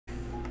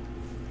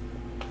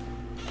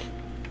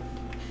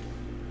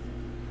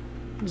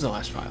It was the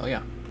last file,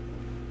 yeah.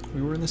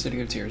 We were in the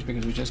City of Tears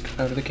because we just got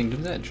out of the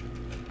Kingdom's Edge.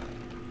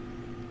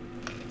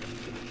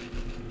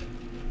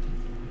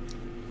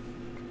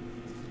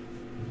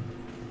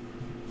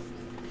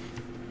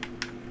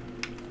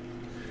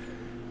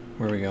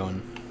 Where are we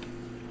going?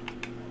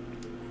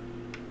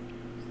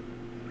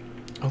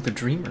 Oh, the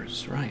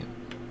Dreamers, right.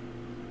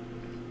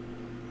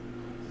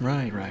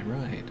 Right.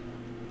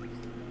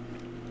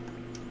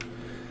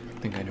 I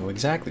think I know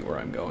exactly where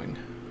I'm going.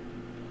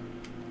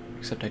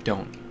 Except I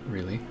don't,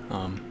 really.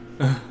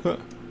 Okay,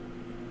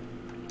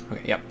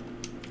 yep.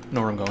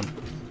 Know where I'm going.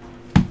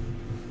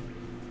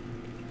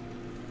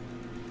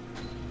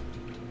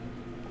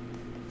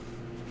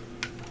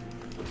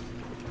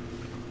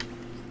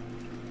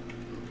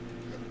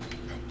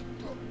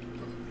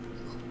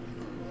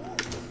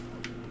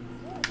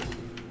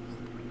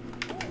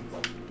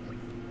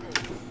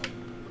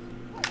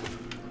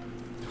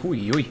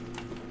 Hooey.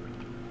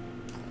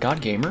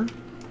 God Gamer?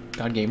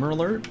 God Gamer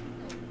alert?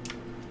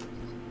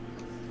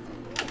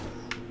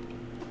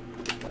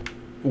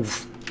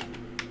 Oof.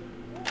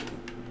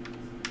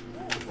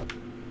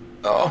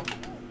 Oh.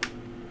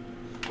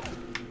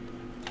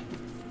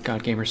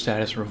 God Gamer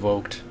status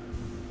revoked.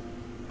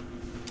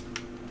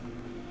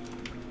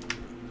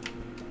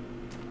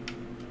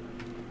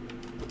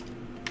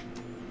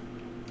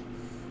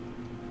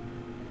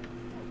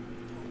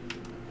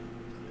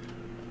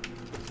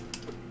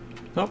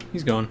 Oh,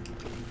 he's gone.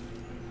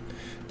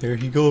 There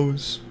he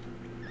goes.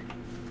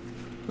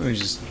 Let me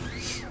just...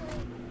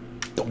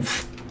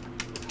 Oof.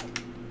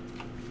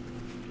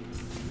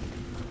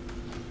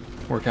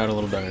 Work out a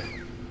little better.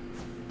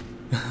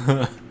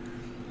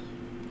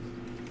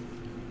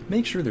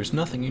 Make sure there's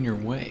nothing in your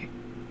way.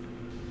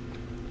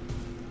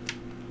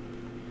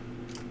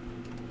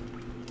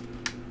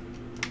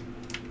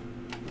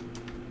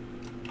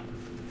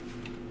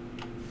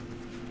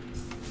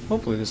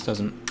 Hopefully this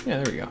doesn't...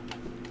 Yeah, there we go.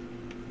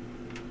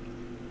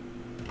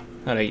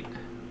 At 8.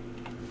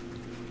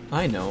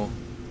 I know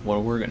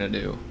what we're gonna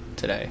do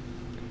today.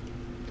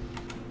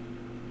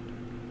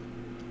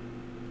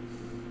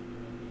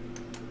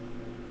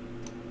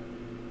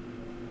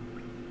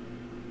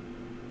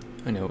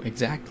 I know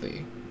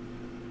exactly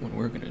what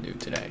we're gonna do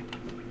today.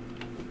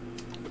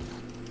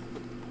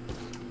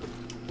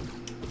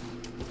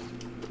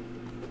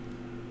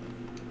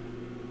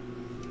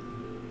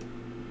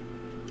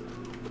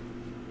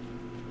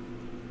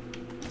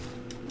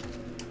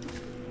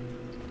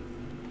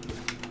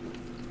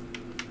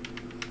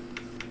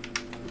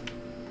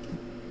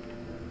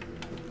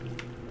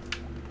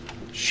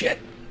 Shit.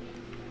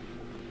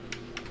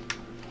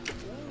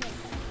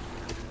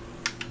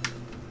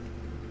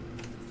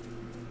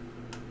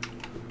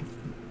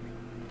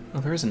 Oh,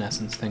 there is an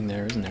essence thing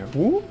there, isn't there?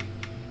 Woo!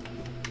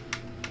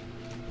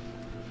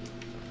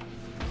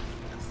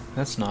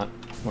 That's not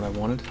what I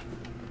wanted.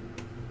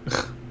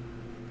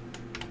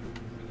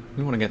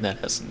 We want to get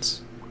that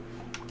essence.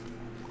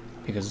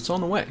 Because it's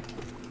on the way.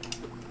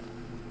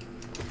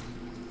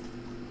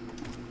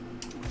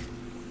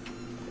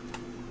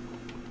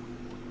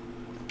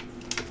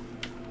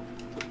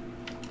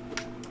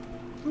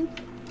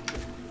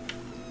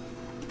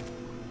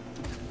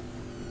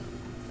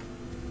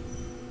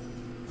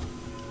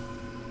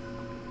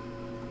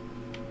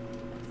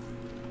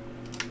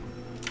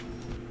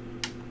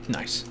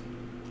 Nice.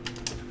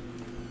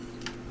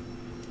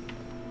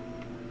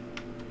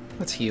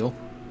 Let's heal.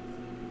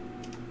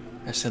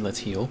 I said let's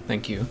heal.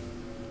 Thank you.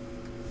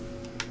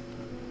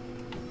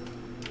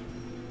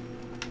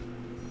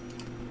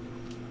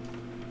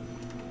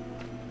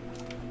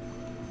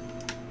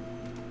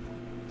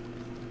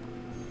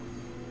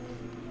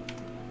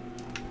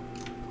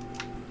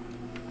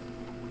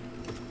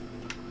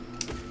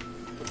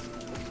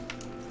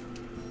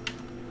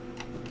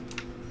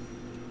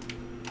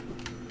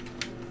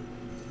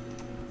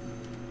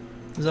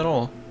 Is that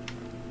all?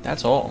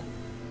 That's all.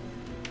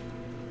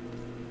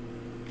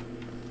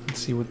 Let's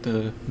see what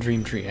the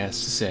Dream Tree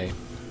has to say.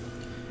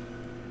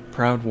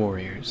 Proud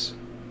warriors,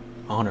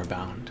 honor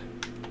bound.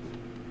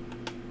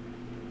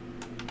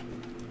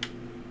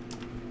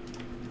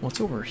 What's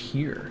over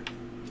here?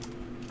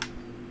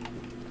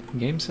 The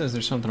game says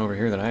there's something over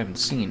here that I haven't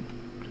seen.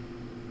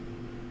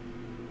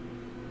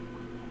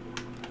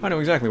 I know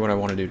exactly what I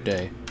want to do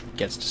today.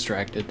 Gets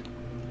distracted.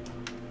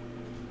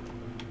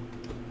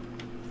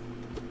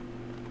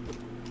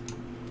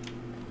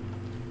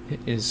 It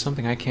is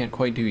something I can't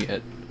quite do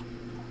yet.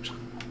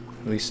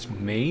 At least,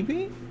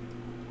 maybe?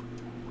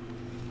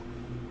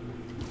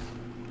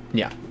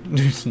 Yeah.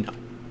 No.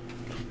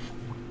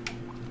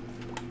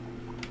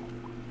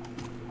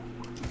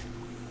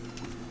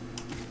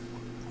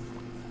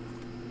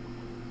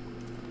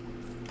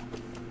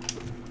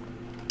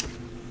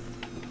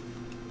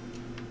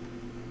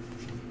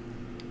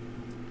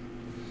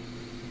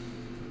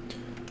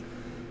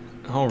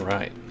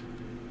 Alright.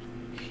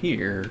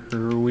 Here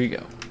we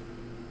go.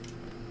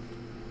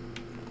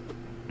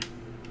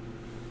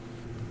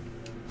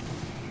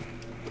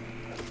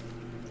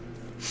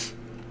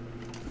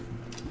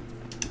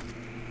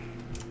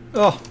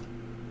 Oh.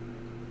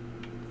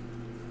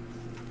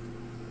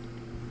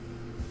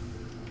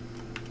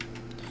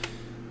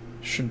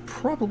 Should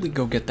probably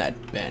go get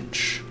that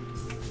bench.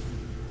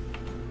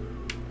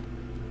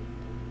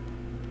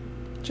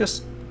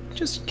 Just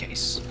in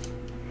case.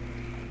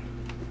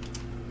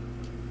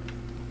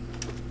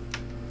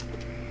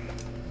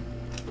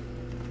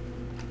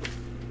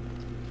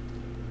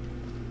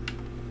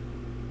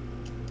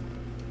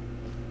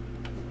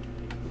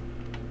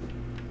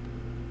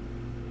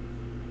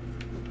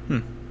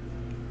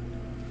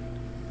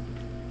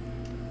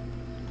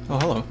 Oh,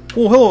 hello.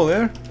 Oh, hello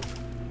there.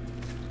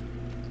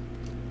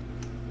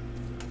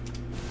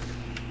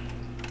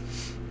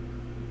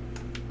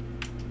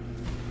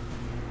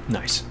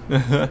 Nice.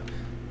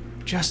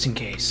 Just in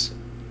case.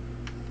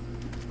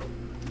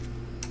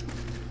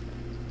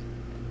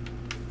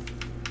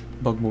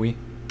 Bug boy.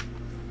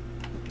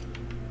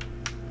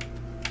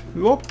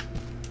 Whoop.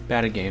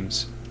 Bad at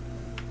games.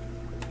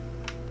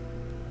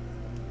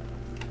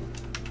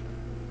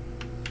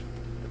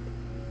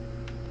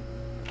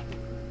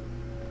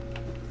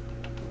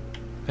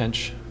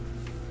 Bench.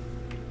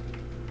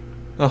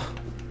 Oh,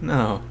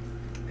 no.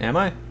 Am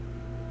I?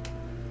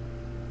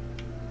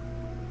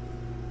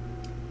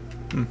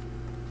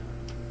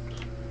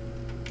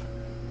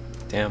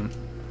 Damn.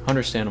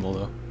 Understandable,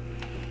 though.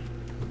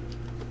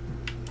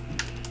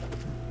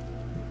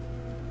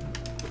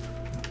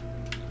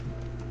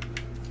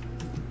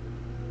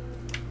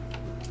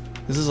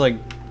 This is like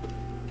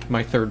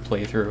my third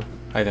playthrough,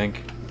 I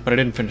think. But I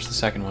didn't finish the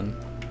second one.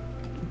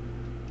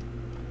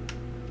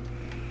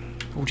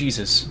 Oh,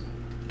 Jesus.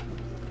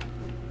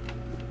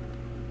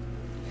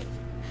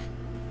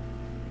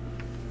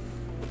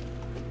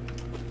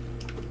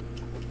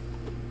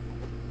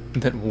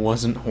 That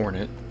wasn't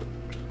Hornet.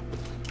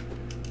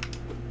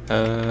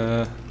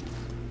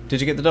 Did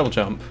you get the double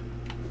jump?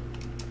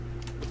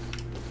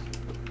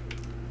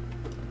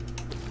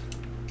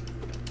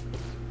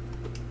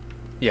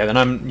 Yeah, then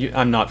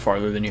I'm not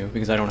farther than you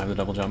because I don't have the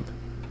double jump.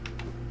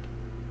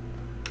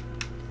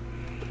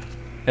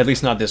 At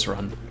least not this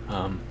run.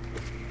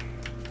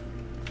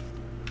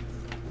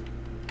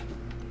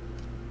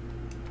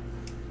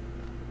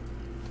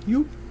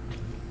 You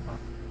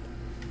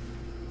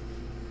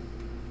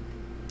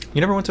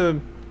never went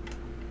to...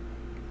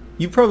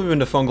 You've probably been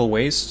to Fungal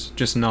Waste,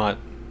 just not...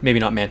 Maybe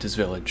not Mantis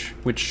Village,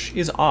 which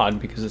is odd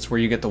because it's where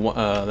you get the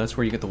that's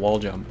where you get the wall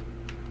jump.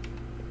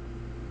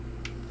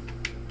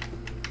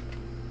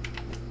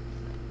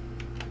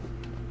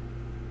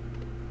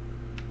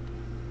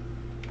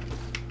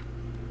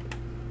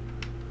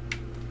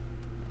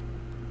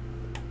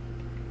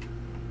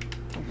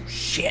 Oh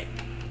shit!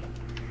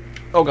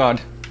 Oh god!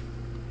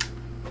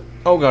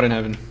 Oh god in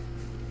heaven!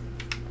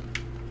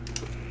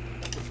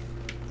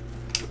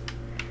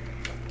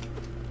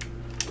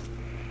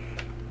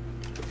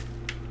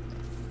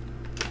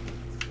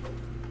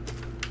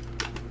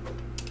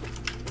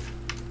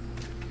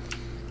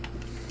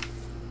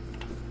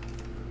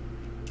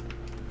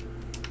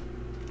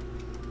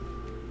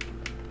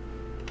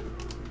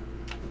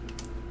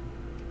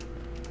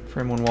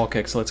 Frame 1 wall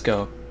kicks, let's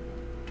go.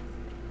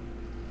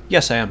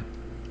 Yes, I am.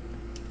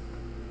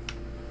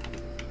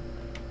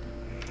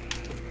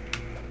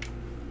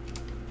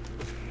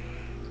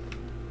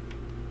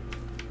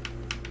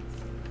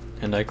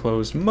 And I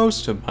closed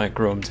most of my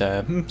Chrome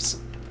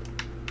tabs.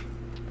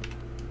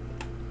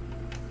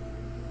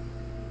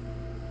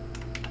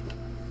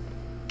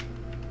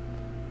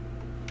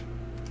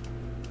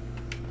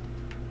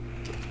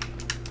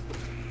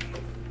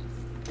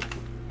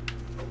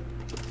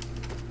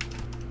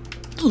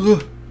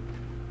 Ugh.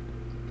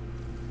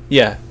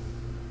 Yeah,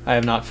 I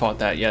have not fought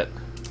that yet.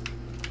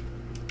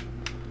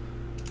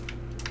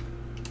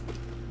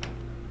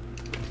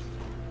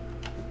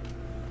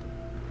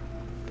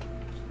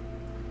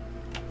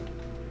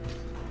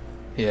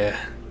 Yeah.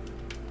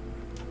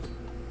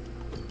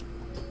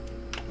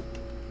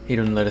 He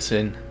didn't let us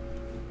in.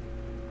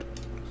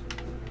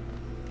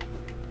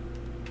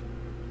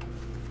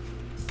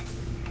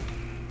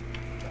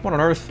 What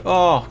on earth?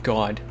 Oh,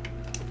 God.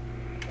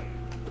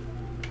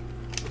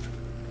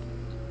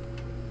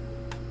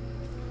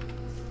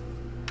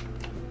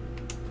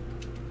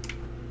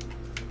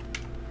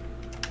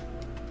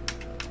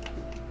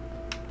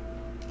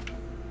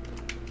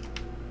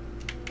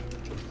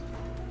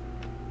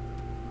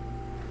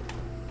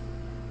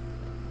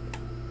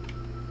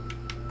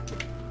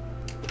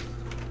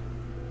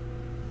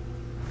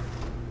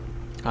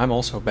 I'm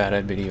also bad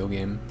at video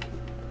game.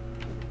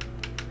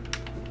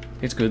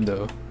 It's good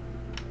though.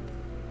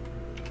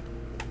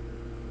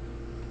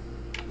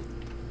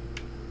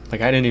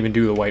 Like, I didn't even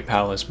do the White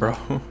Palace, bro.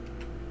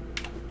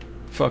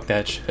 Fuck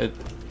that shit.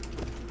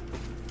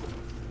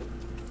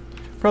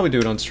 Probably do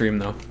it on stream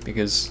though,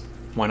 because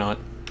why not?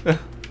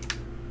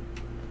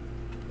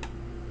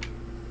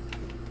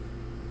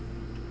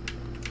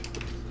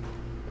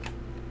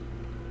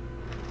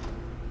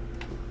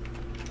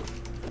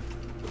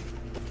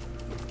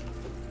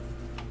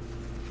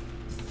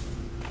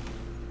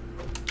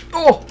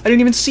 Oh! I didn't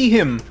even see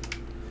him!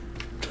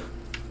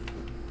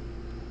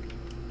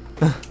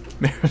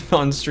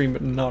 Marathon stream,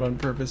 but not on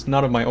purpose.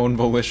 Not of my own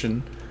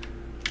volition.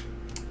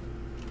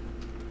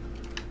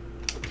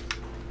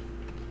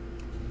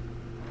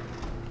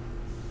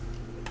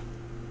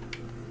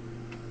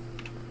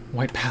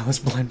 White Palace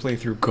blind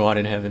playthrough. God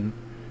in heaven.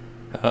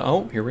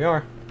 Oh, here we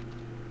are.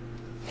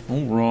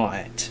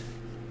 Alright.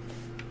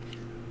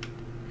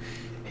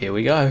 Here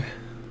we go.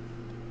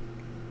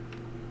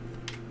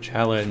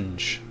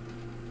 Challenge.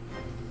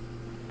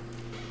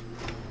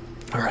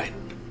 Alright.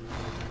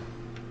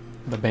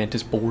 The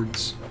Bantus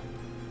boards.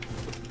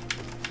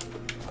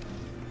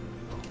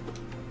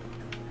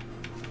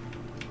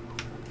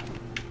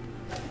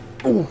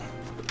 Ooh.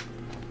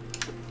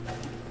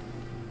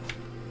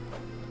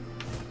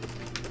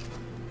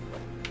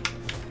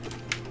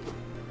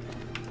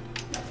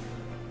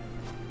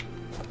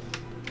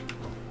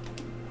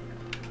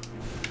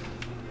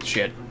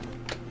 Shit.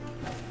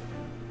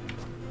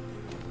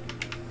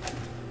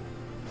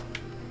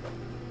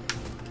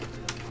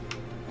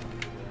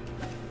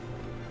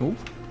 Ooh.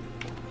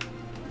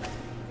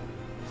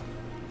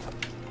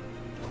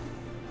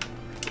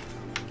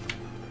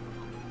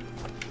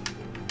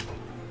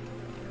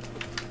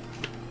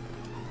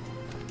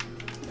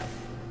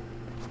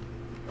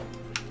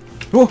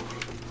 Whoa!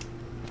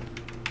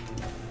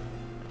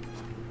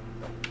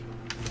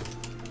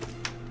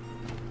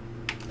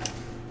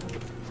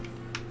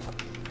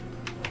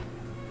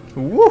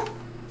 Woo!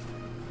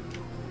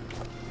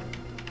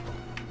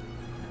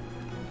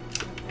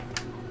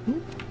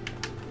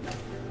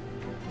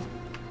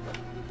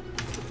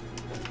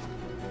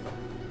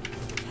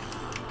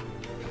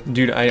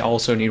 Dude, I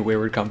also need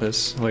Wayward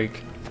Compass.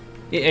 Like,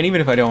 and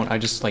even if I don't, I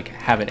just like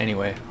have it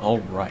anyway. All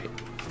right.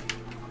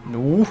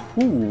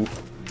 Woohoo!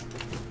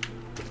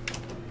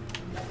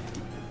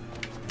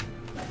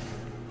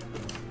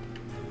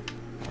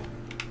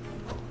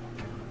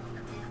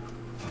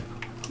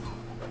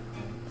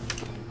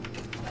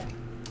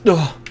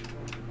 Ugh.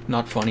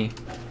 Not funny.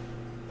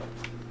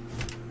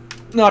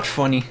 Not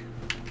funny.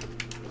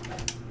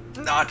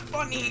 Not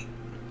funny.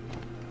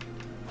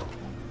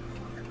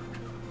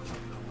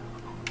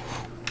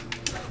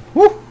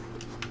 Woo!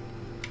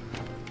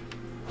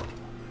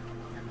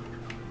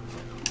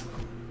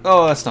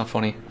 Oh, that's not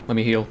funny. Let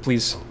me heal,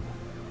 please.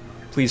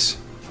 Please.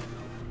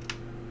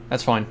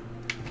 That's fine.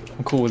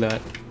 I'm cool with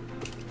that.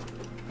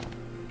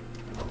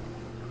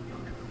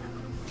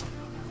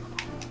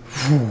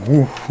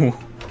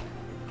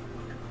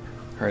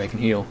 Alright, I can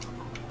heal.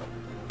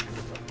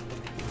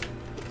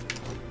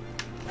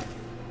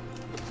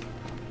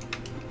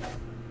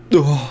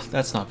 Oh,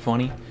 that's not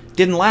funny.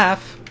 Didn't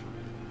laugh.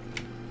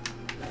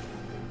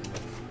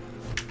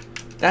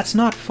 That's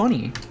not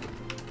funny.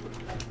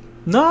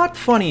 Not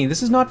funny.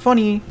 This is not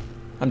funny.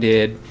 I'm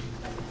dead.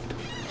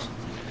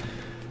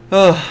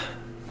 Ugh.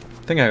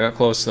 I think I got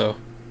close, though.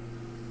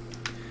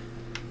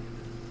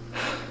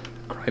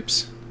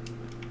 Cripes.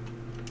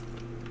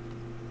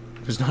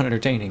 It was not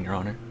entertaining, Your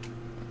Honor.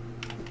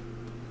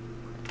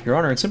 Your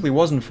Honor, it simply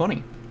wasn't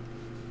funny.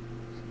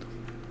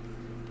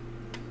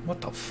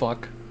 What the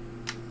fuck?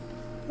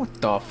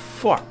 What the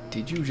fuck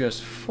did you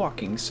just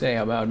fucking say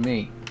about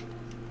me?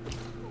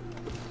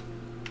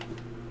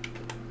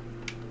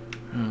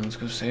 Let's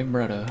go save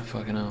Bretta.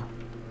 Fucking hell.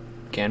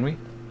 Can we?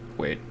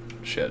 Wait.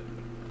 Shit.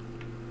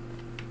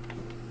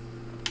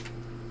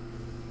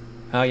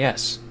 Ah,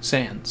 yes.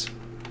 Sands.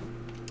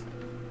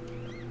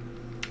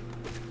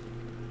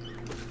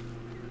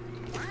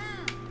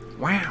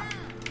 Wow.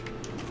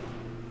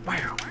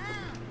 Wow.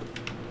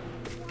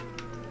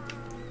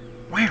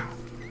 Wow.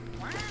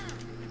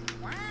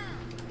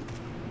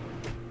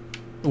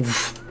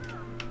 Oof.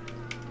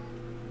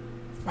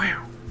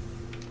 Wow.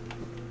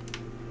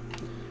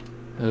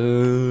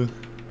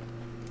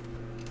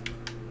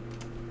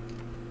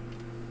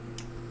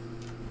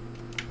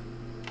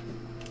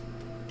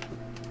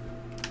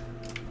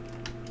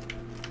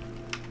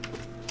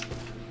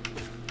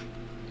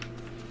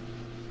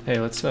 Hey,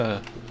 let's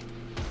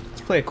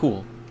play it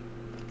cool.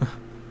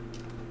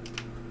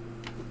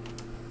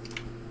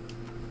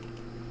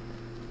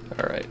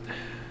 All right.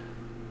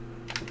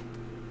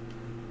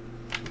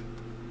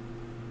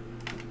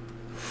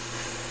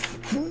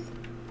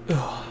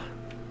 Ugh.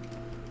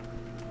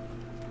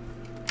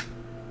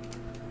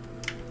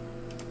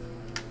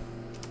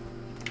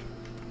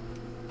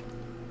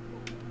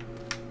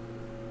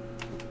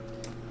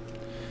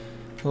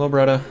 Hello,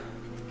 Bretta.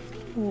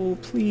 Oh,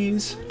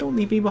 please, don't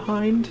leave me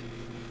behind.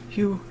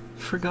 You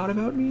forgot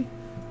about me?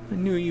 I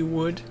knew you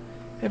would.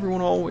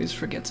 Everyone always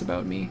forgets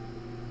about me.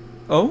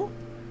 Oh?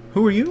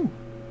 Who are you?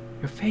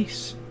 Your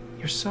face.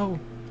 You're so...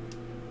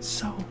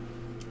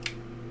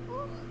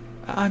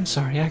 I'm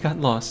sorry, I got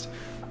lost.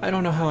 I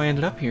don't know how I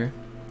ended up here.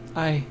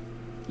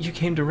 You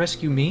came to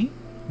rescue me?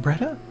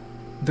 Bretta?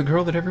 The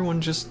girl that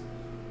everyone just...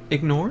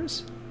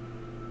 ignores?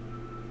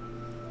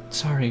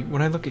 Sorry,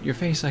 when I look at your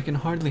face, I can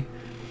hardly...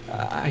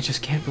 I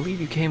just can't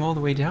believe you came all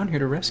the way down here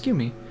to rescue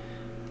me.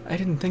 I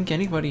didn't think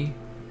anybody...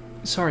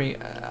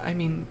 Sorry, I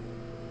mean...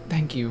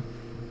 Thank you.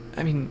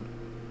 I mean...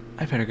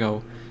 I'd better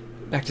go.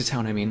 Back to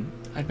town, I mean.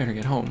 I'd better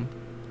get home.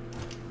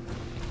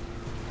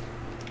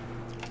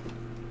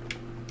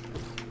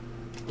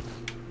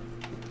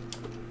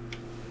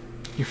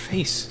 Your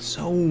face,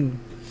 so...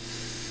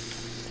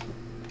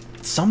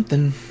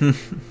 something.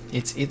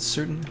 It's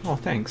certain... Oh,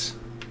 thanks.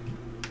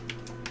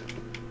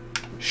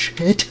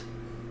 Shit!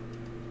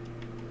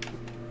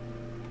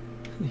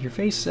 Your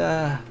face,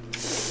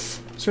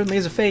 certainly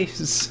is a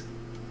face.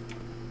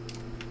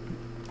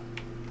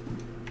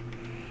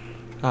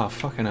 Oh,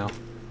 fucking hell.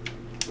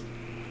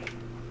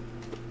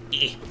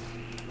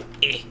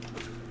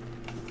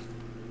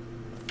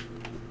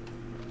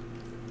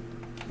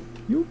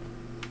 You.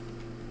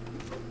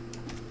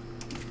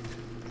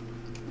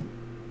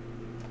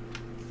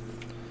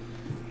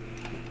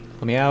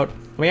 Let me out.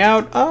 Let me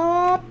out.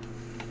 Up.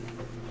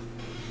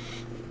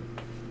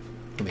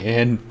 Let me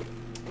in.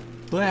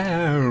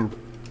 Wow.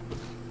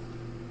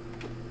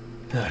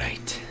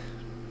 Alright.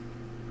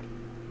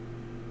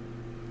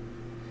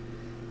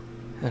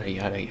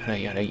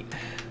 Alright.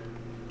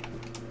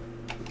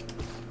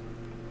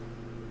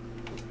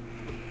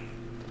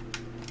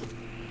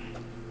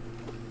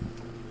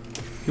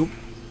 Yoop.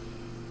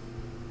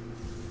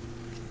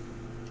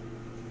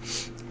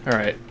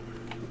 Alright.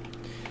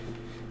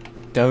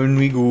 Down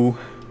we go.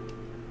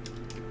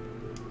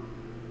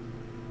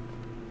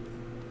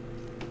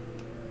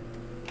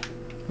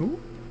 Ooh.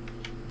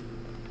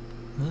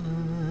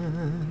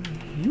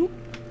 Yoop.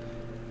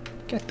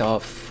 Get the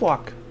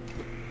fuck.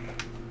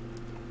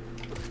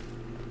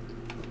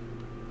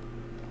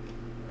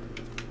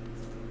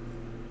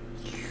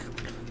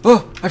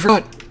 Oh, I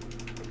forgot.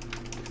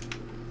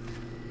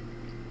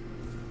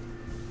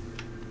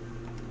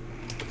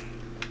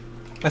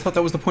 I thought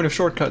that was the point of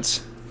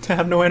shortcuts, to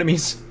have no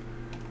enemies.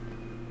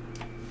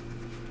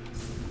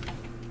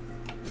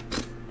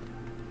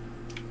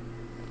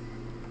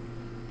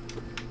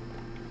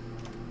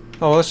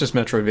 Oh, well, that's just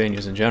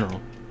Metroidvanias in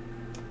general.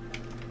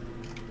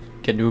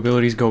 Get new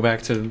abilities, go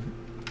back to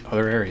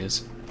other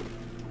areas.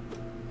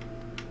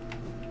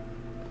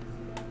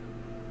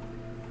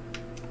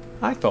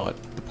 I thought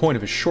the point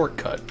of a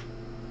shortcut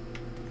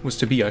was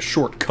to be a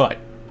shortcut.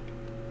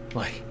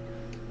 Like...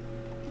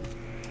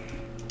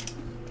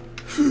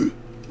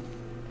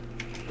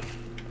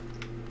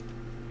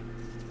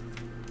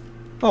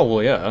 Oh,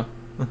 well, yeah.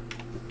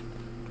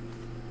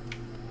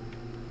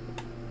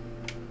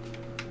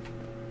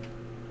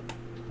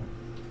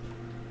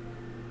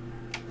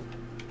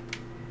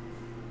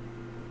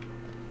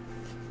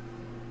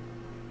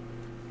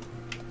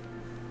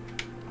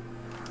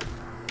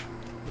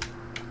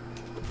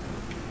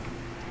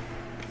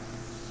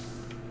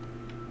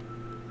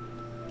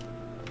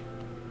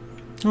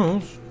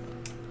 Oh.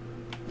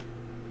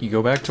 You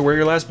go back to where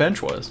your last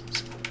bench was.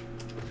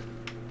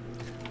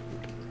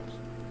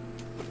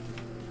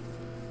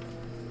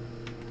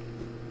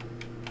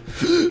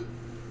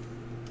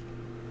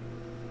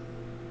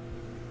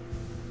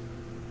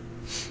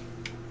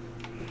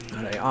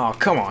 Oh,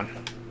 come on.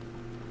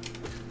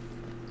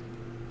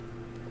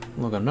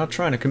 Look, I'm not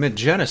trying to commit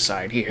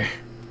genocide here.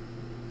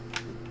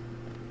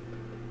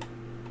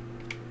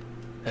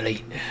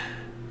 Elite.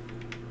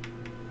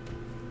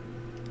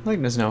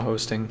 Layton is now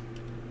hosting.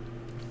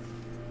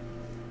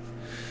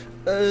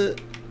 I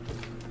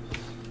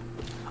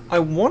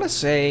want to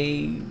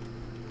say...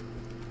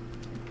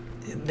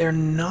 They're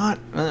not...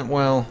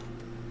 well...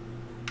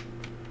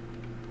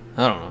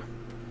 I don't know.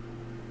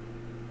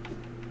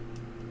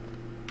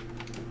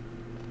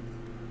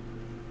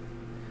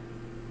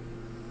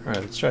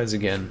 Alright, let's try this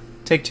again.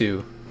 Take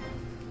two.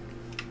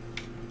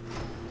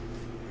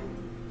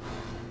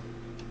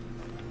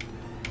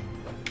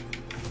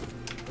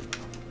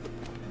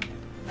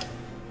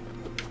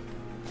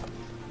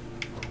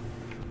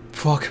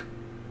 Fuck.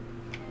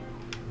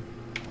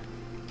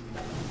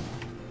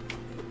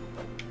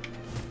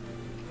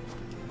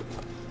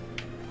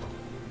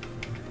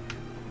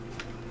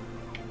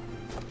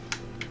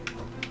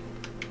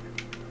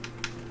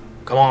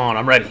 Come on,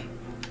 I'm ready.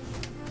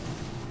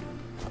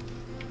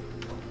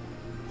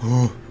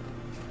 Oh.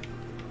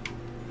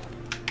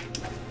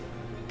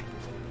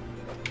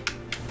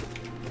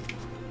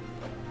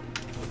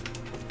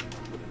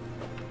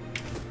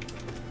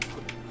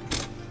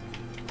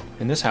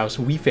 In this house,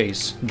 we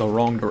face the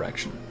wrong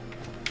direction.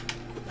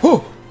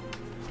 Whew!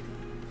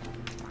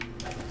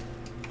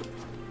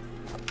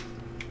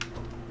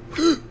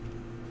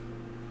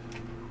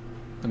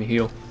 Let me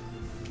heal.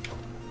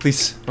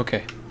 Please.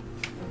 Okay.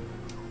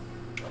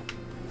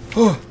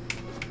 Oh!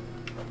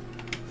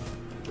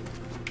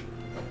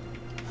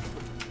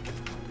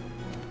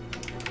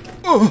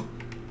 Oh!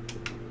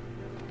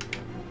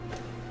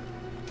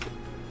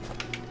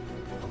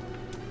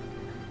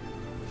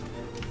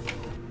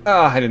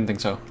 Ah, I didn't think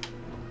so.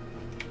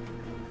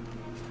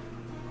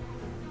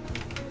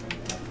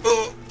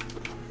 Oh.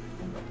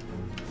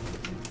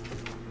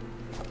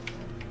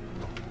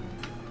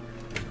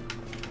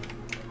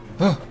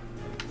 Oh.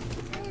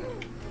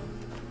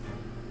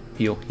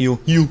 Heal, heal,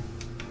 heal.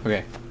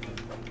 Okay.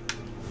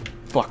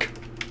 Fuck.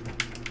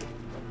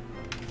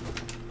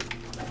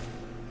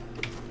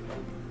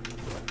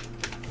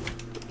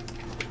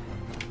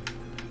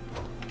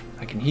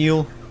 I can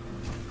heal.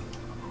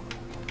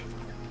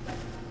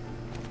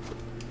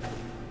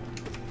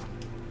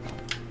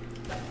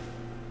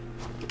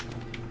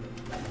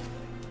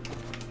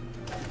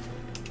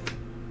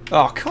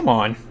 Oh, come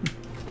on.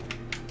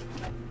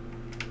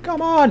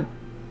 Come on.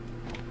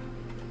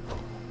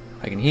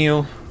 I can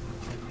heal.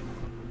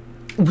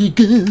 We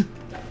go.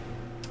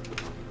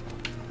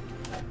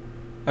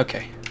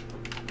 Okay.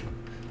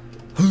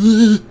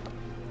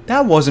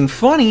 That wasn't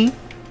funny.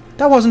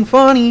 That wasn't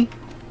funny.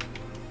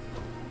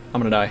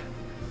 I'm gonna die.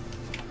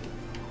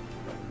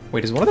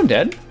 Wait, is one of them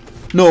dead?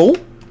 No.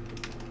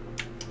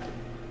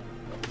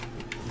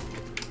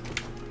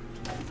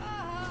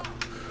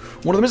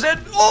 One of them is dead.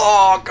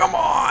 Oh, come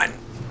on.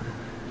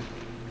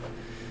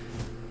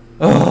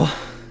 Oh.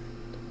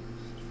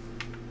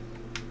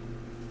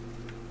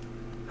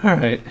 All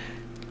right.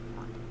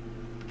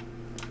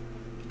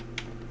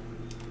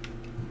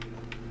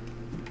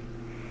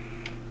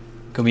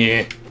 Come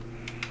here.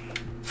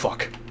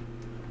 Fuck.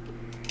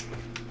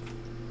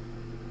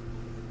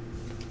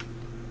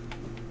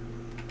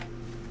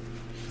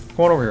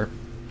 Come on over here.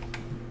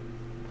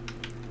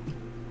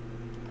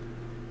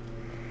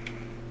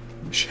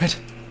 Shit.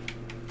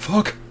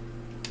 Fuck.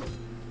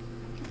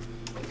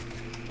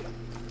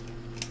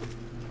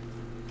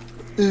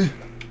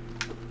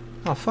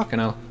 Oh, fucking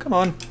hell. Come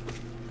on.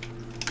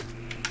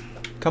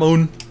 Come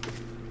on.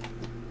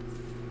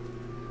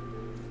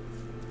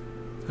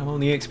 I'm on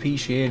the XP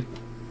shit.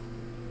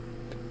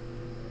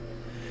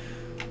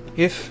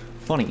 If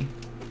funny,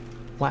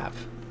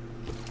 laugh.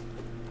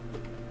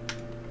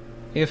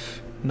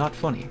 If not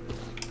funny,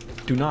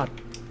 do not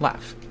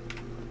laugh.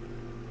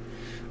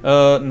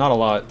 Not a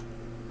lot.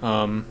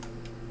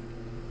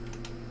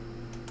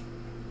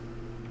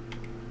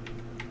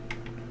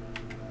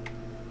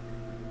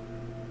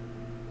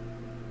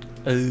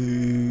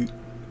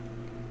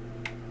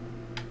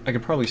 I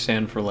could probably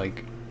stand for,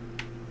 like,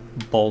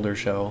 Boulder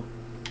Shell.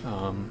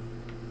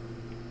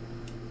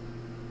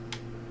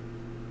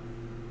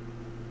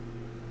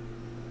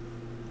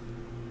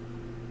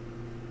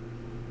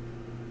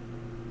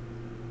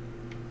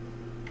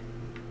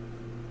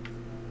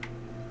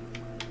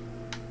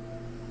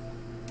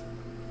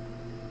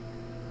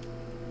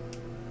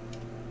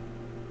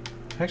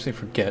 I actually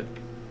forget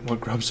what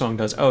Grub Song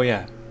does. Oh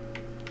yeah.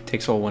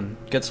 Take soul when,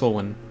 get soul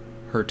when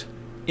hurt.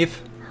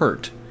 If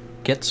hurt,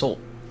 get soul.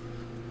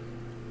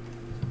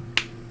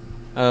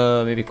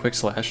 Maybe quick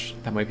slash.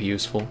 That might be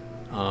useful.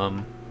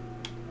 But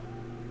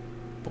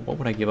what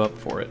would I give up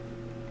for it?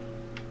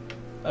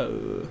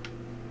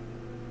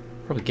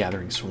 Probably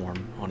Gathering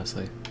Swarm,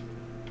 honestly.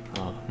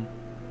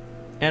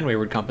 And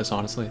Wayward Compass,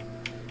 honestly.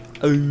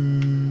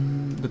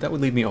 But that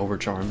would leave me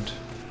overcharmed.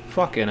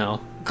 Fucking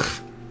hell.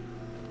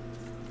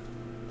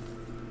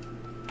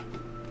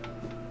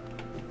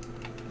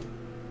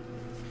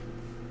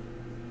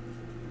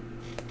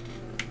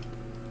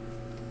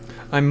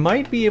 I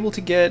might be able to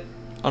get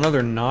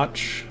another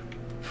notch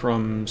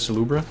from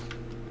Salubra.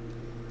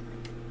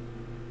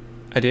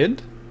 I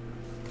did?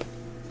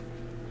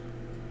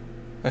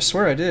 I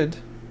swear I did.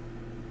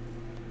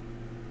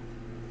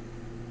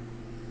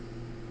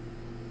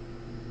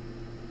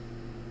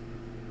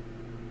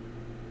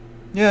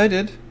 Yeah, I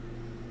did.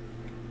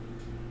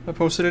 I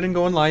posted it and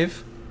going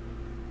live.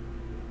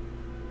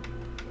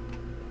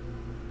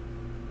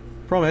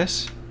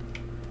 Promise.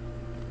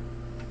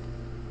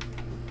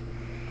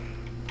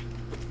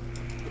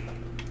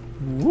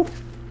 Woo.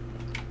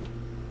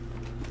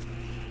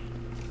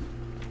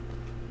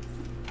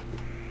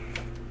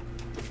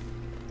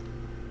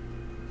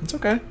 It's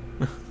okay.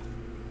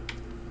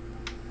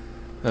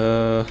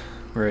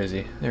 Where is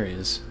he? There he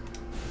is.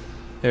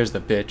 There's the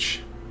bitch.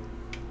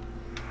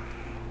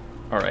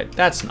 Alright,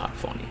 that's not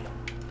funny.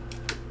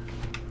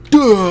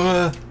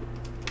 Duh!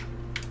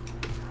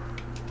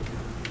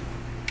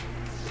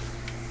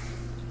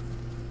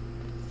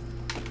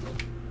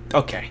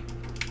 Okay.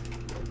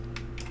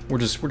 We're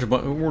just a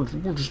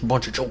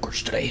bunch of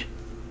jokers today.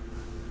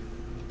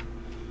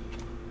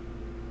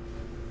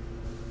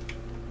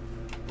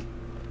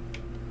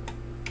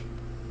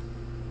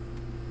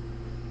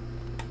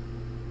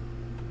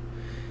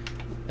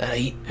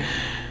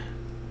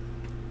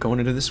 Going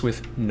into this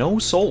with no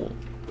soul.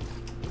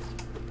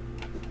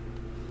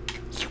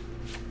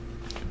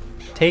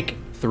 Take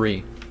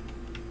 3.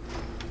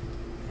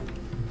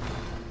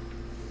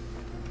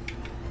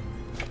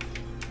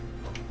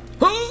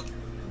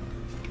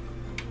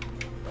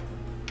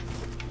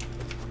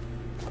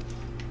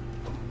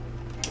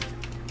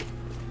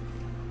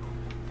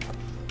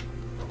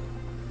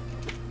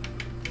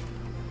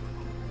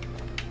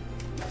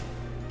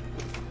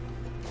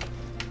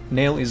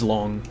 Nail is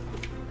long.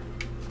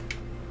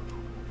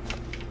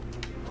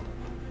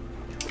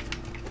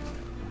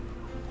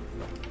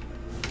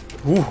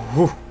 Ooh,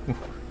 ooh, ooh.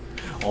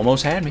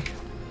 Almost had me.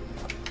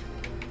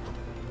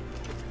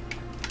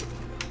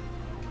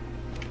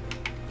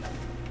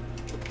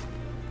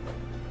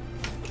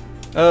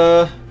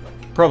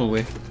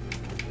 Probably.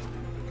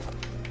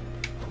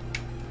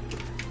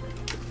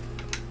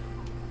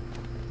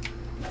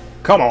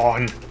 Come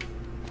on.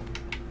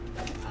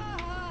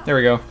 There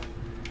we go.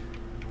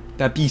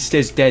 That beast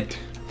is dead.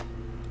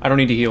 I don't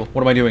need to heal.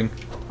 What am I doing?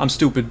 I'm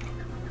stupid.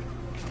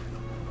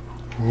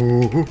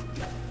 Ooh.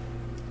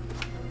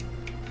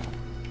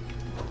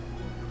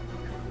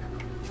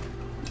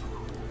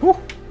 Ooh.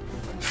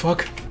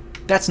 Fuck.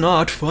 That's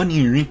not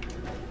funny.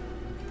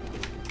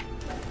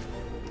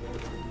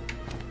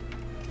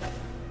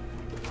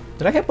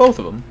 Did I hit both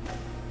of them?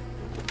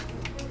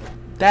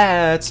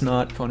 That's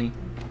not funny.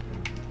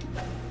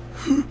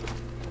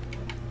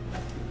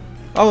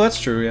 Oh,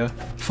 that's true, yeah.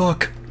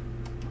 Fuck.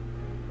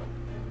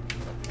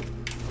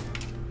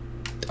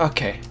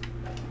 Okay.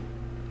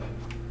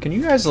 Can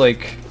you guys,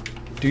 like,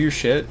 do your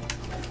shit?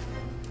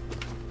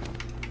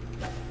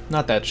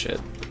 Not that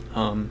shit.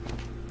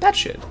 That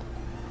shit.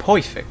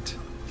 Perfect.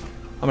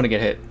 I'm gonna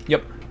get hit.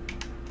 Yep.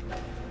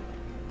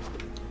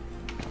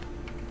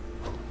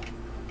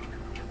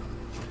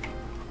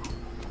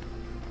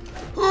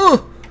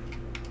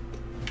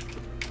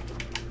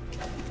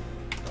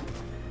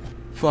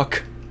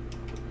 Fuck.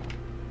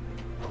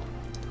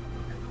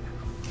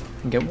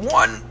 And get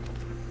one.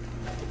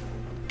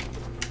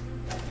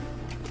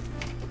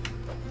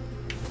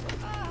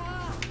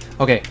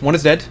 Okay, one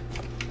is dead.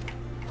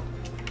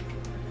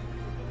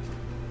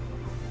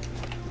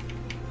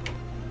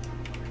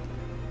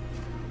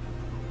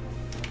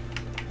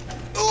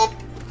 Oh,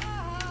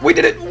 we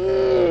did it.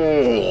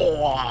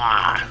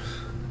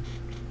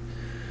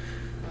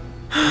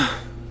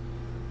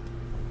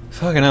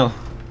 Fucking hell.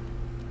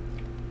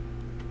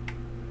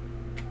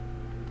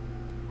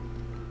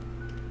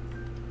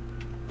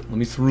 Let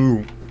me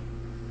through.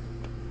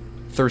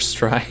 Thirst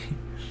try.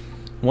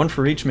 One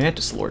for each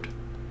Mantis Lord.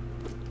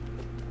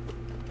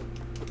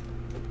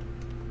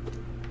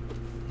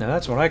 Now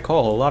that's what I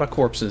call a lot of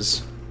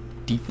corpses.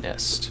 Deep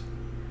nest.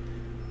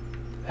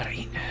 That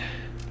ain't.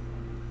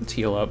 Let's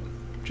heal up.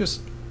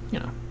 Just, you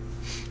know.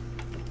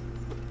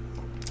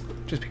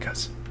 Just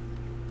because.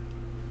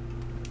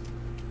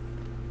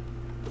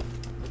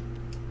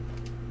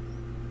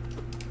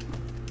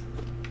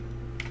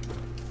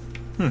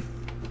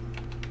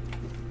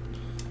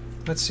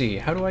 Let's see,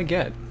 how do I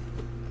get?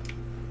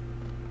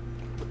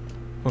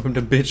 Welcome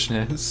to Bitch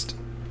Nest.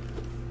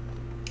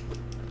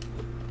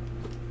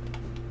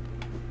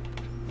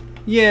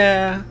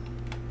 Yeah.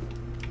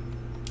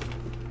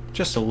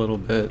 Just a little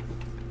bit.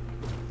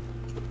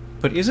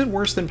 But is it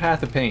worse than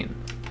Path of Pain?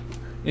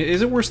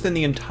 Is it worse than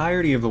the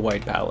entirety of the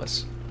White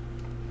Palace?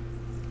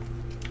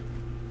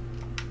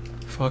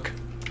 Fuck.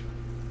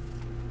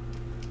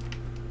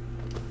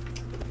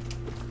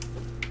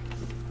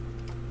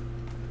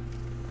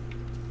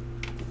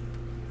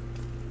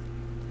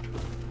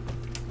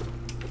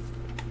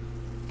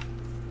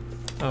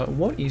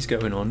 What is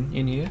going on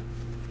in here?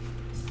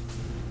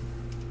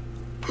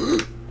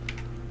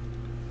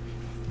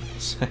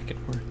 Second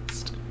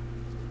worst.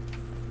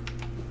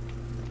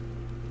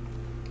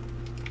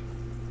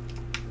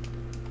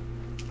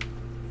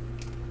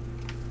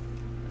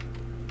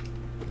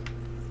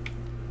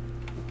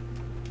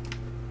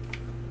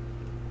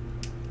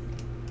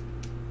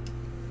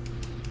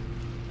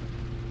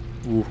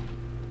 Ooh.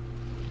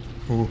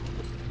 Ooh.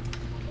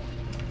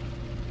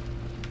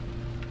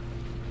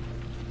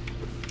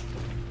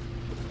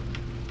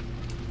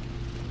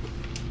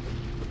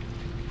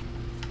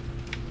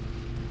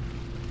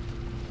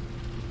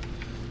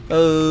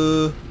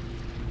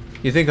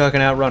 You think I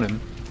can outrun him?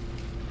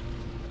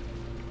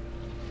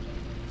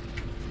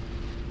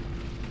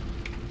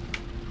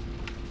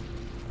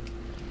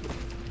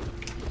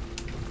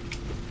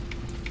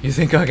 You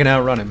think I can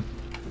outrun him?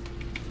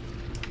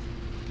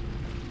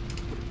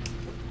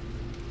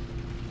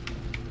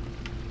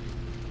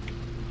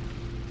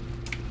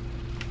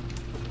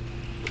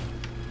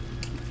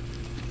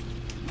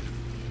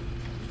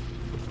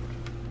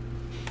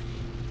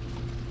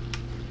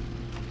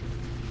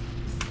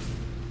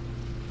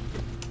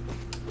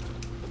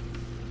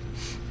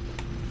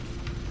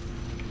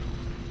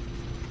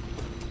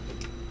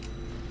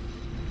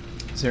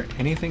 Is there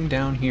anything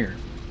down here?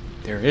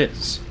 There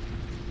is.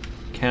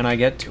 Can I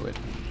get to it?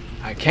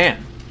 I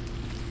can.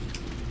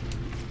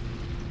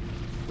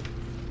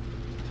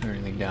 Is there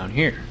anything down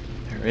here?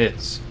 There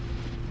is.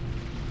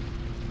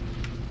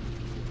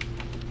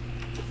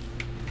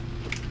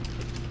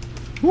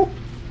 Woo!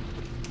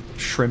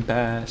 Shrimp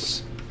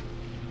ass.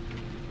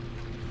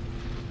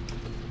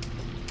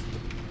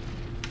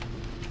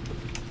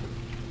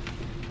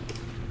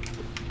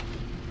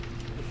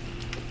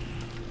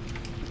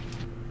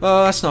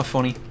 Oh, that's not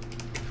funny.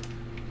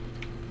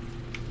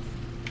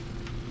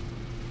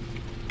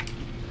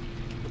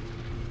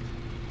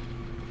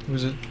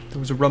 There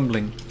was a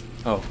rumbling.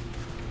 Oh.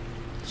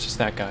 It's just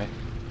that guy.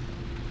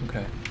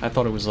 Okay. I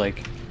thought it was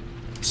like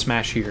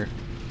smash here.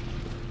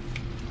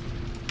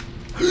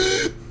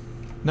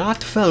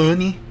 Not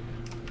funny.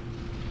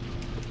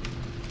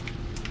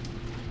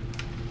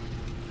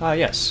 Ah,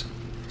 yes.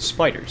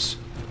 Spiders.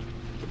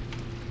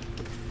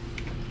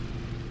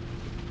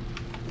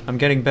 I'm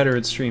getting better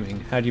at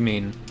streaming. How do you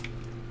mean?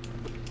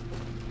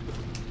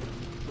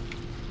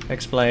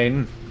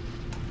 Explain.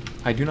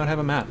 I do not have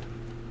a map.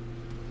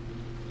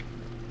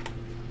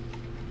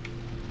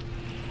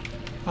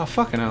 Oh,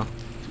 fucking hell.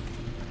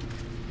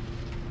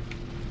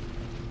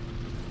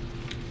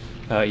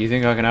 You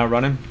think I can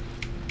outrun him?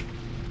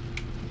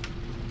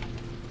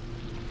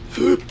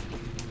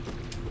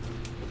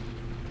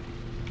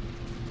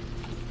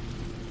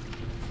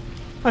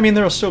 I mean,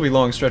 there'll still be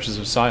long stretches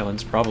of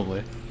silence,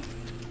 probably.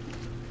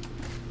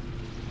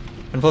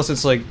 And plus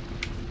it's like,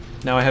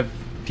 now I have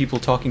people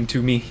talking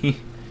to me.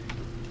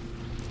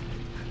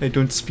 I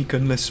don't speak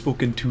unless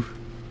spoken to.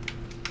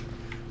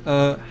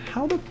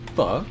 How the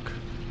fuck?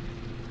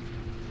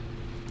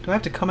 Do I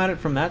have to come at it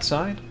from that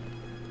side?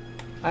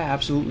 I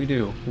absolutely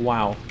do.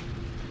 Wow.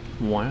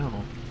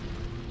 Wow.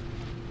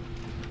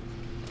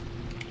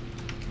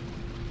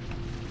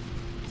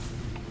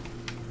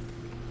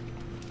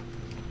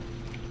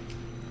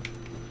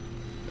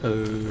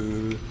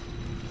 Oh!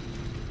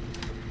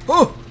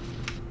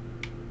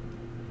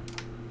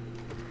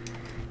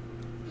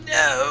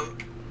 No!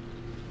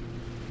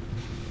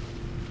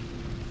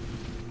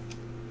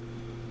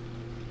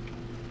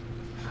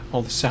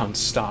 All the sounds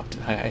stopped.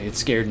 It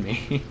scared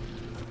me.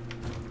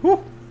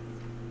 Woo!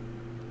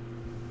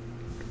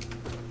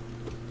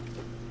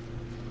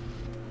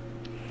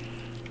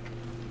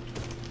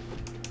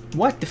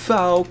 What the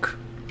fuck?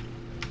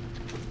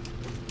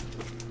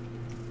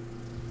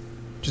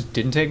 Just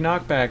didn't take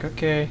knockback,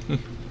 okay.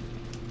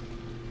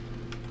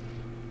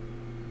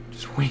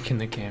 Just winking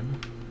the camera.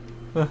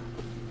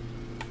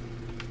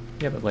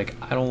 Yeah, but like,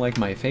 I don't like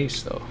my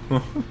face though.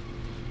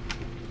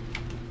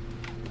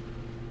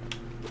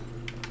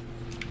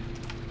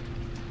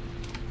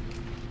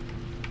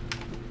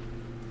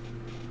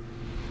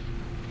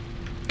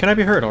 Can I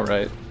be hurt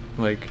alright?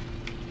 Like,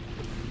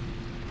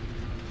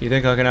 you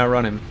think I can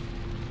outrun him?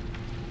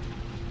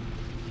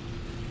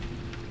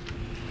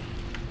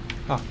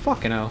 Oh,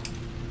 fucking hell.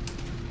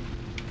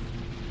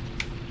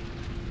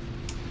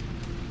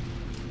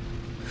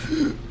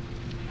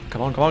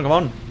 Come on, come on, come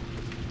on.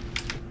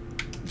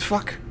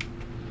 Fuck.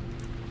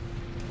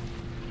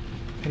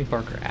 Penny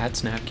Parker at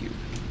Snapcube.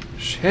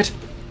 Shit.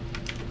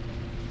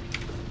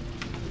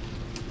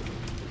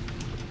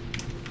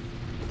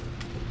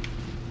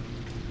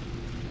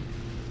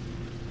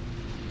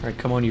 Alright,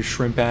 come on, you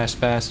shrimp-ass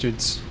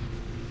bastards.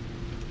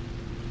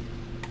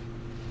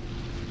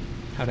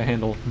 How to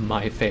handle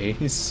my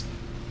face.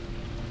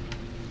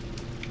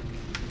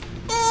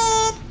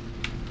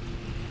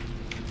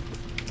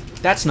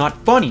 That's not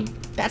funny.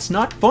 That's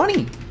not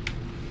funny.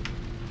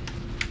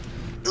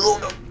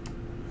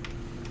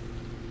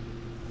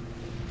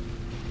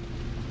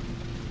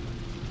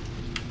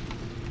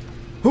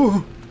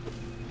 Oh.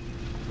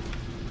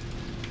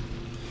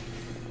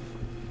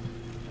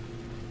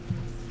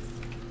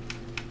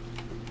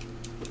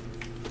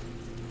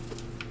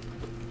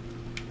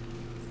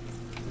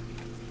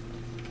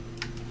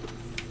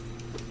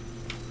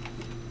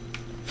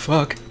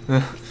 Fuck.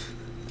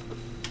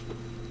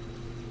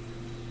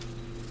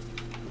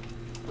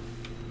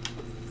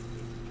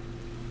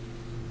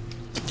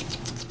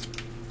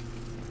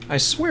 I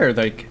swear,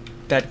 like,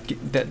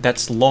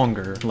 that's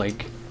longer,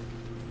 like...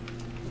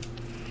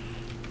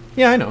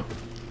 Yeah, I know.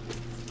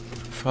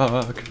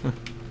 Fuck.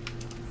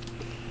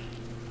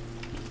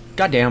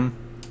 Goddamn.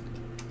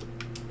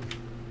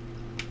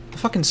 The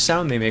fucking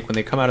sound they make when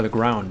they come out of the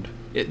ground.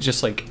 It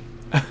just, like...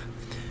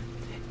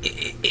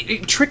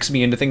 it tricks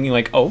me into thinking,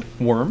 like, oh,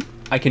 worm,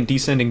 I can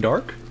Descending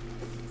Dark?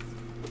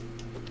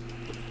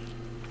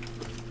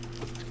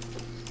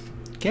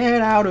 Get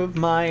out of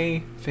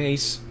my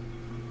face.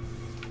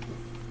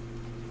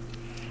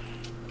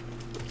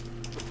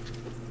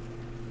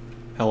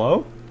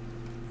 Hello?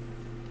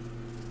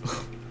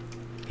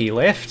 He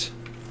left?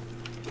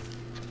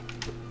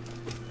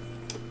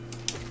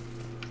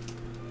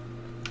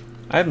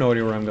 I have no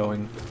idea where I'm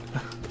going.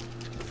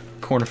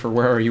 Cornifer,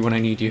 where are you when I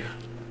need you?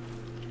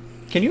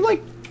 Can you,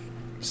 like,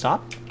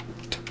 stop?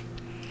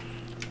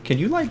 Can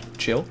you, like,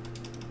 chill?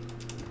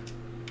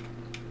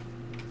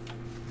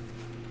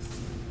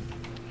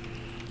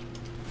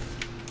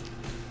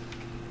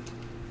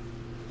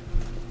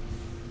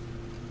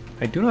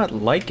 I do not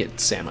like it,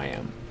 Sam I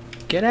am.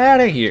 Get out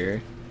of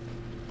here.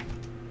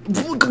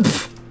 Where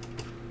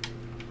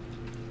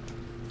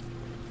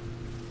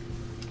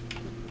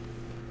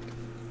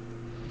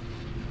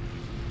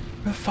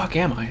the fuck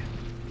am I?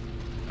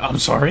 I'm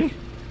sorry?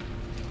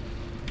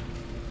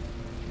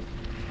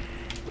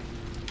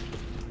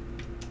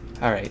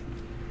 Alright.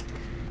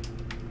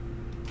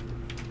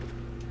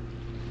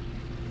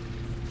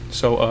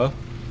 So,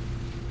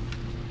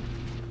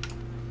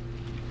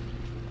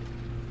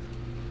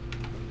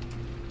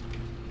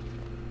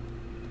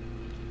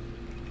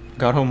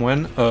 got home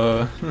when?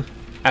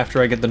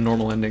 After I get the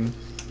normal ending.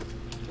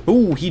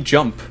 Ooh, he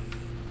jump.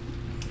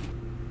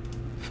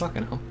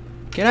 Fucking hell.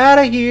 Get out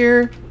of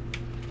here!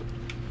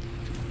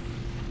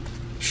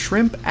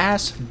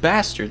 Shrimp-ass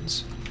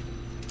bastards.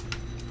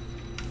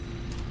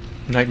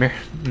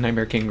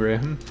 Nightmare King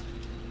Grim.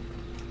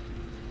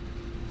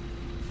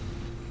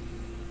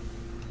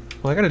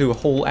 Well, I gotta do a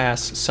whole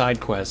ass side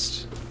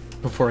quest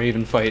before I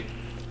even fight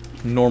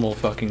normal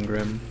fucking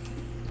Grim.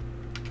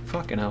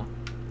 Fucking hell.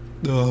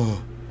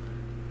 Ugh.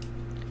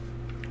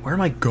 Where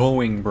am I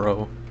going,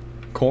 bro?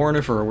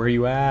 Cornifer, where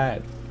you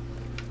at?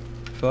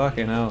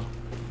 Fucking hell.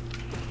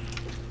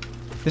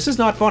 This is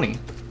not funny.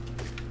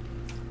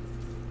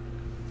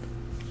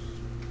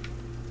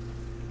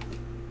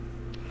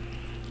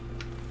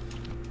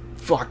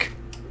 Fuck.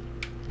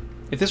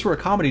 If this were a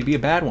comedy, it'd be a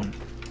bad one.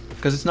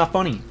 Because it's not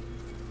funny.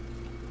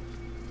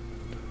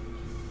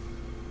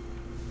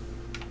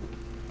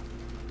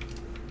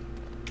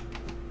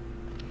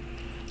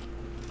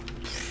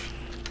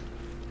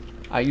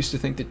 I used to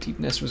think that Deep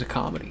Nest was a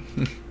comedy.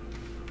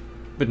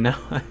 But now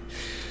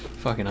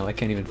fucking hell, I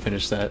can't even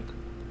finish that.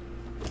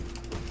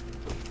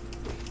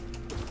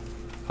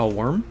 A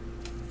worm?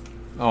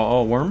 Oh,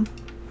 a worm?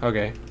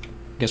 Okay.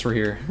 Guess we're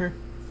here.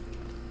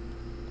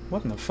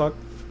 What in the fuck?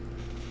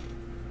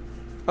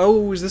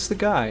 Oh, is this the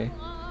guy?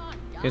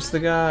 It's the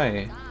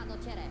guy.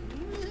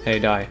 Hey,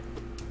 die.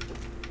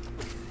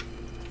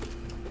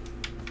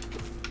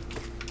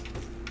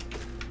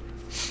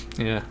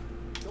 Yeah.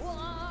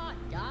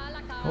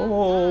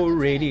 Oh,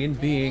 radiant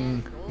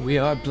being, we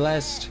are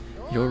blessed.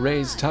 Your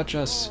rays touch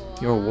us,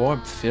 your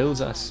warmth fills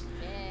us.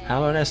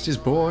 Hallownest is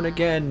born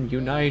again,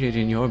 united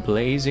in your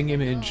blazing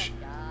image.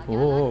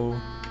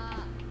 Oh.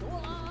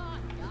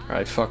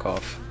 Alright, fuck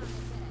off.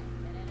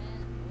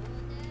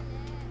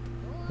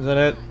 Is that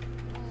it?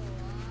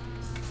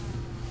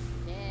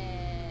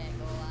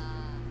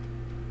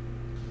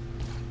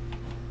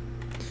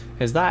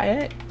 Is that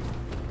it?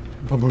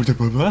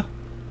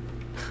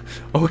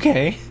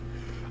 Okay.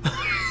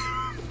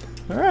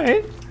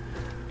 Alright.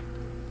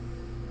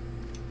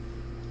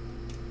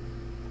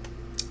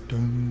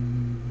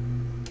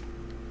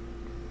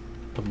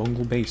 The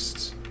Mongol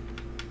bastes.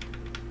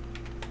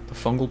 The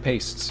fungal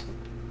pastes.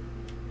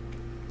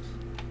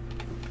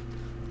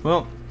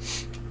 Well,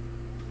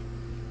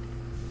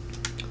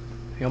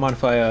 you don't mind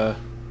if I,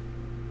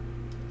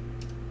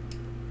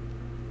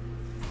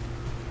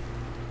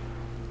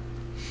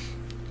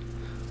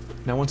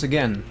 Now once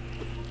again,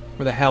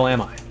 where the hell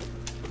am I?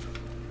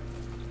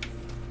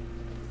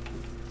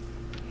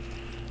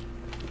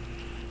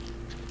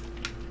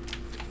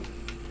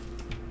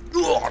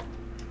 Ugh.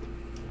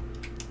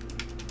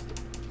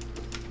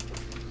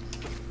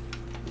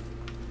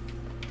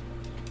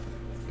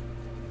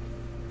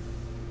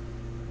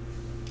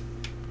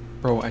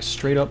 Bro, I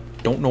straight up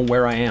don't know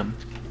where I am.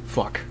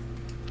 Fuck.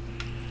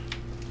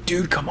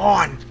 Dude, come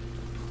on!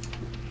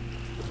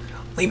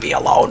 Leave me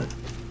alone!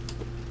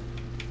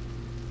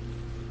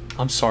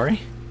 I'm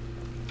sorry?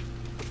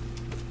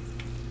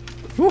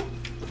 Woo.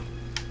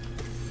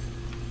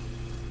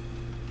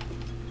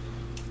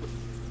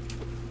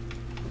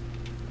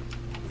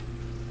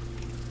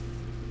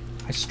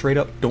 I straight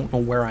up don't know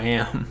where I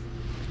am.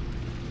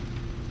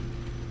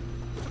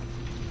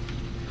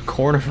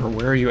 Cornifer,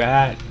 where are you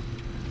at?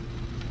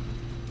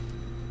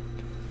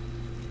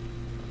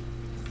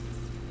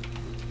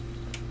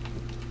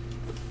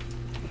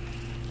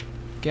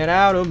 Get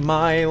out of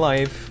my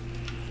life.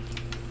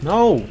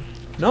 No!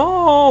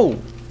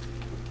 No!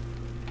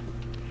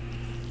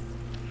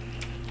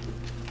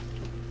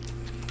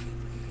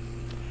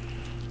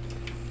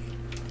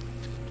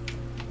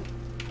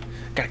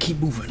 Gotta keep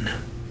moving.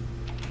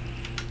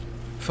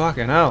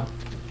 Fucking hell.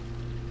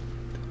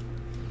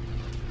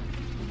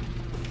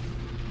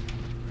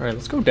 Alright,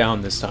 let's go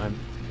down this time.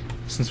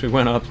 Since we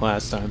went up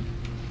last time.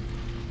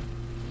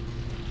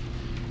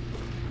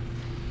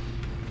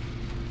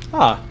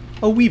 Ah,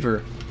 a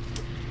weaver.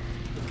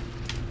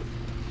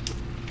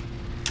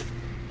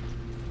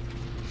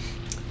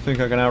 Think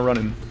I can outrun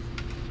him.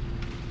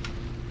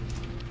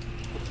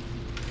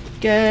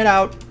 Get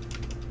out!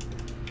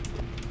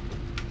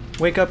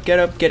 Wake up, get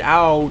up, get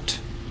out!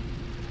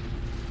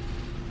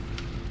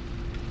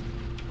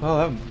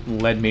 Well, that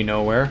led me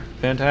nowhere.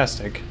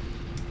 Fantastic.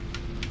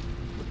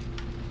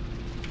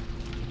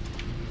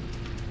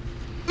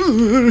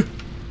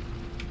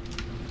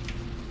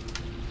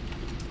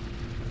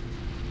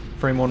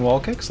 Frame one wall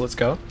kicks, let's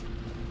go.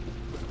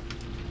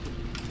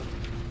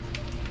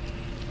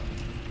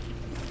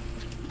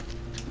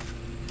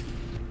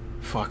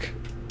 Fuck.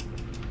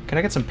 Can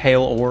I get some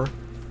pale ore?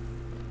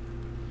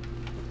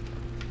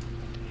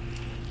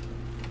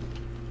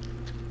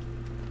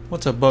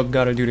 What's a bug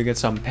gotta do to get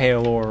some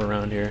pale ore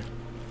around here?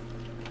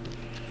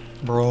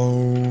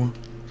 Bro.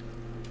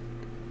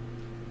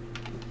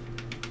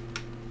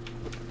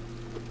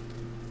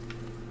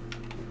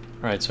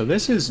 Alright, so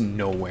this is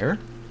nowhere.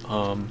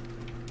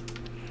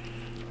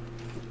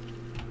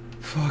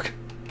 Fuck.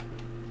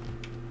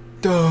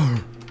 Duh.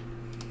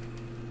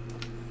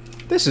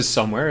 This is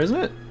somewhere, isn't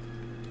it?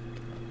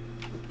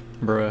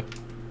 Bruh.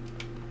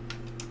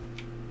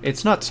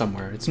 It's not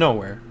somewhere, it's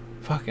nowhere.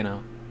 Fucking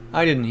hell.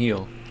 I didn't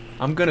heal.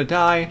 I'm gonna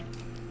die.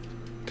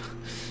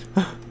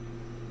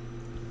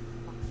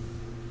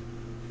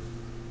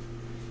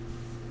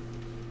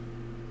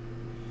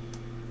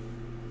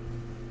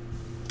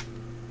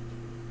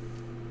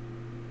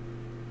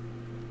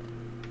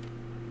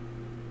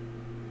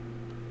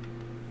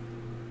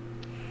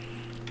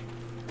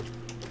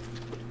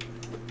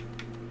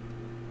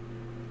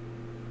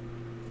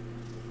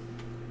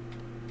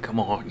 Come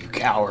on, you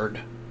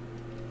coward.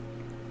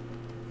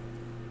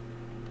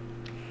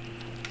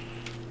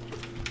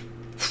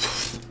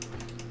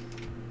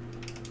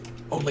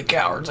 Only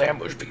cowards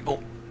ambush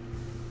people.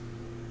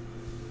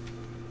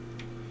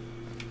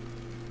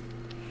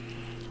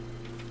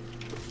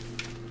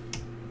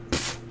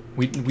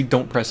 We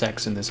don't press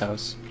X in this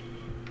house.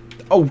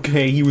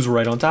 Okay, he was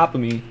right on top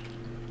of me.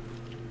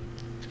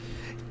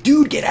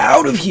 Dude, get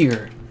out of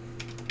here!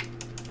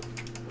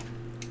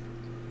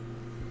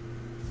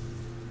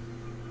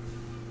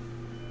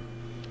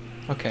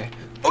 Okay.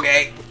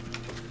 Okay!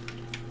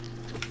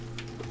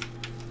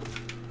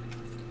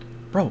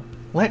 Bro,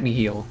 let me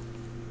heal.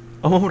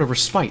 A moment of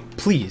respite,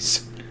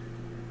 please.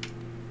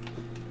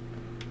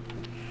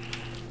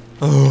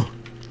 Oh.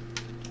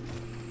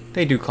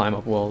 They do climb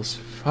up walls.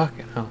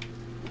 Fucking hell.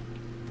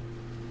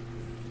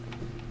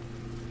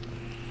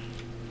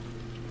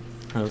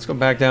 Alright, let's go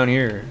back down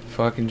here.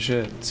 Fucking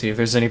shit. See if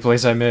there's any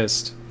place I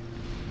missed.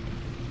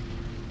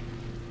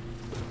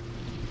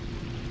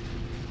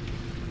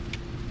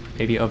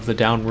 Maybe of the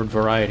downward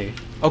variety.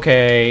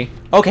 Okay.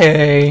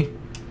 Okay.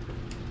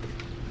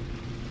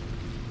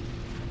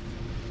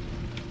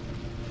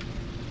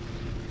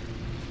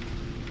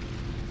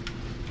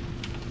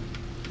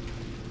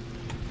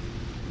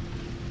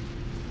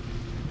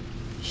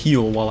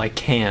 Heal while I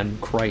can.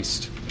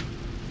 Christ.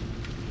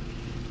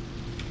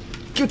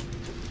 Good.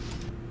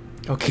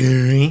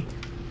 Okay.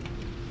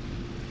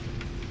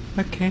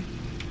 Okay.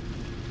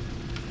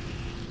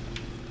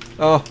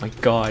 Oh my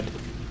god.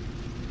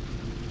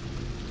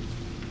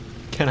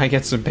 Can I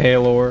get some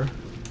pale ore?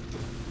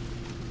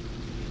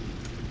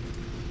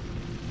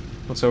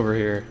 What's over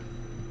here?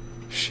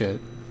 Shit.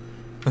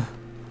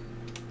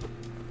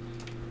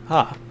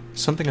 Ah,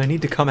 something I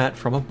need to come at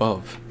from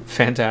above.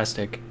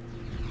 Fantastic.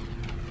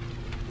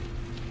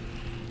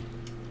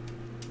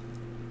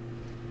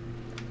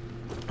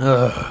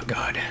 Oh,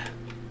 God.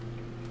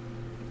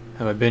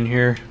 Have I been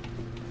here?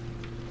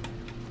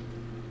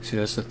 See,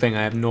 that's the thing.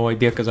 I have no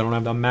idea because I don't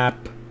have the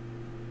map.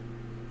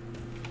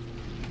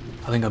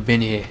 I think I've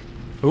been here.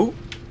 Ooh.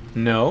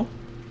 No.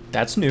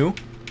 That's new.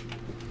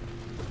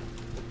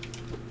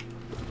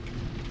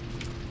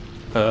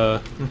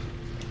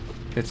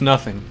 It's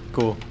nothing.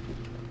 Cool.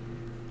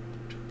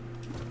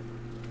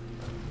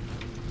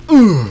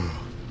 Ooh.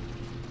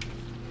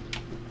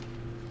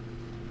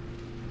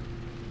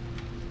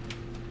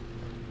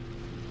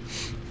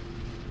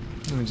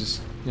 Let me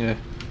just, yeah.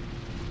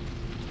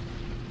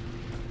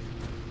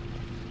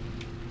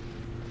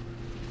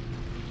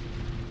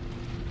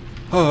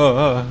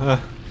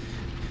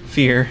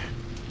 Fear.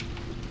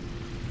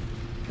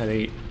 At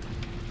 8.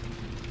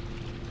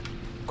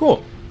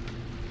 Cool.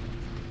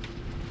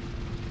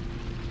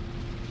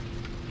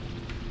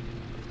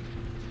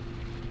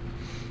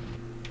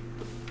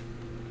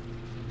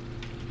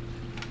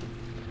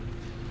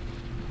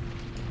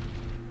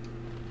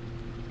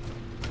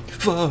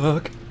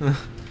 Fuck.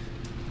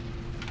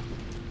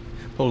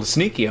 Pulled a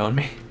sneaky on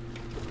me.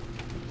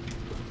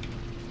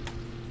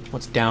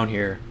 What's down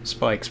here?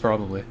 Spikes,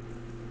 probably.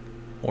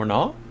 Or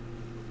not?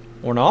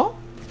 Or not?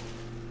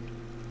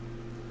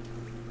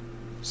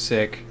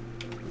 Sick.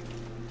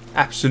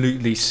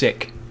 Absolutely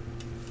sick.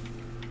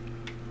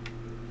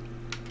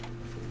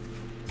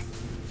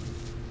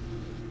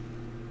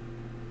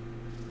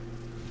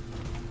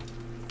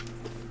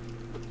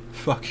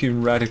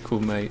 Fucking radical,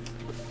 mate.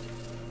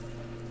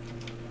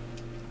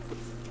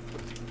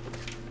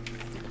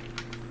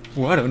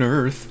 What on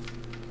earth?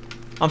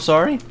 I'm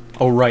sorry?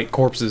 Oh right,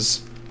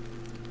 corpses.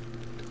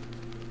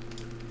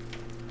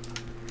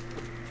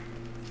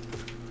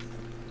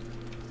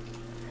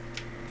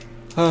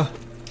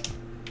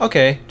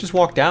 Okay, just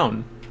walk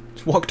down.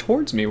 Just walk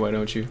towards me, why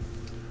don't you?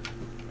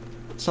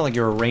 It's not like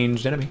you're a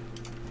ranged enemy.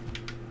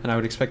 And I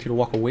would expect you to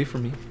walk away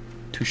from me.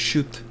 To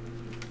shoot.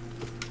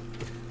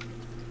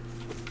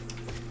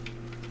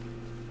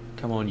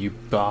 Come on, you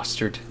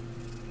bastard.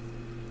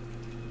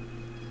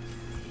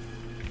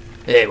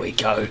 There we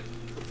go.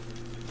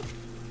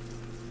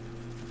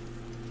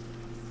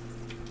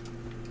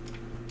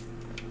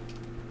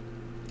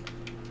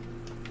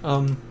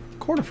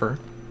 Cornifer.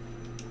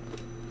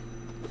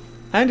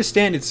 I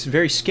understand it's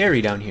very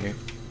scary down here.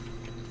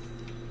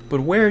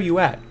 But where are you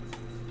at?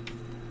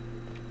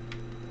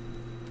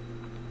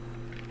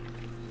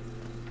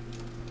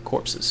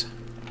 Corpses.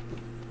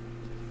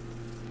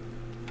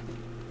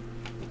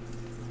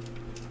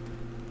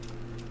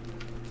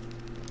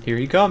 Here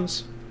he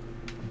comes.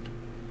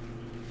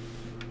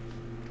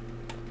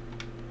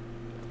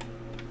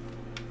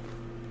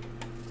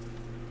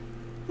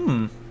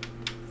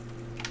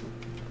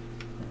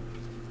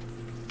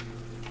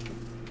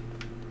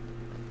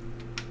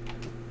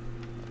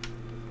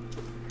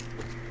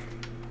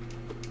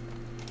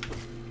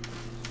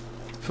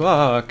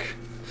 Fuck.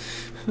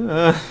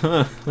 I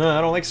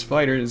don't like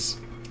spiders.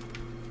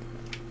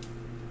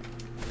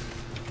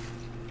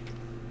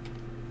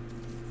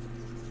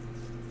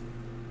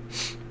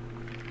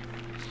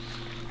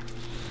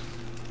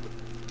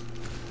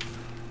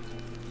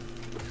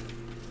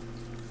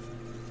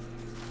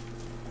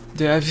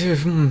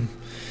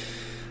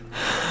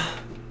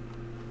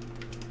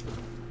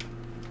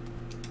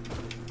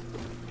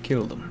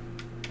 Kill them.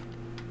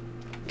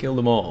 Kill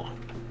them all.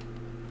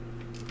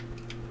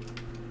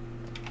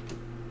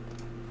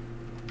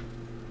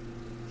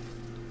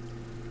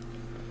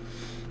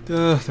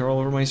 They're all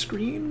over my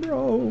screen,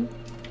 bro.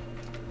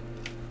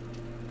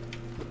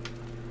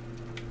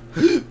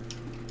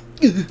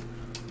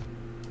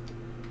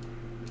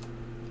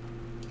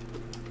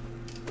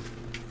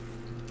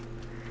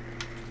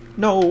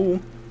 No.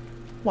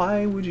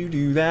 Why would you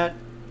do that?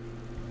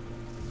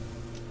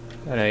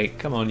 Alright,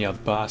 come on, you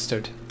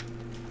bastard.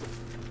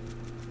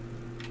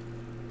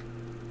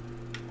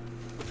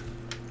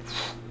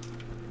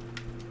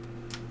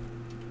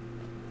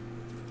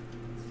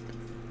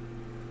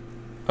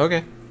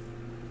 Okay.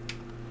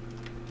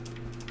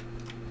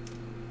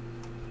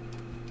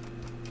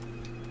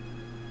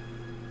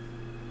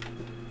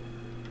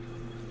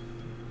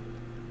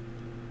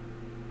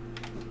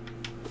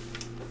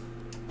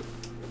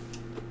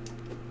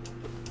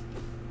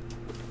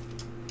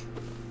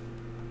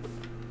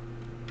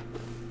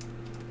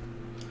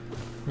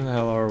 Where the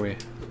hell are we?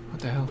 What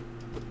the hell?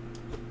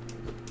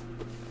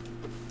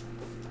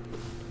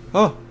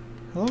 Oh!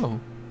 Hello.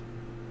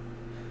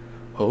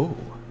 Oh,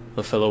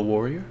 a fellow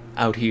warrior?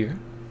 Out here?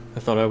 I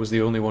thought I was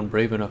the only one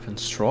brave enough and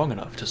strong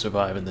enough to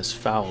survive in this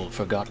foul,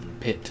 forgotten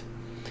pit.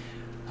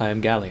 I am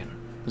Galleon,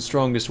 the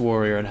strongest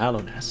warrior in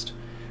Hallownest.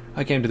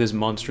 I came to this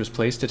monstrous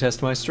place to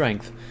test my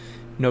strength.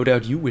 No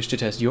doubt you wish to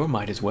test your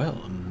might as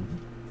well.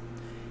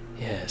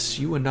 Yes,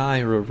 you and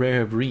I are a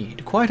rare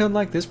breed, quite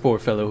unlike this poor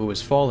fellow who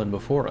has fallen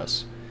before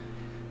us.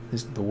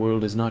 The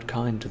world is not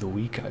kind to the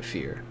weak, I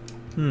fear.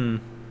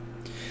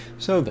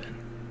 So then,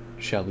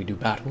 shall we do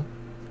battle?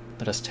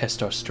 Let us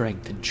test our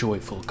strength in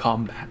joyful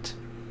combat.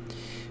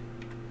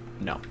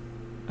 No.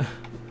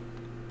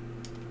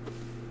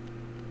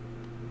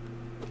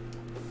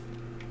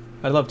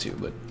 I'd love to,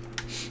 but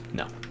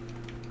no.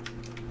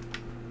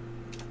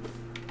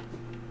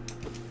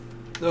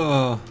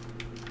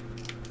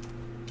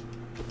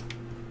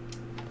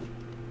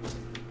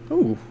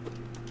 Ooh.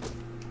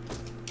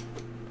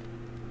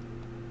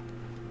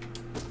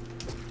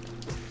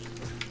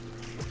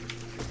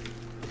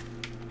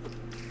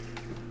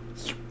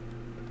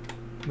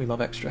 We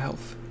love extra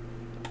health.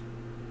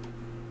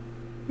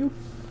 Yoop.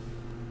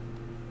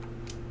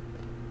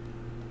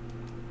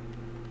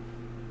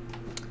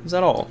 Is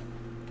that all?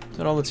 Is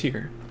that all that's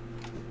here?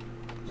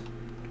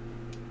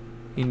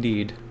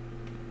 Indeed.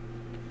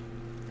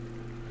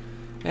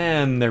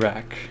 And they're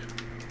back.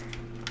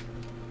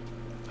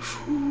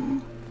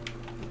 Whew.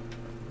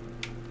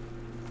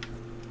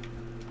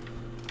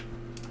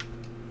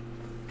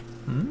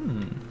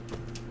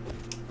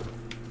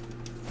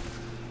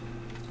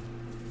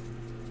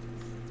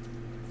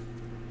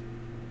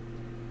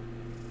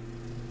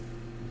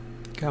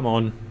 Come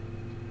on.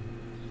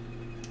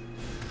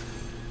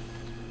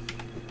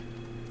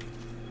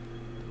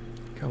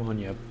 Come on,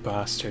 you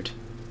bastard.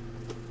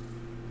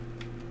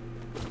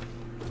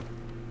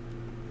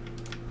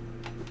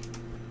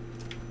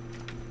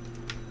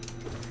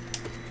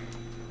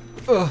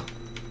 Ugh.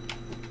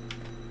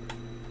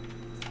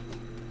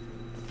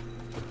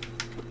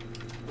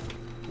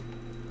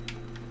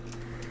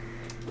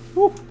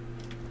 Woo.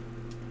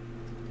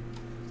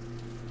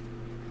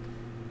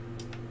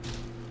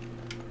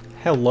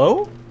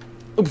 Hello?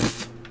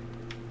 Oof.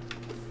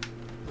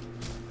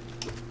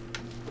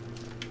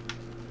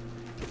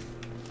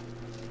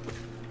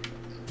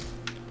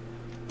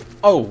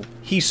 Oh,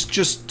 he's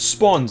just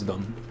spawns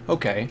them.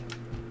 Okay.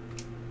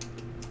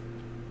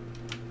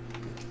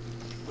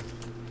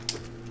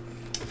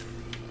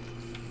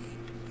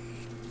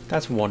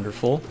 That's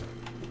wonderful.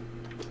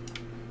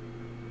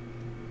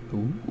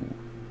 Ooh.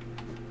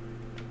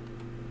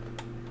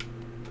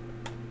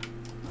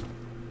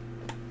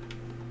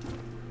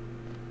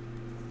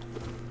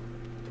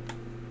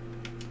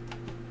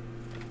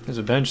 There's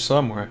a bench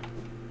somewhere.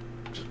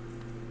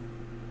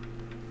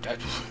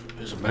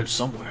 There's a bench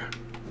somewhere.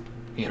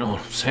 You know what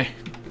I'm saying?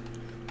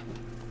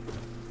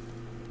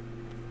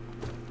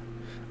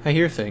 I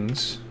hear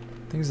things.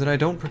 Things that I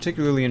don't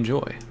particularly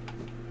enjoy.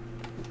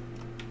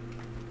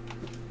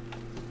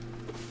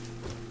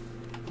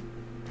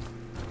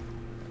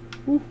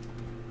 Ooh.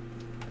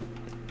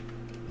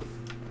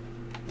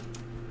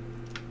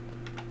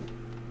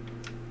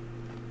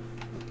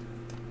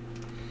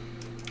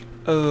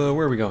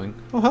 Where are we going?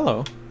 Oh,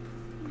 hello.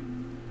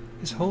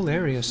 This whole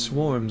area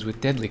swarms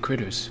with deadly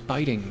critters,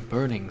 biting,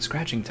 burning,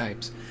 scratching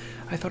types.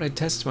 I thought to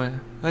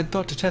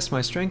test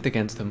my strength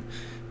against them.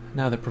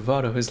 Now that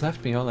bravado has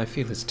left me, all I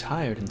feel is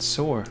tired and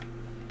sore.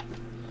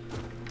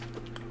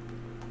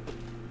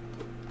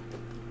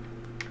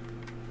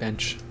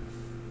 Bench.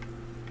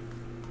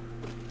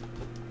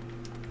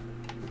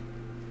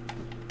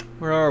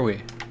 Where are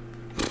we?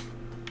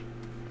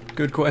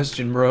 Good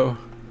question, bro.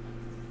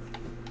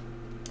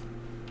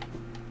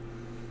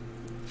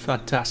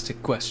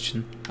 Fantastic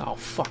question. Oh,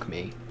 fuck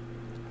me.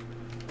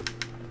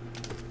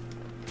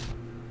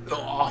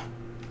 Oh.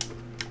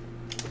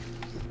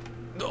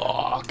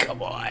 Oh,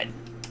 come on.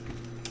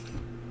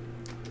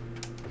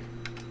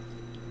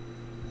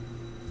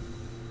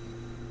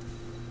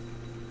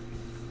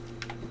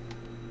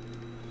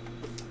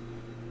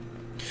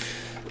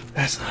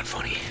 That's not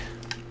funny.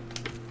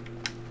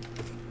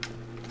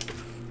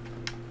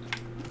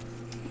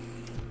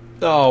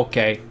 Oh,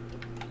 okay.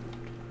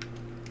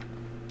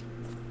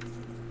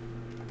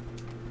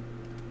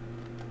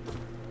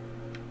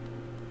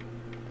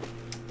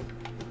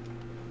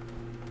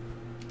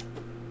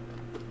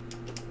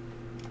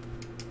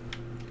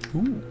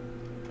 Ooh.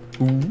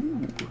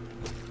 Ooh.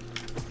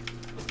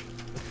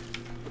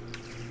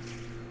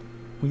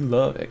 We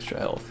love extra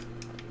health.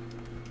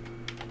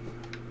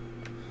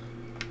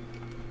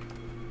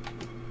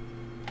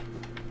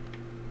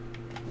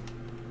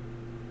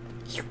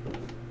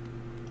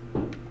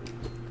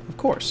 Of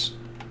course.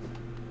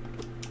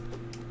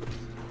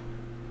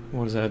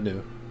 What does that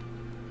do?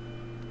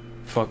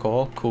 Fuck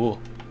all? Cool.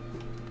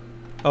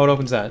 Oh, it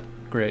opens that.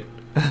 Great.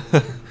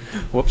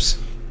 Whoops.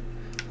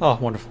 Oh,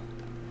 wonderful.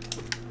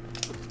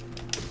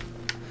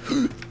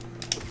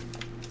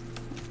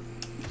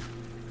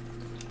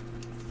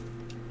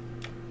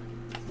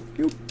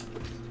 Yoop.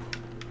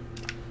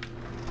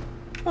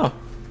 Oh.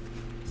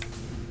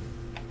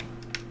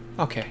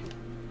 Okay.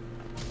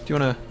 Do you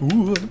wanna...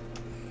 Ooh.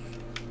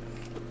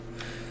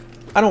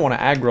 I don't want to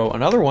aggro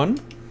another one.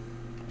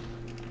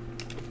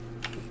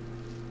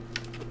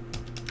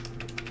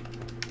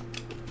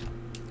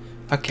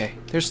 Okay,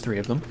 there's 3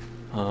 of them.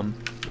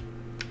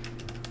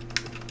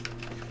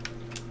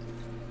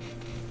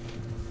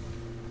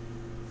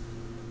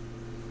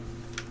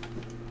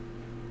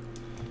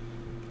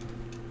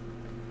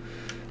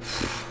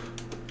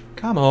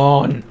 Come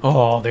on.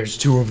 Oh, there's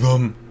 2 of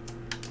them.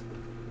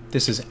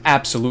 This is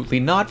absolutely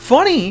not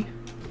funny.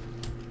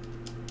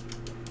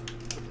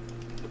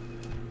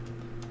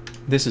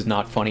 This is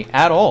not funny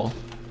at all.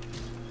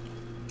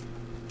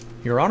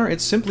 Your Honor,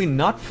 it's simply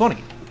not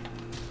funny.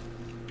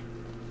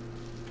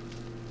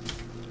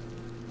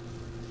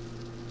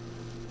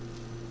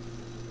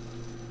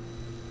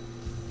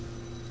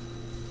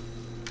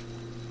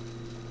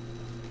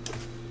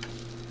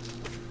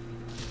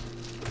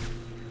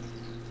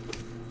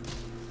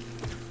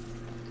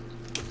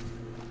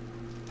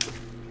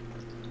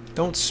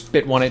 Don't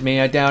spit one at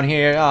me down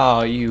here.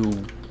 Oh,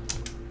 you...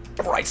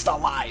 Christ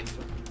alive.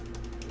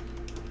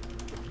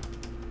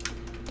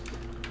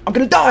 I'm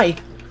gonna die!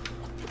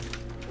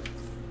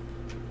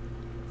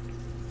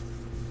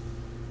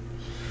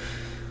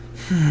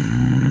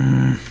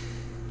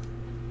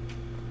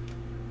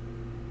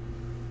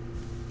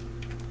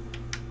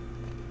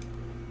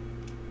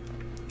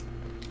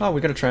 Oh, we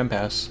got a tram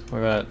pass.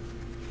 Where at?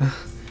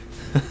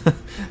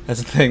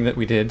 That's the thing that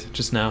we did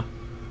just now.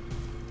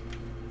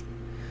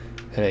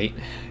 At 8.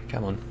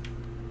 Come on.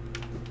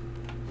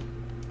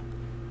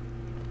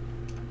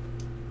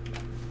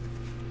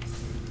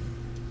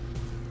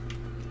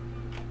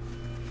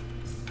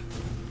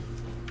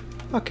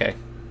 Okay.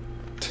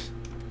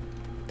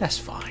 That's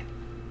fine.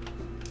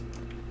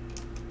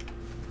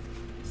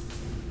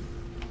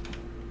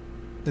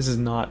 This is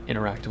not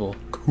interactable.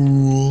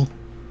 Cool.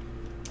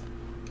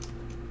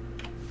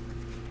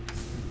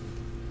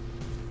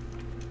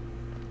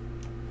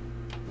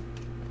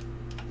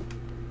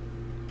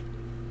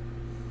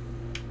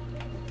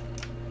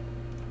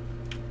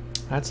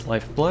 That's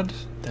lifeblood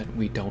that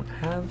we don't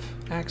have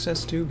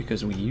access to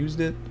because we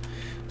used it.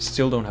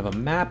 Still don't have a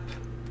map.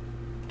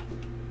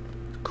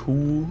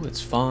 Cool,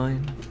 it's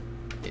fine.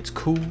 It's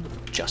cool,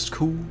 just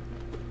cool.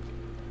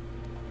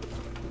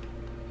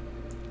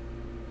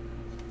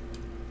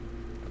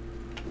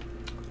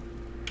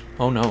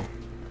 Oh no.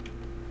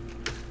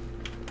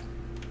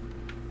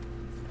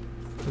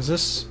 Is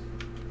this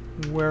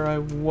where I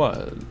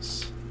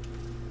was?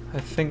 I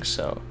think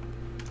so.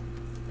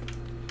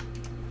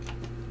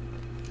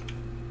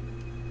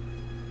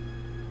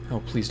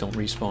 Oh, please don't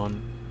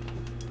respawn.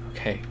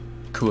 Okay,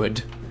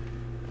 good.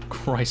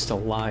 Christ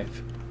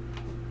alive.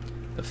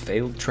 The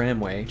failed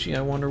tramway. Gee,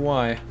 I wonder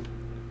why.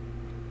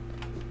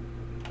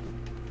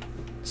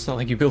 It's not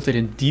like you built it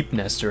in Deep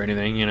Nest or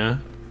anything, you know?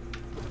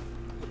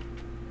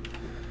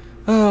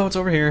 Oh, what's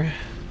over here?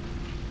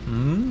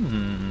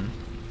 Mmm.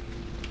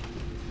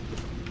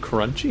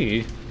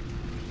 Crunchy.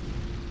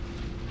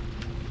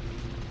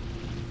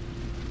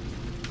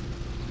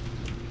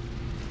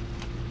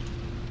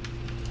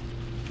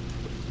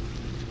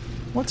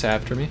 What's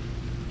after me?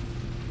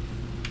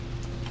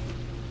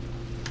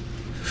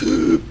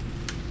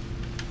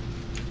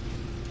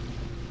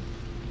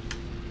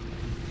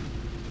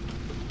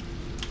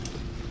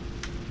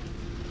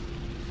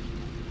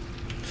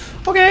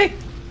 Okay.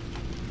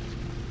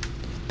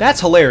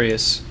 That's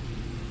hilarious.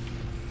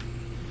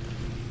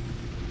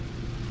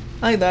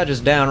 I think that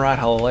is downright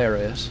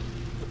hilarious.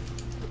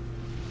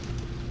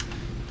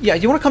 Yeah,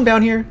 you want to come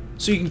down here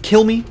so you can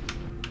kill me?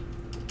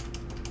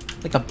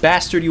 Like the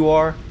bastard you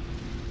are?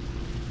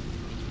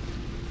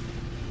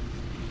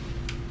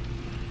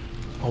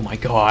 Oh my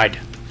god.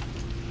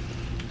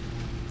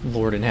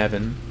 Lord in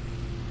heaven.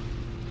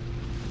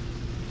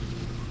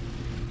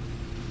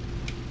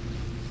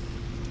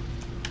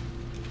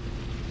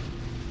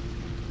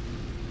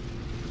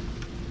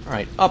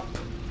 Alright, up.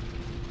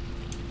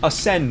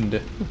 Ascend.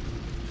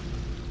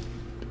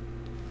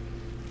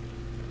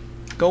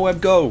 Go, Web,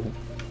 go.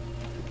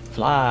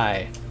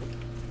 Fly.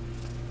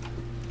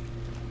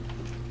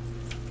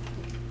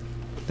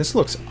 This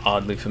looks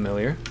oddly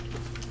familiar.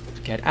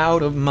 Get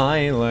out of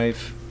my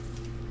life.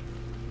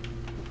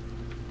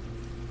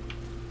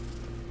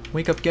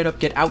 Wake up, get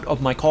out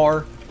of my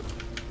car.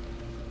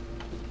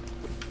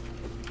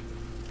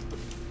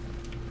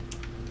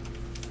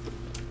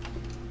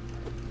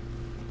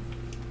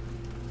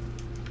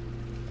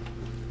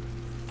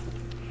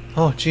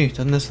 Oh, gee,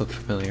 doesn't this look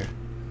familiar?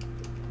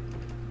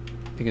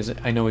 Because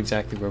I know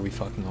exactly where we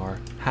fucking are.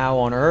 How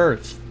on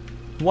earth?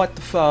 What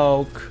the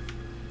folk?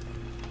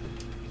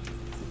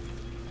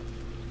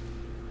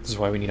 This is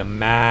why we need a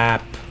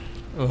map.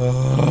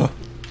 Ugh.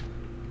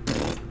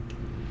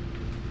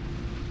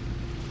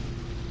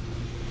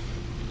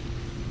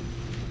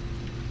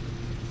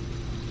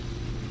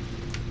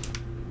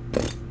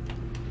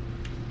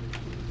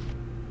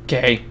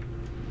 Okay.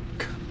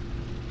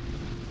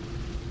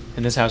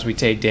 In this house we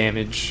take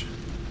damage.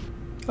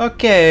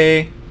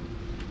 Okay.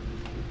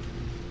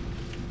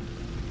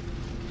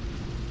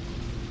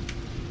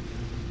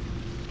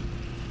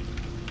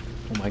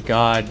 Oh my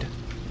god.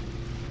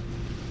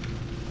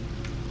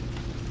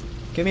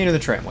 Get me into the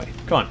tramway.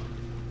 Come on.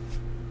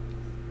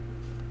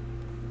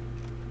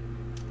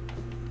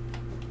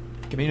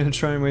 Get me into the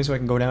tramway so I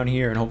can go down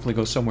here and hopefully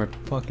go somewhere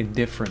fucking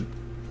different.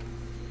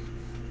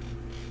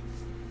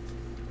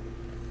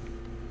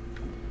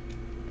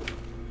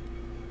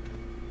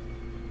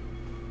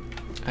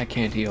 I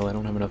can't heal. I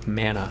don't have enough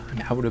mana. I'm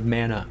out of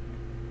mana.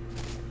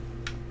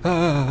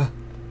 Ah.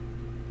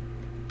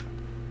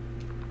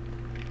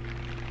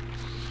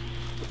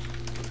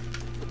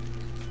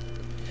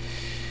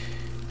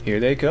 Here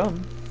they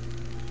come.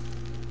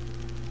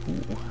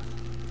 Ooh.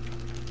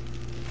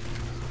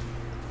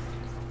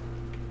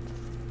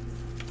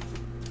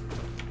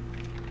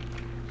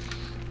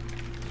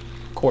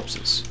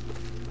 Corpses.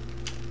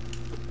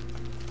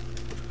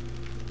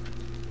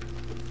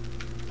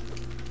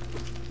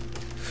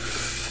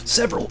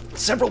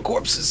 Several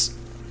corpses.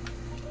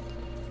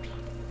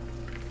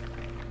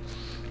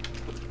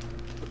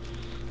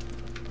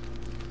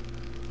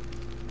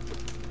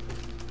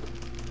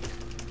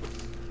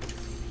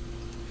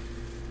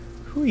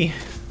 Hooey.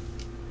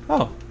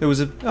 Oh, it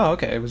was a. Oh,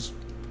 okay. It was.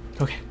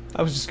 Okay.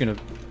 I was just gonna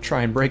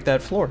try and break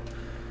that floor.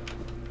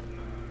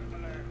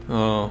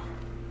 Oh.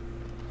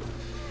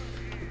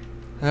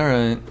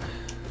 Alright.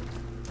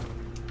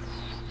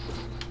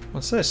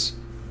 What's this?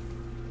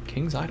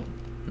 King's Idol.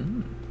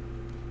 Hmm.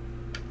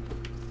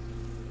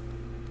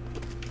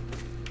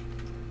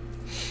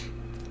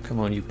 Come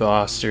on, you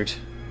bastard.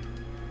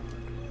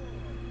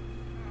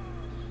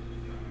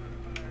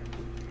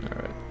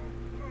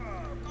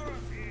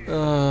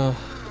 Alright.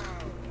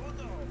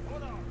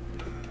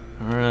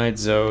 Alright,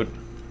 Zode.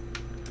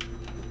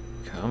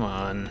 Come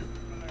on.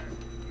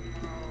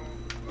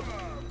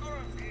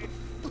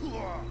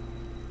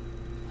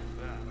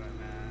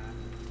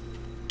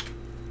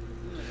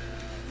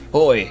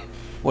 Oi!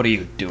 What are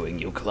you doing,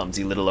 you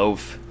clumsy little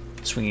oaf?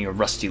 Swinging your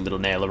rusty little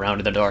nail around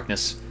in the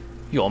darkness.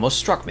 You almost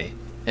struck me,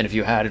 and if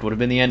you had, it would have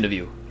been the end of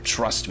you.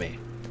 Trust me.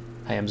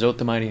 I am Zote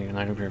the Mighty, and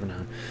I don't care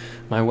now.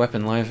 My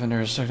weapon life under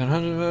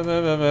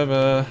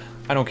a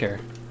I don't care.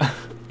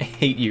 I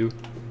hate you.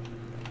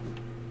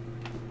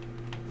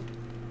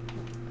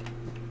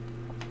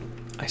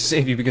 I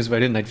saved you because if I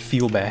didn't, I'd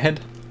feel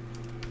bad.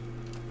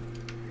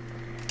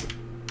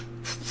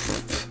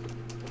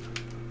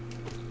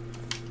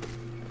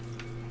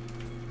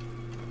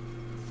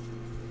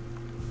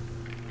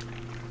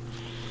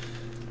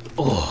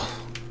 Oh,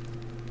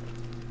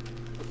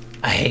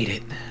 I hate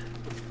it.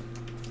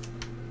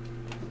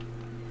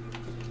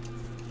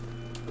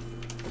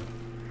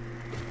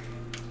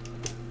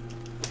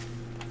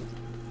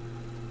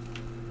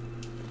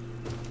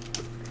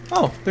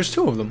 Oh, there's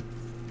two of them.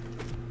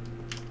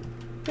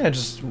 Yeah,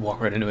 just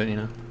walk right into it, you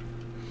know.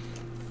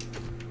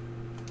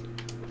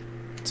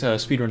 It's a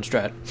speedrun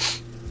strat.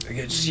 I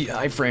get just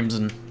iframes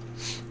and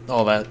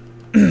all that.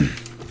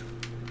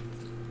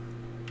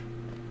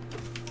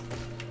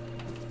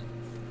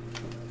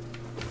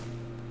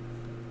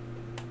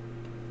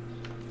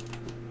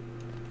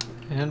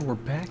 And we're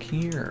back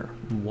here.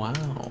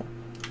 Wow.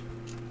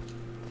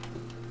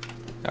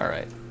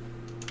 Alright.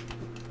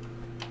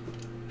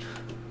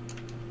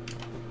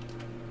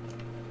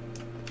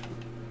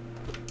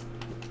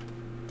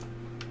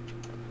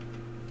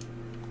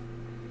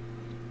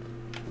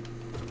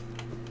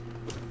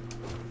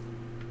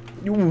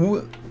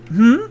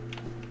 Hmm?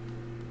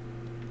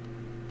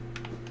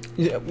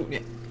 Yeah,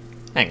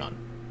 hang on.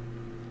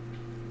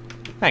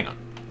 Hang on.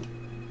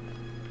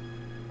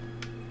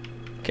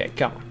 Okay,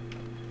 come on.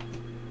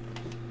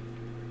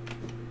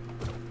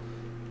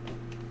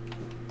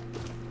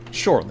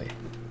 Surely.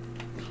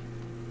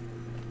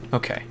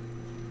 Okay.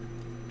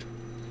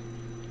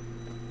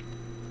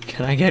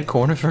 Can I get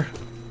Cornifer?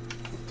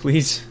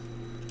 Please?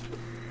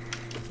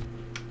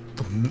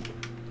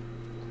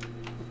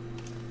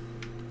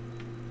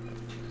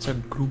 It's a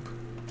group.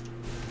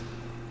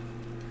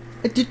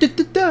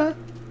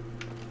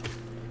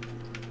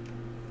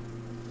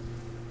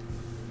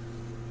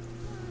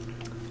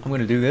 I'm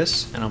gonna do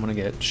this, and I'm gonna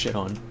get shit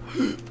on.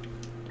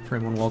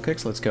 Frame one wall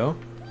kicks, let's go.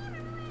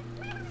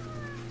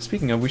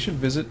 Speaking of, we should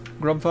visit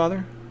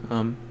Grubfather.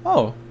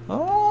 Oh,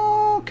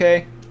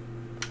 okay.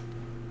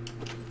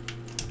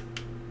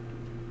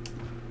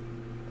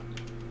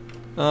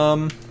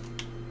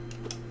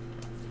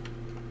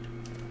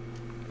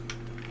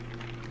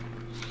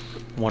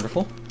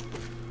 Wonderful.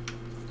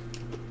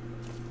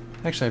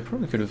 Actually, I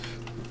probably could have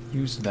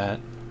use that.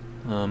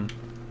 Hmm.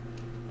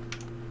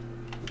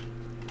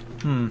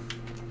 Hmm.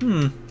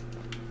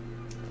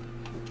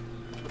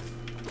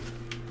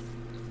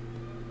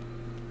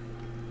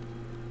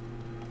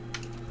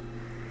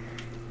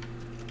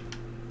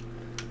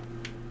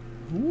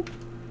 Ooh.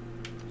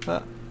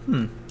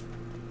 Hmm.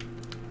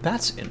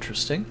 That's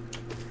interesting.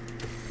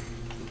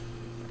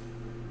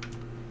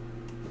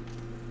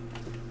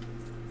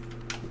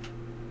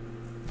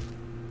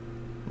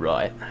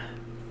 Right.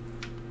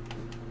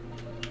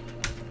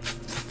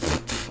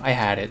 I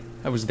had it.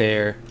 I was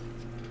there.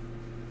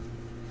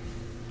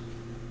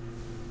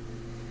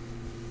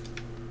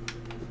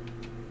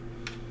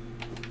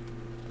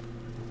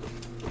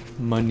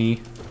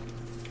 Money.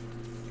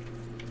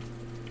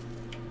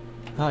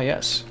 Ah,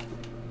 yes.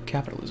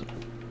 Capitalism.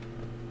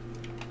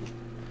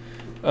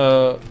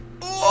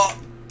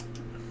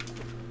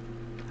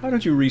 How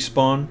did you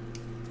respawn?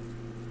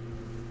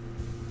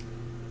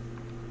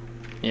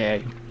 Yeah,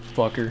 you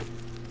fucker.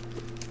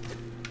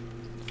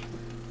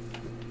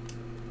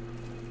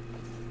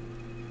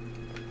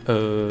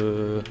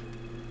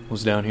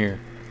 What's down here?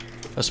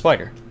 A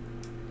spider.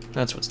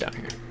 That's what's down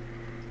here.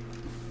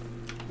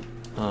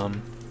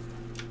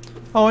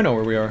 Oh, I know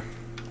where we are.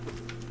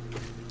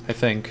 I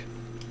think.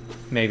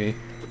 Maybe.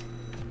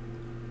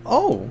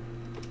 Oh!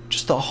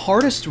 Just the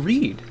hardest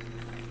read.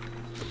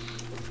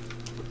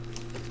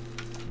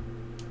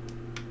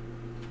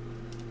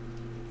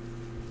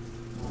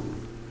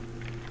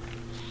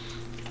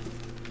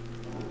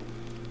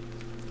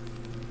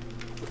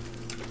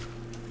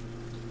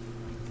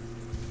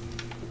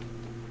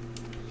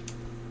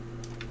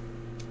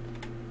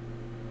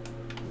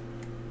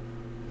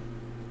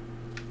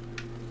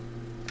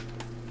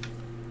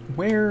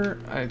 Where?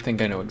 I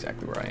think I know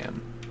exactly where I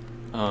am.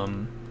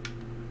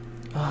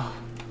 Oh,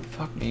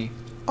 fuck me.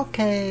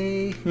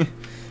 Okay.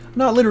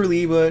 Not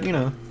literally, but, you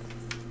know.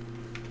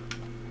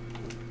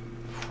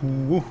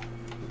 Whew.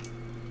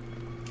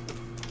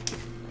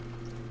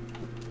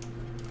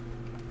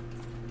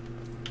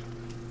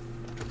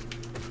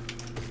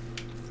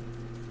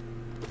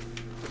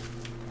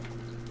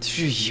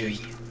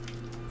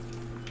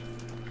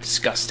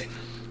 Disgusting.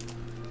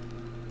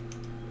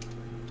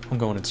 I'm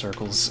going in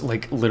circles,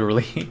 like,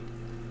 literally.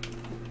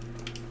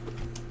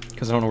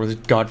 Because I don't know where this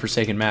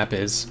godforsaken map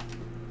is.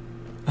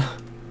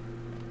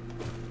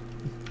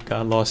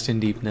 Got lost in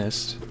deep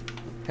nest.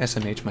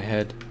 SMH my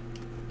head.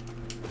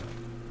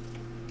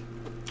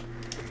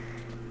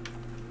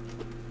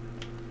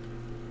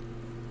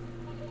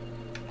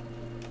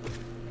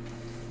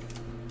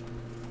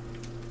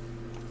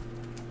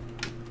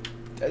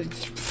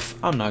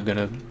 I'm not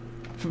gonna...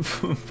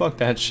 Fuck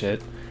that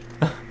shit.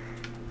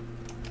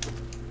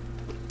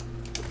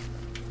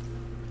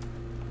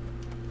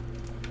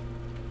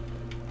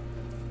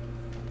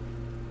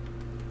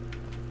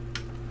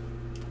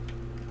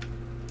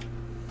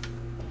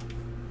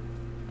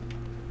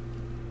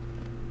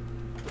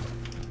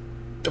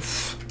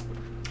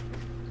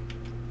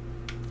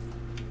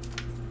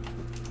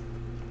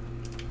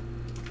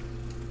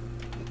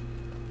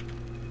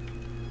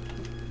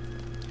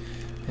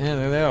 Yeah,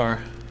 there they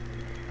are.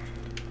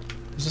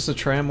 Is this a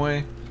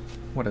tramway?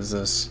 What is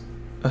this?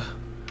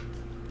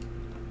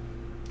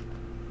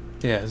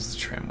 Yeah, this is a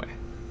tramway.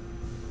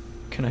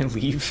 Can I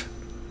leave?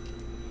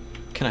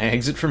 Can I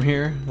exit from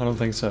here? I don't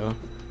think so.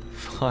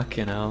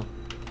 Fucking hell.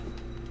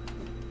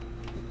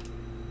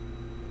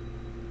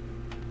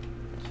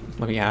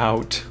 Let me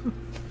out.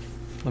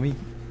 Let me...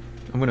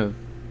 I'm gonna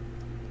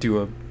do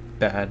a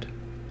bad...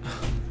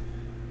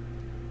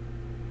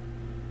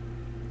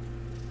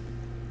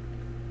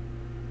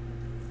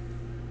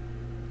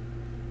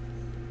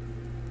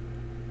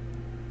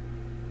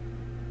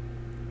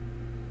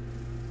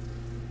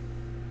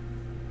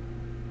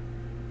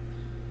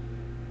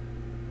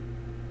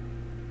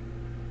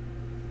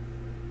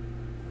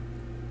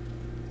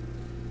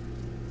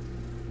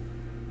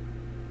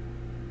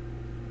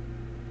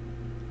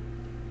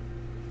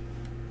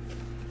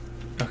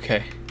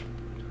 Okay.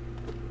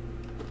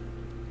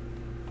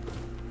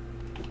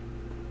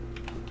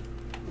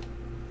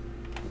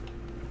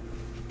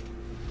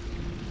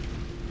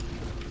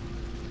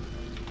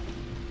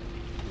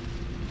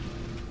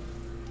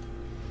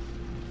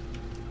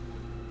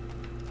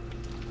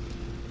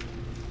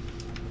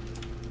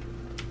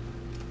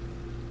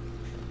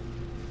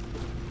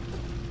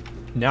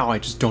 Now I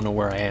just don't know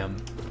where I am.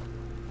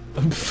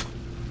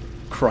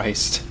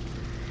 Christ.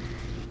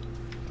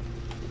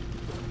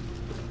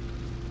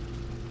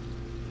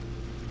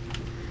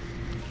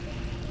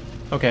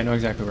 Okay, I know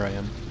exactly where I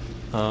am.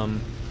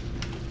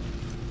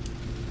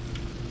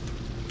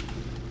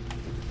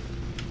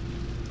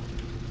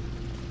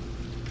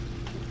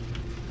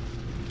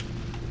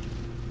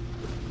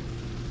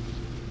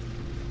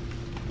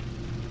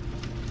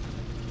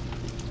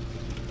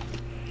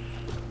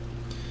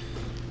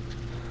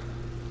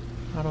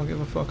 I don't give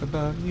a fuck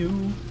about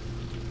you.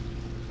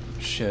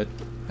 Shit.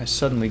 I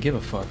suddenly give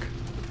a fuck.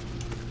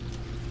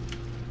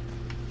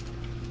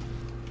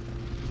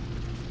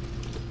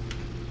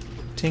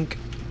 Tink.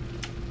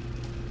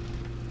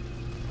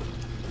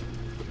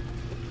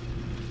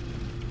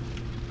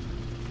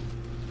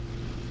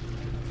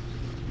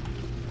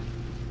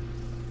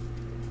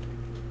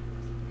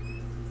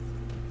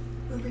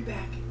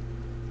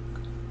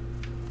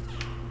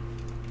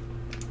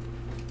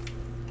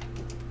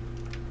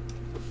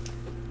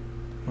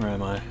 Where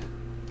am I?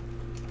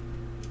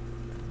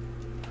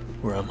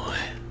 Where am I?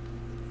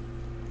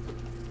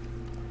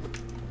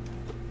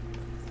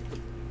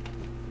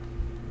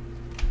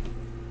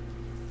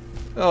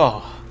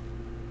 Oh.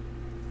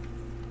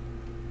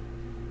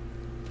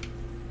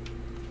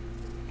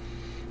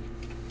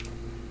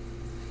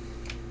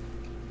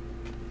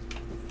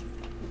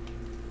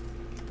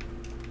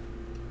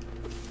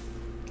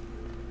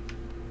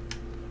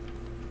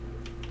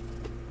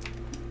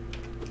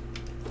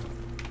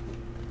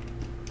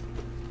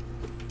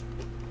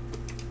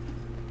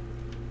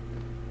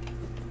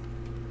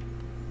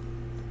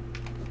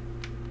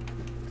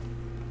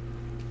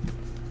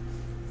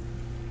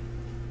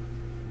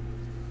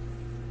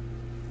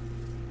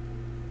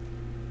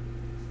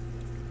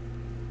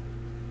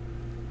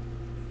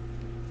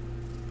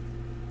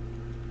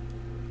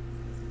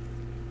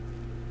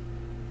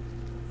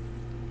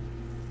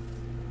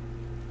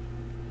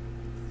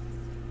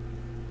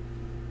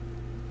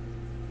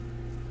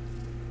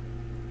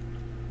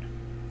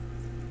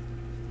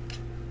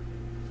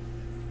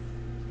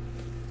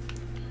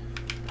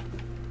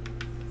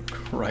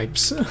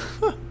 Cripes.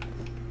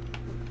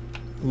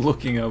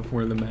 Looking up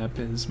where the map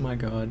is, my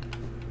god.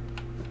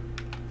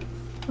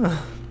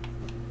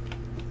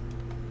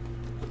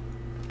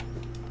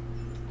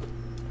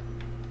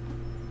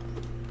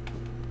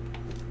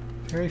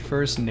 Very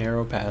first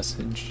narrow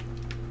passage.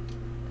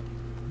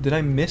 Did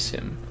I miss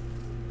him?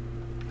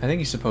 I think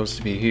he's supposed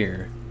to be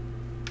here.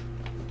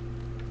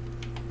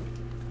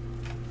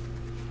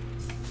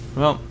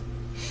 Well,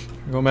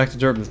 we're going back to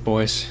Derbith,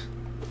 boys.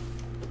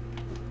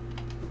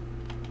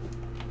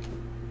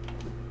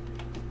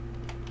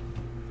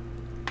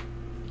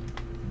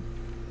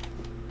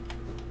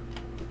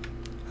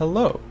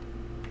 Hello.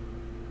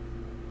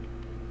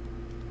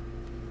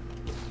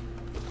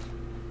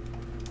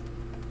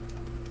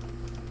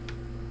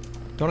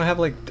 Don't I have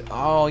like...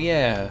 Oh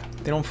yeah,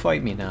 they don't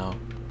fight me now.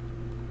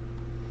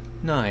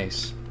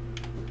 Nice.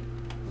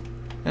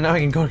 And now I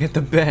can go get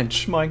the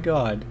bench, my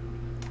god.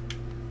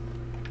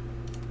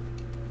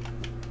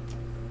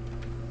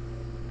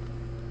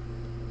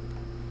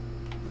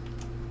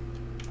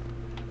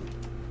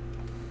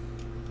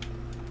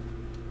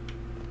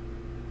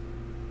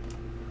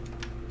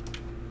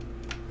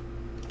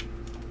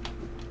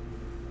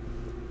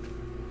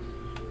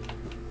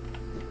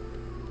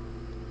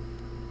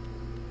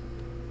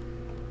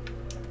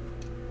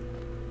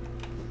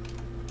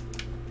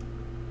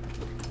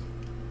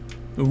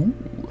 Ooh.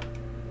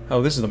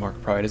 Oh, this is the Mark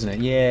of Pride, isn't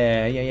it?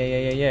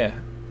 Yeah.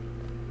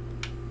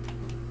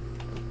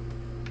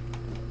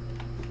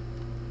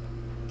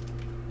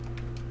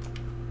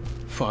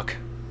 Fuck.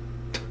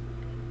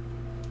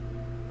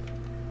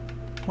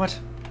 What?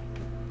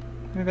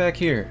 Let me back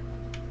here.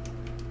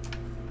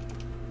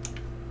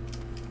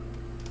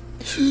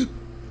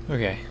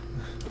 Okay.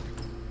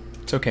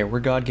 It's okay, we're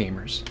god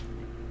gamers.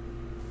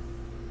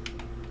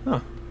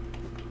 Huh.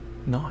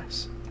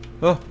 Nice.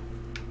 Oh!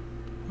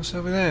 What's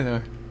over there,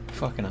 though?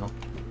 Fucking hell.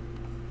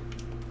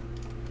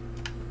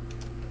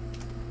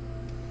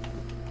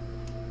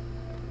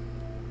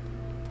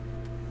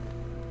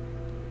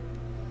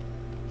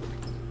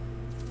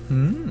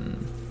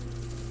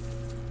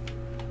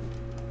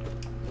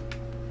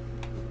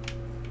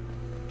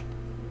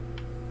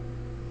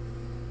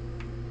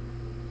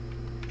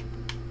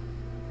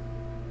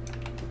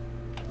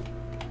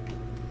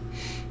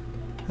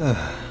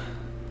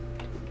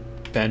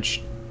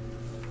 Bench.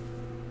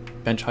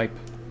 Bench hype.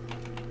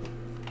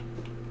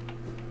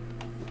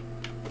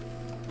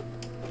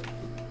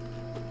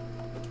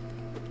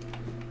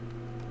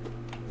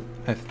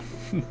 I have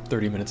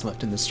 30 minutes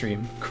left in the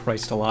stream.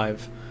 Christ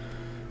alive.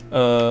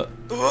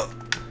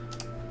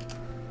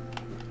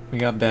 We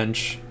got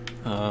bench.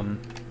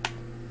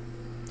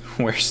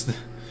 Where's the...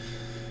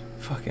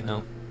 Fucking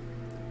hell.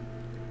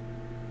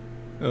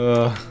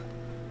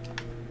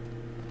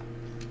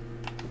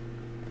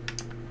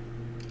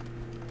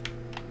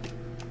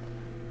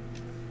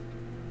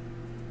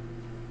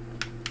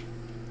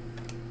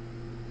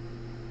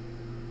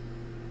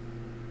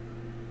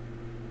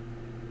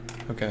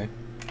 Okay.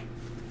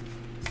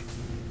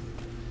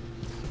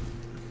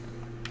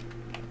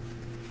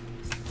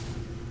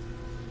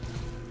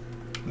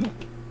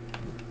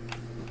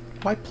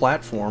 Why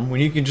platform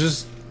when you can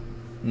just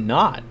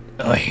not?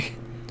 Like,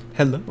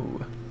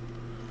 hello.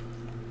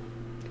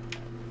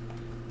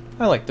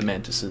 I like the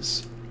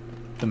mantises.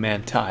 The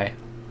manti.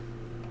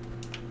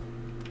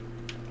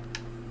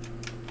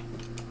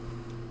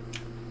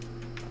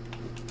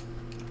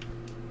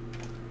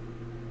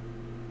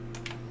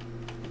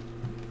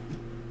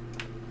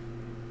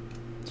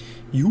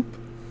 Yoop.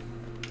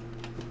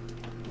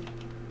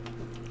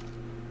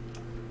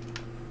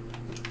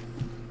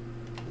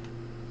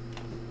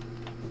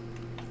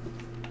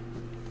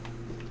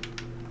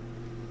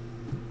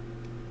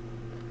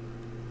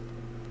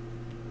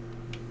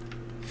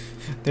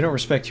 They don't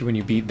respect you when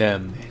you beat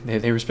them.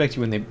 They respect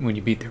you when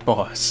you beat their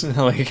boss.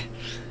 Like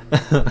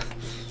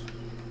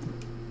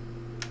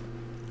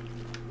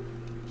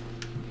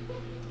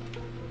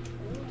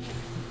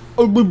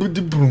oh,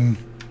 boom.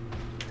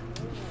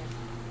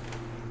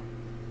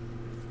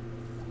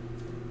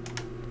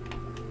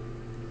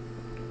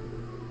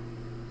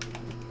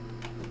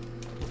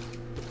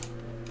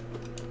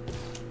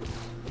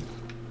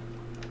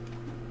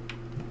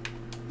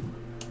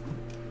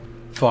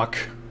 Fuck.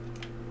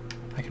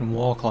 I can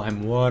wall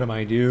climb. What am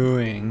I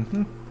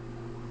doing?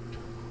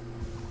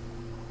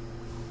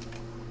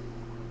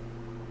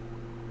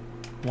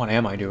 What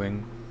am I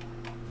doing?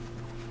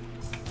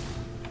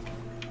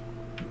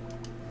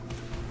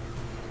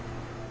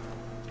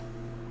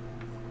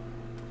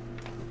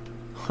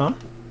 Huh?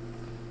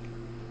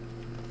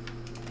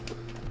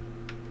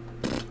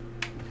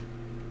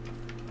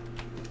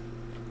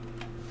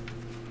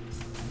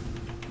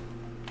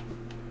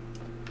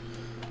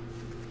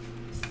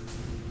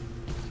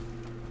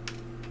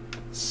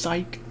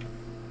 Psych.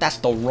 That's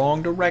the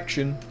wrong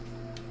direction.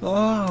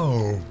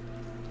 Oh.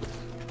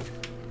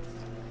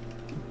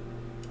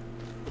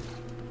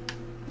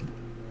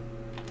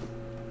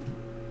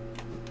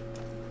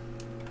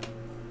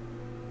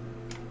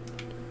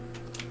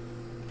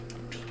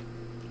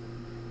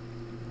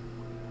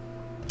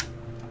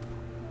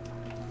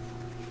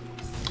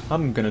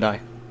 I'm gonna die.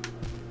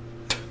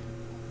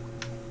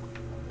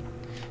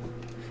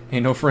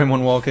 Ain't no frame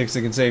one wall kicks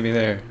that can save me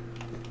there.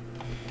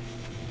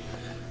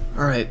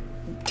 Alright,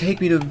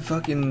 take me to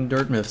fucking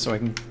Dirtmouth so I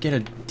can get a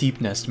deep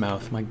nest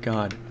mouth. My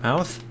god.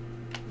 Mouth?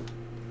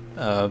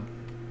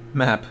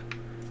 Map.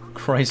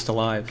 Christ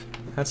alive.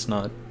 That's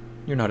not...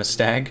 You're not a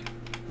stag.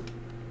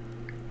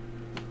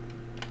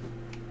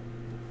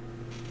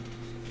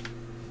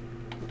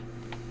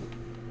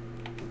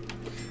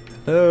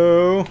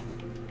 Hello?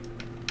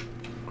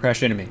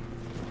 Crash into me.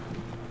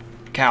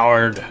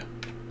 Coward.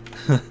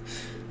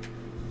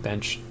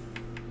 Bench.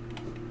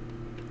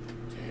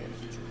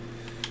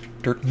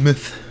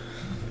 Dirtmouth.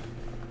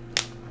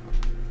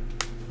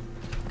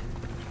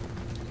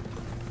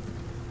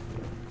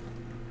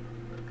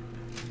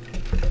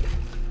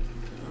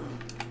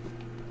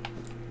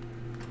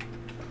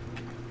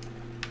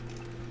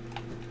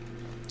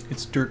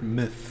 It's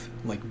Dirtmouth,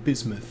 like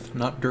bismuth,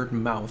 not dirt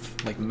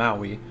mouth, like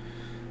Maui.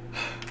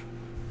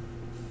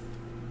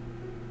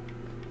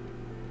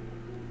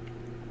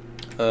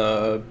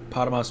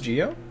 Potamos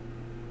Geo?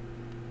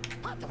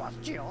 Potamos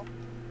Geo?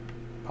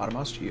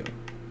 Potamos Geo.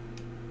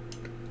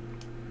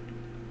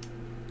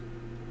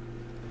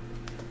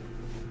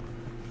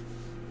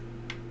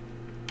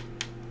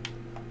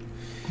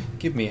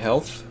 Give me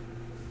health.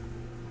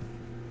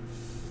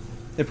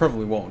 It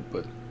probably won't,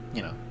 but,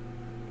 you know.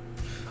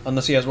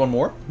 Unless he has one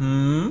more.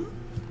 Hmm?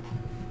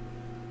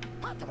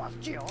 Potamos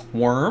Geo?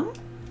 Worm?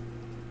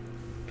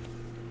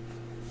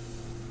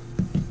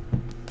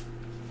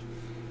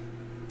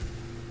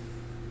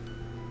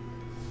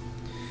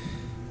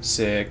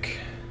 Sick.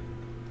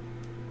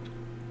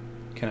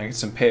 Can I get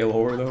some pale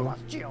ore though?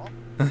 Potamos Geo?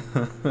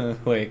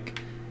 Like,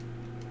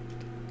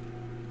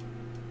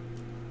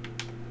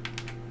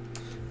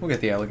 we'll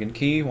get the elegant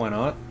key, why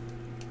not?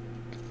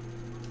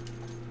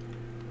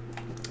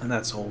 And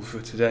that's all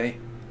for today.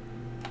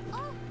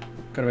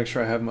 Gotta make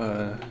sure I have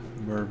my...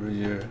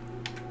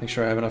 Make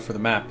sure I have enough for the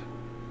map.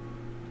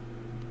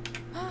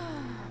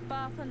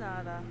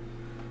 Nada.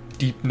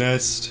 Deep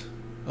nest.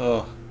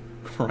 Oh,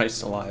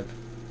 Christ alive.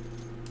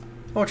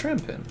 Oh, a tram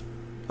pin.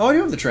 Oh,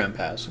 you have the tram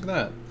pass. Look at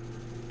that.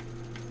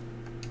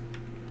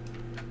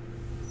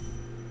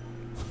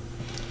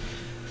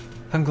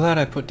 I'm glad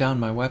I put down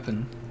my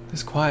weapon.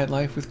 This quiet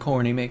life with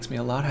Corny makes me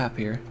a lot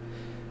happier.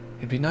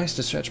 It'd be nice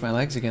to stretch my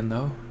legs again,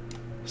 though.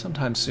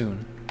 Sometime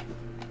soon.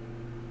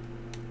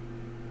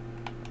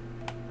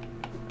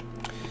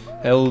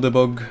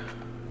 Eldebug.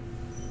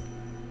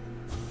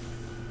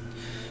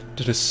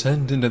 To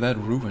descend into that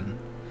ruin.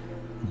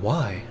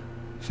 Why?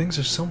 Things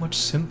are so much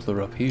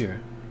simpler up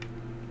here.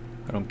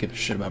 I don't give a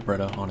shit about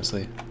Bretta,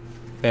 honestly.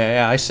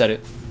 Yeah, I said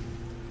it.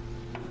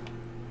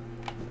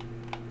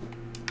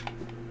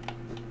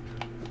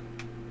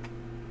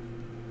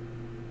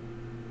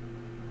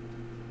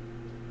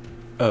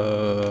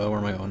 Where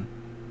am I going?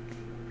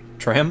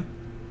 Tram?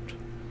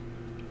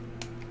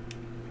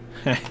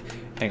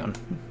 Hang on.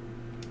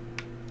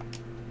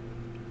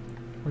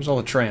 Where's all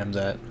the trams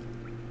at?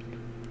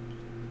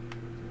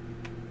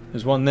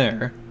 There's one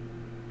there.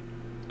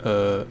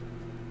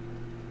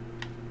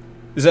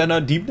 Is that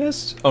not Deep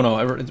Nest? Oh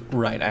no,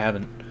 right, I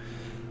haven't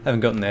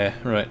gotten there.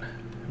 Right.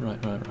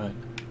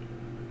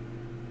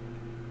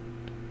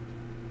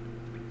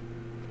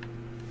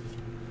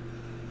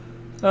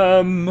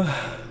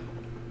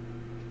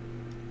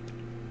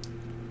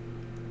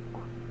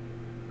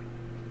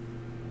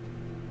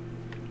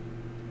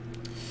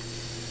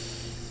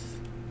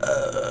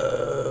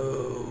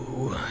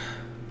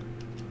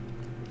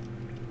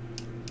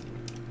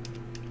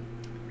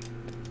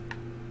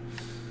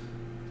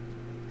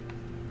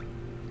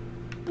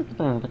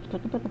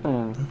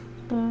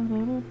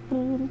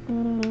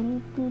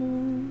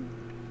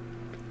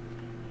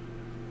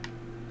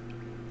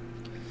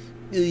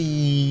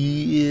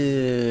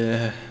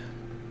 Yeah.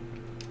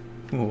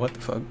 Ooh, what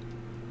the fuck?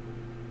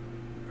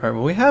 Alright,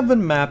 well we have the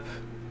map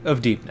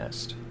of Deep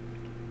Nest.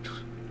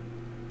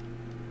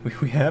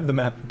 We have the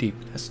map of Deep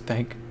Nest,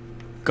 thank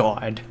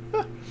God.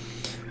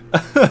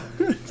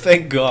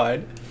 Thank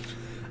God.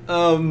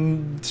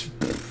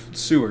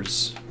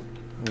 Sewers.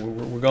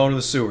 We're going to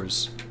the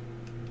sewers.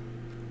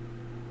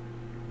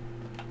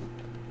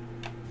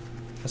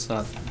 That's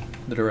not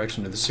the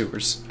direction to the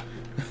sewers.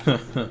 I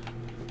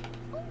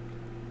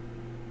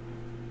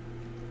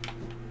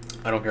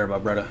don't care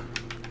about Bretta.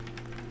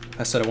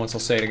 I said it once, I'll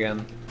say it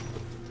again.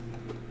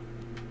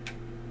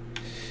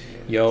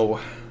 Yo.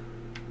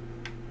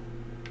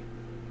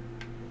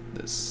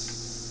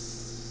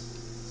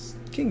 This...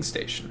 King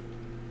Station.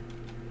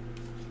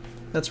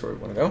 That's where we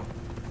want to go.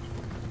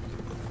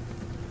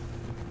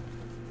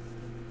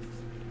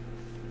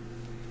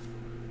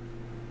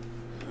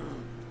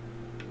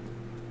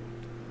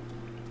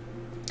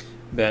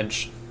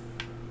 Bench.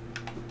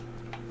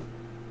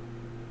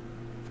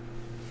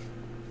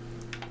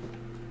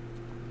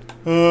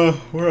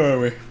 Where are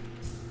we?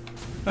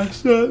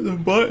 That's not the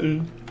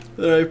button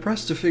that I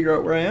pressed to figure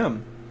out where I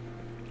am.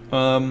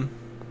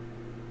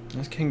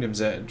 That's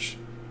Kingdom's Edge.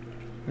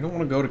 We don't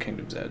want to go to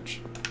Kingdom's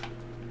Edge.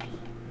 We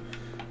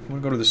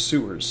want to go to the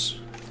sewers.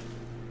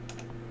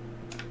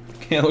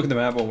 Can't look at the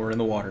map while we're in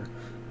the water.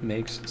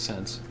 Makes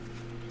sense.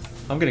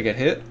 I'm gonna get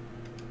hit.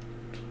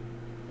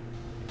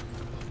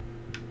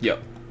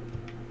 Yep.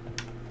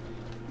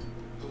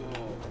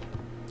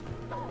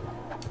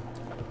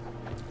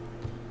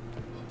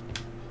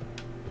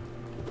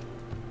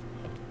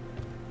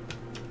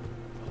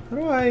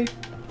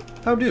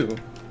 How do?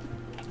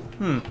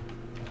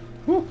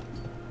 Whew.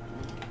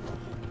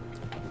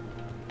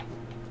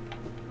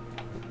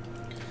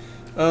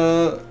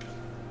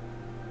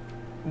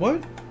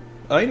 What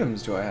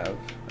items do I have?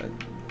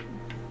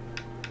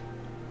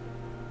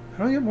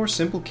 How do I get more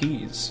simple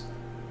keys?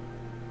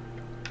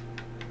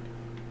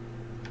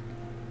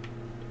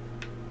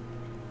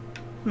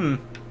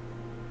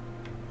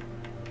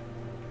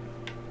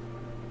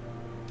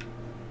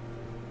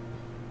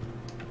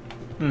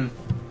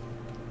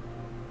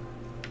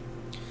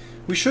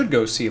 We should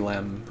go see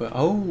Lem, but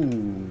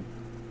oh.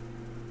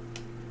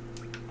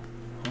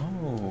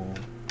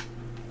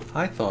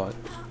 I thought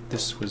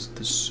this was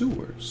the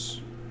sewers.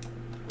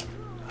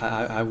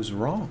 I was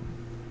wrong.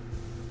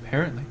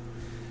 Apparently.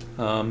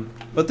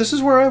 But this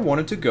is where I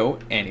wanted to go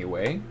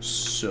anyway,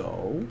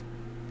 so...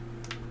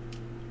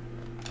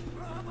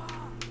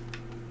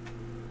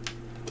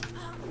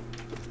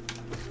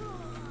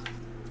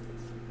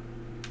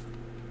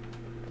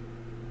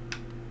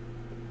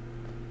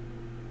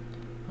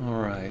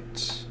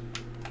 Alright.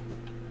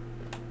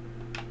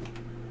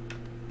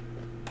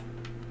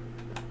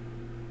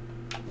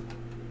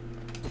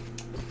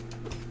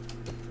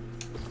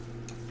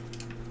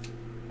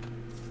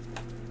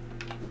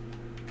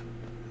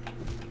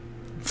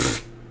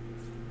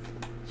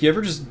 You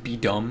ever just be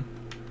dumb?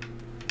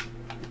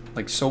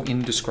 Like, so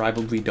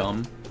indescribably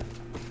dumb?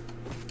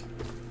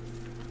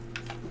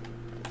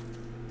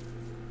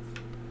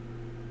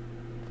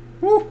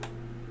 Woo!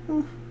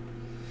 Woo!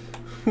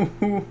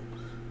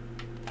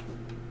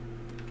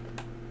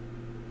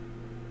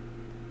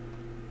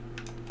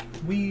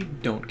 We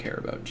don't care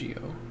about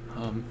Geo.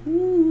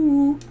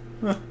 Ooh.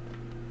 Huh.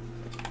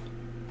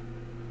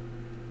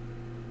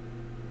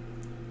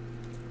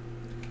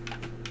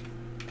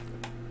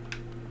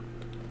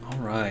 All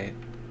right.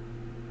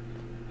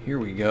 Here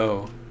we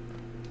go.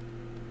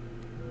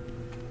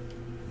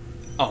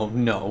 Oh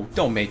no,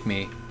 don't make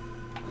me.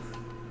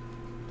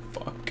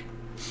 Fuck.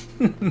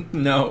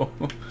 No.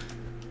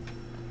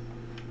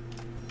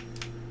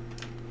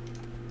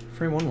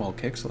 Frame one wall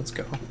kicks, let's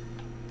go.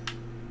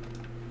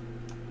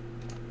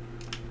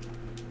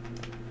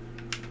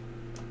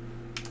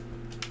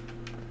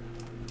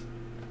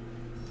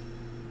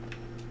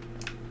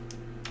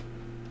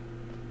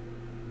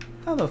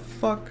 How the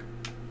fuck?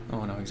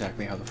 Oh, I know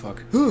exactly how the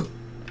fuck. Oh!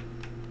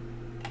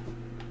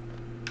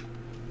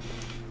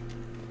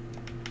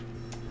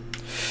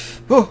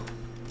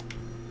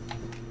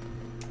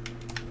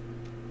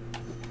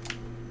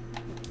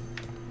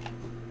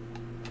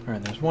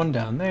 Alright, there's one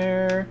down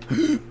there.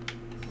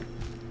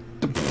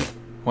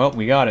 Well,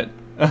 we got it.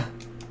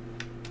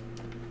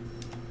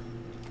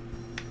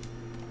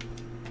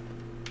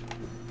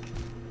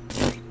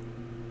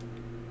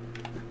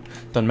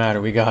 Doesn't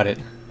matter, we got it.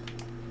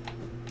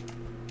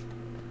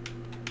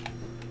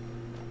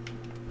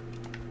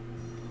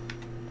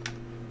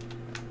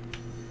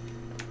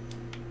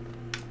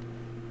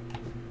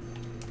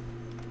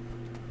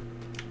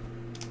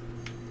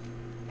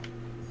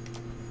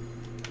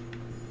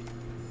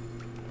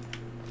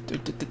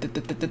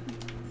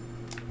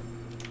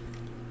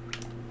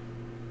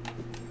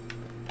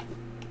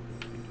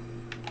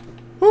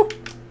 Woo.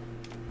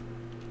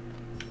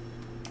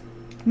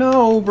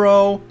 No,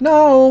 bro.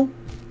 No.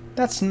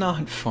 That's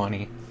not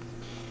funny.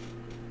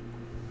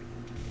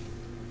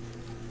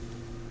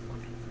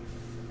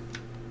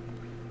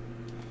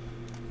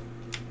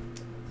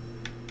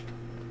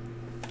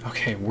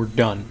 Okay, we're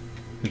done.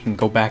 We can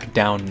go back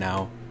down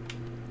now.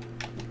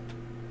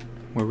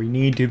 Where we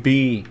need to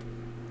be.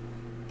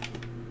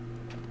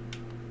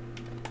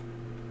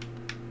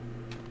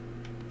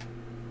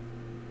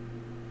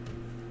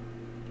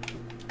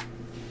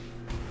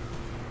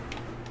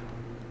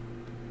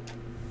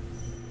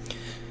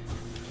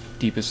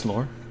 Deepest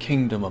lore,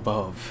 kingdom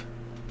above,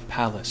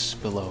 palace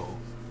below,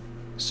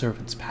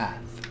 servant's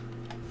path.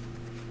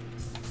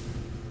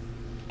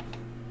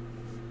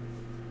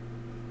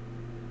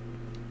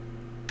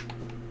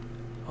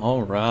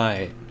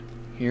 Alright.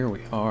 Here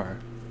we are.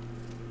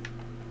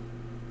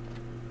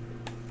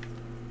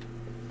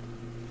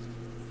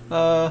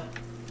 Come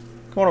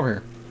on over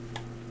here.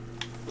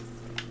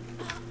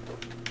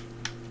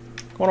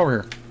 Come on over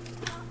here.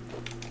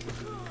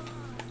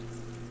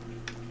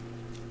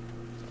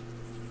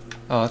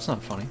 Oh, that's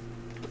not funny.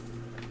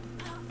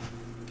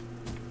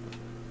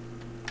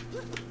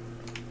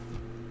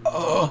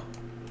 Oh,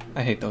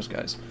 I hate those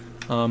guys.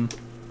 Woo.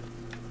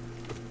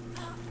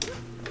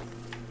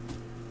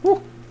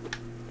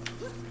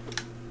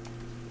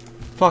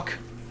 Fuck.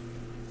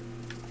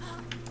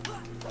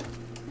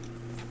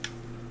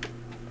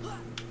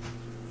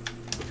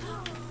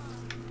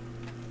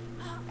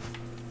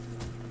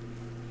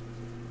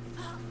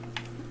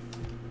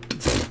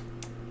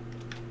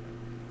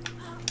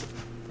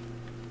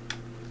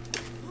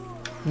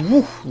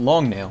 Woo,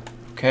 long nail.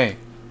 Okay.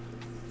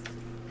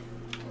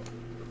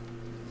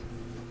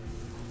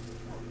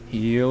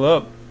 Heal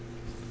up.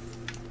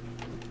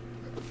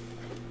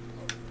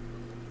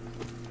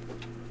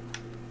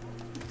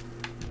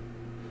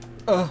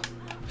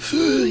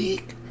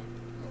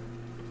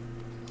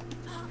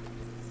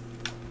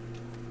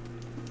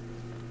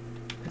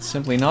 It's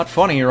simply not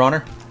funny, Your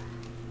Honor.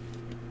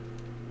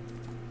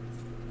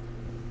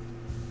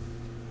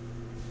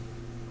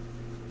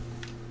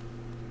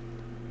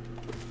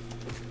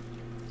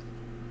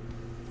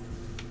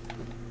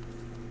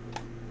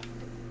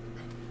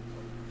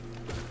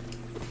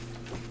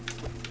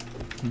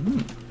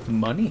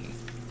 Money.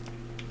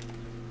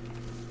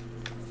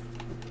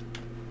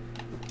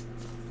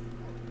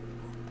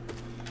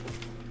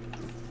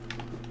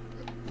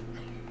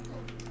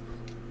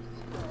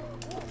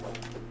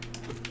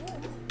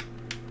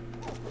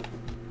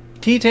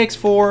 T takes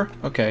 4.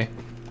 Okay.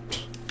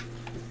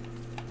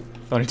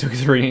 Thought he took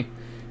 3.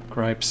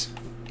 Gripes.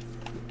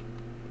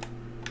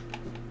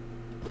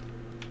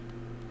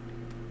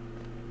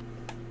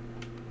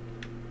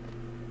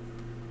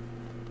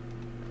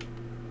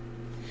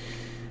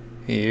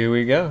 Here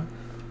we go.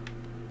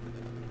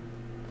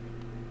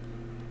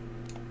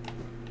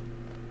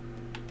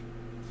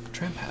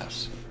 Tram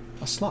pass.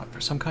 A slot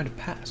for some kind of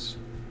pass.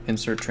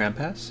 Insert tram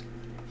pass?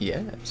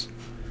 Yes.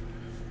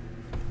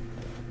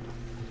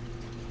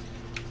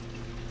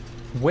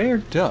 Where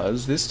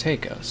does this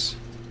take us?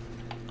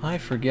 I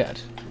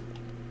forget.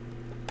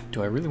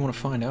 Do I really want to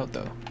find out,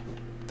 though?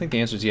 I think the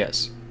answer is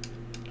yes.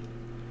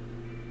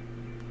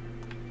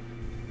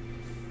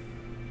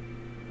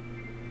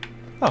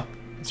 Oh,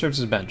 it serves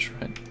as a bench,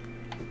 right?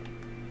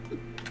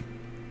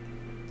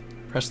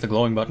 Press the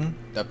glowing button?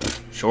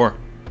 Sure.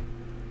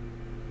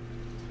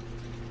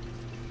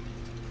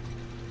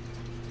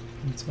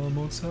 Pizza,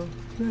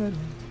 mozzarella,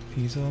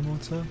 pizza,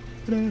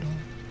 mozzarella.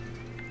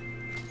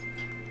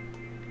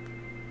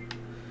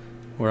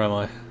 Where am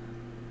I?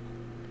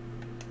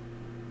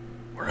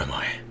 Where am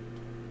I?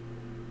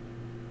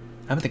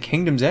 I'm at the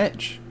Kingdom's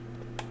Edge.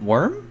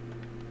 Worm?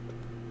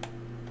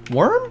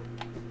 Worm?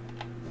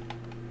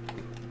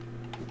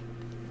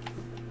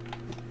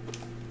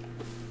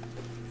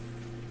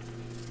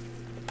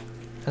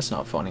 That's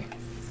not funny.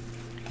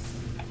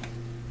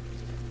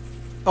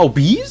 Oh,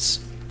 bees?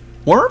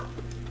 Worm?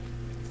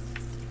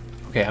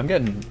 Okay, I'm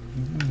getting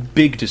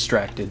big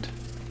distracted.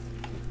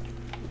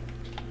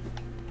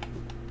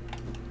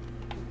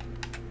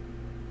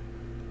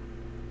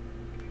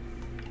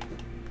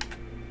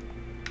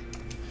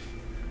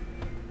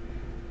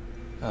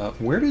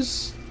 Where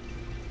does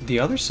the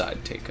other side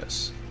take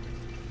us?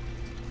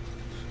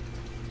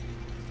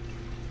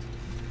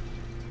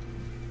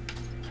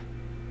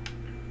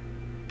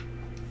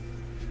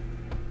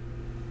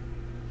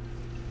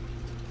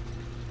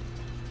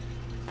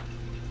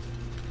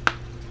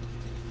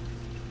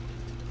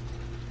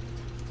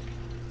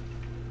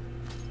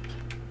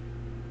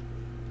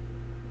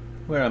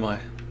 Where am I?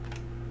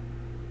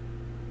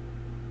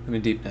 I'm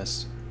in Deep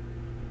Nest.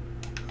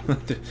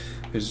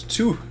 There's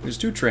two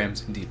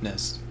trams in Deep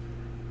Nest.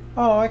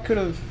 Oh, I could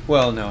have.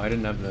 Well, no, I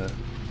didn't have the.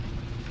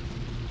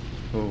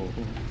 Oh,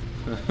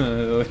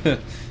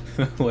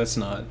 let's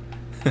not.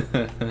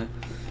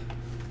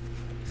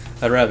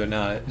 I'd rather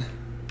not.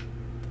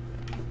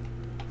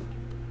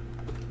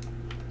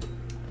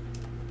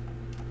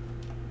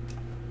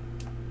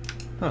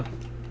 Huh.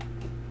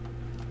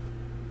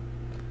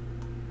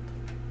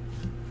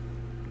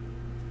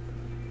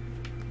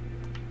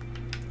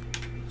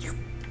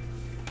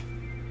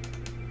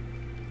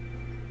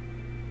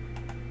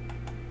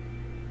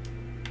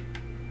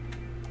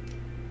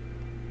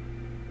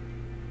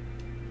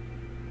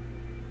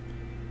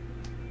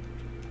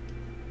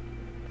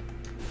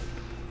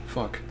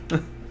 Fuck.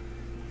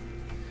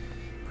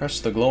 Press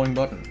the glowing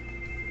button.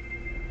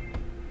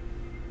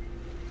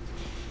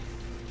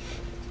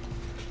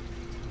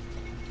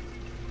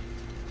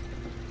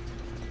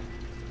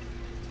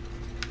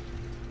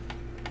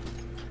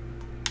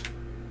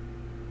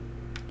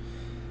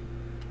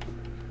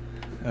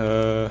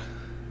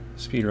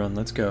 Speedrun,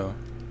 let's go.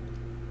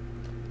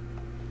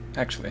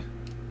 Actually,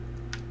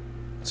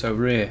 it's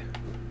over here.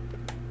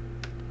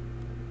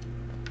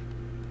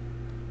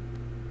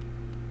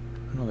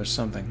 Oh, there's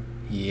something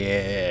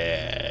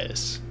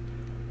Yes.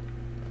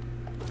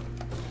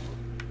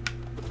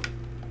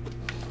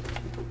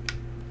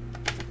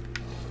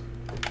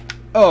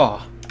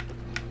 Oh.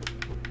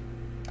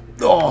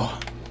 Oh.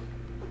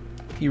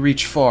 He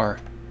reached far.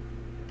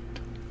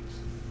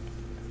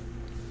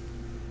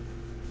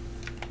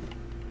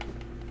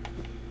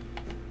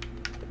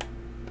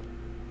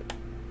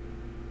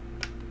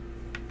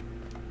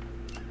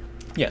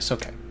 Yes,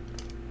 okay.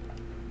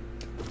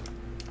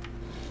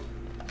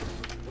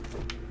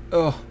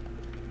 Oh.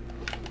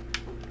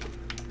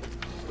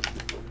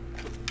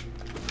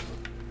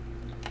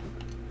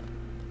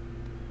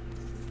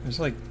 There's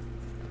like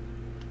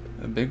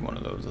a big one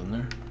of those in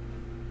there.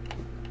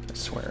 I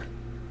swear.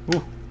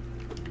 Ooh.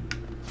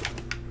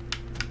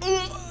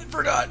 I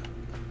forgot.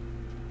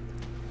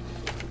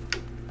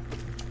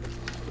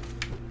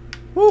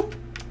 Woo.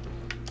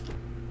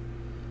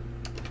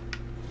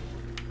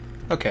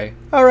 Okay.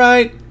 All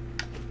right.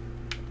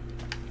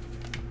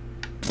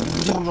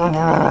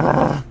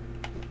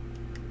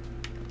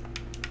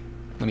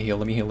 Let me heal,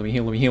 let me heal, let me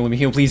heal, let me heal, let me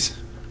heal, please.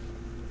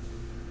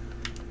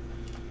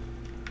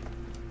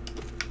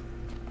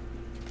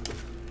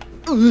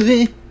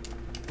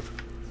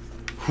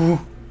 Whew.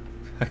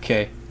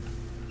 Okay.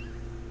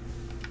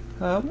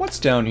 What's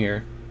down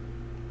here?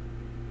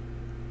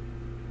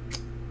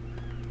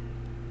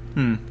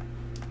 Hmm.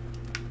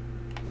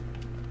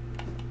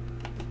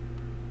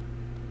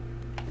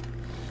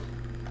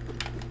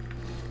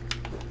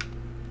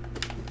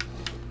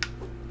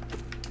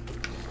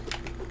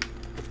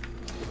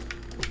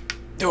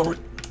 Oh.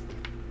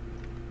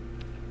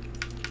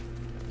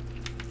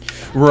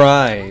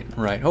 Right,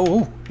 right.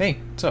 Oh, hey,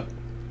 what's up?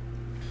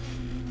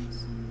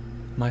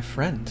 My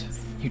friend,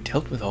 you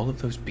dealt with all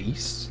of those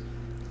beasts?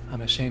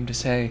 I'm ashamed to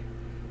say,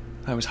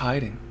 I was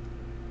hiding.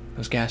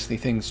 Those ghastly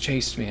things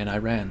chased me and I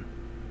ran.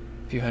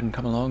 If you hadn't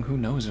come along, who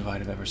knows if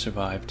I'd have ever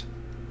survived.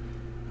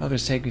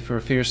 Others take me for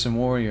a fearsome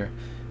warrior,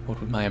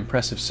 what with my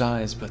impressive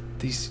size, but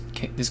this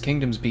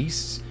kingdom's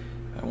beasts,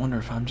 I wonder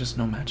if I'm just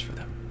no match for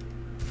them.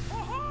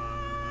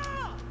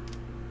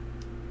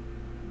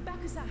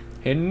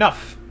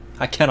 Enough!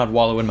 I cannot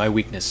wallow in my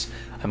weakness.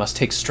 I must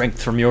take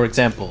strength from your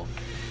example.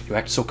 You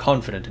act so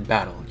confident in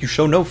battle. You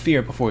show no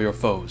fear before your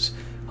foes.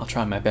 I'll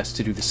try my best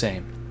to do the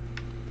same.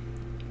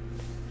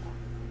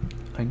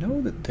 I know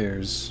that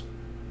there's...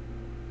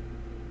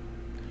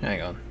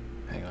 Hang on.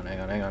 Hang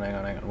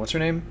on. What's her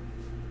name?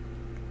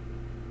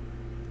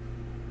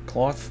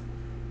 Cloth?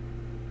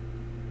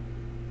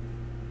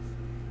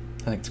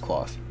 I think it's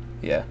Cloth.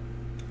 Yeah.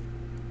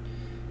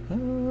 Give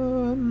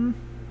me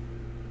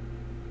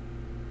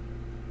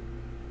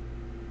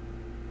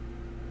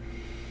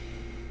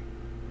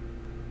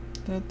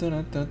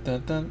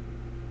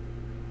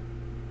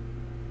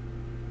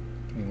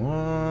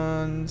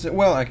one...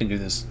 Well, I can do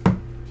this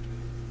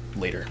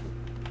later.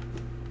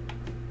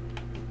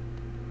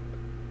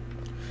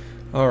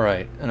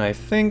 Alright, and I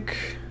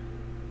think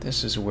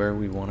this is where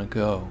we want to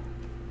go.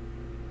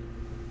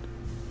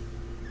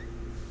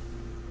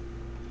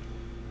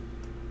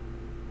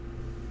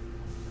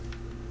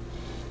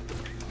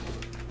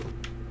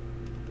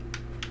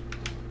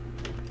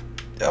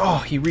 Oh,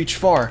 he reached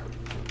far.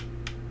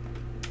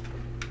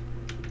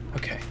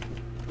 Okay.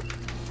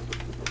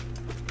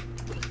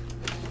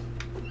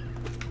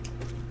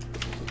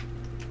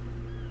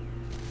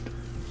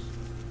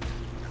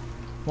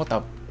 What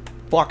the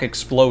fuck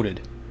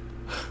exploded?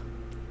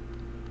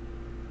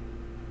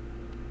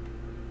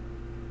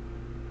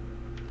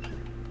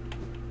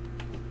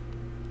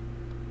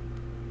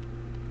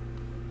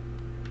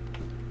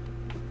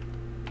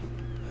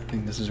 I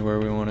think this is where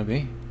we want to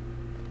be.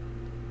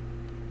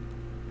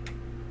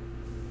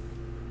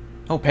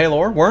 Oh,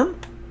 Palor, worm?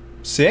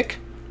 Sick.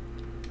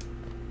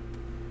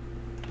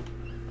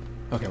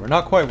 Okay, we're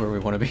not quite where we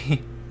want to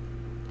be.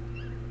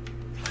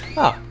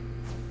 Ah.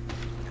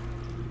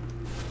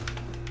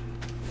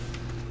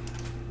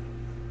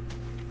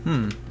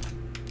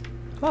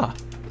 Ah.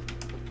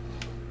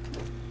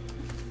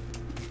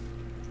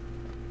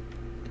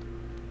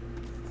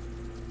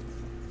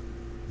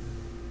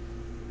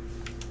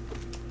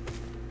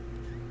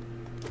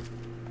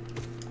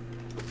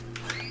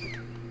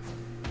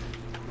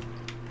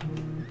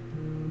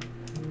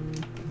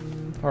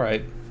 All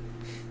right.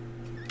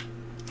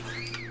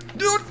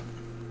 Dude.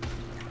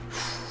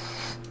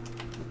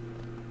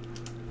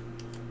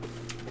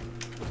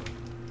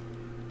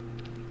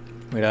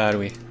 Wait, how do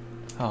we?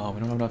 Oh, we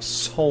don't have enough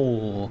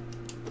soul.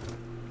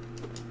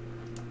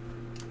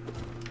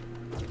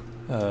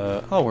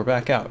 Oh, we're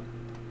back out.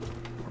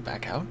 We're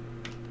back out?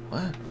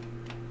 What?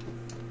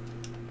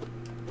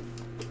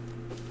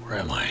 Where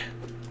am I?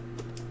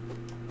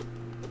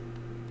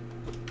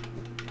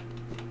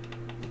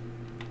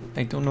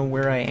 I don't know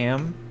where I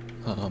am.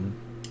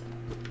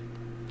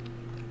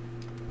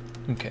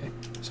 Okay,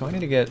 so I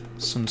need to get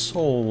some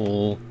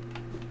soul.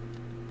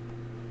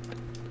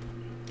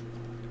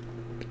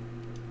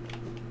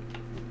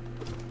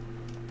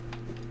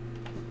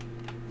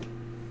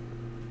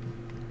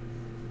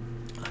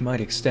 I might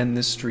extend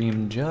this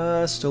stream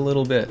just a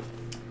little bit.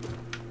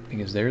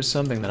 Because there's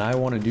something that I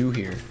want to do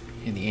here.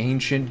 In the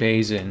ancient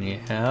basin,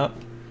 yeah.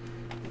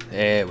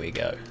 There we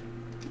go.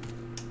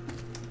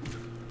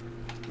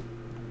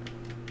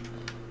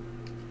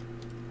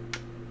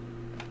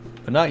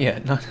 But not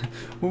yet.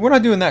 We're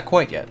not doing that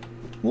quite yet.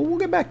 We'll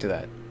get back to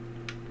that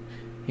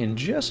in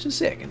just a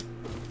second.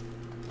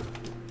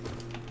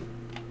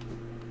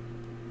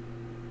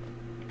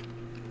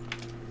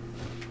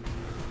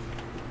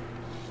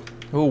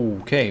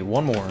 Okay,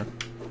 one more.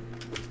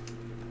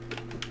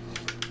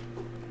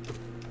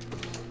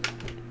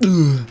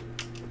 Ugh.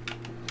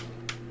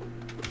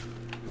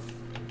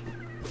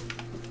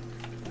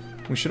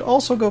 We should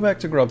also go back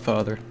to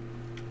Grubfather.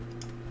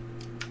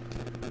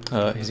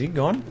 Is he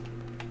gone?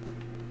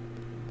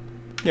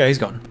 Yeah, he's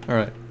gone.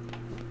 Alright.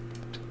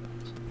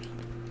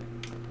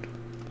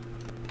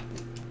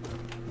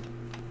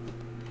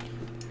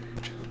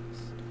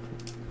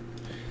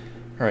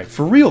 Alright,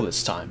 for real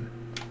this time.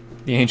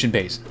 The Ancient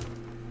Basin.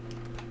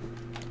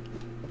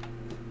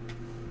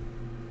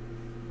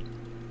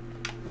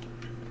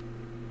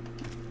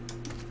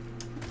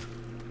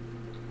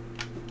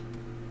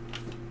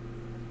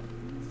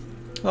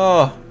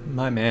 Oh,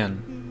 my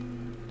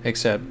man.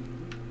 Except...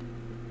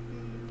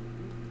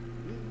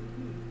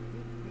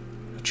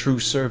 a true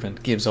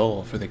servant gives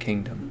all for the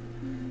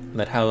kingdom.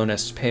 Let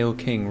Hallownest's pale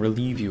king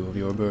relieve you of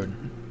your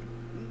burden.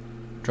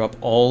 Drop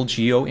all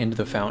Geo into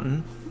the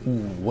fountain?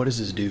 Ooh, what does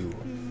this do?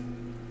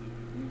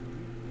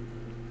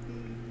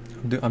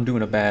 I'm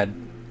doing a bad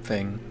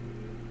thing.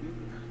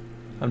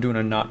 I'm doing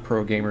a not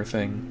pro gamer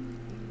thing.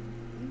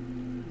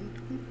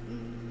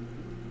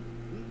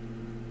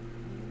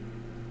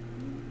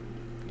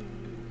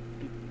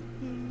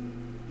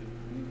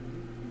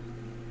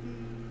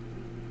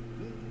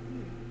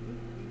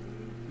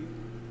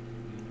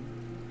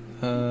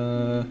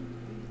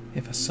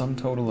 If a sum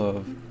total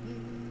of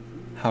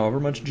however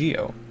much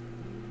Geo.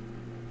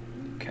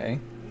 Okay.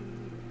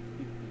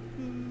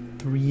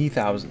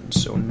 3,000,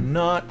 so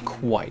not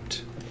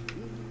quite.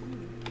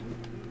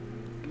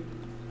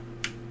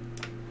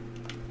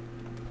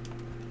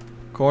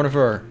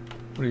 Cornifer,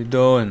 what are you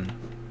doing?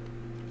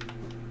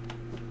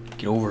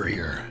 Get over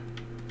here.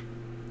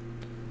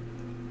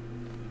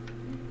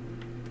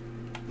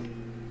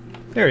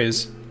 There he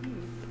is.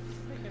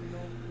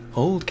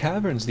 Old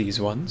caverns, these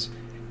ones.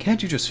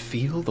 Can't you just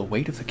feel the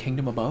weight of the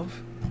kingdom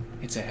above?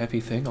 It's a heavy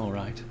thing, all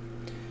right.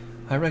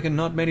 I reckon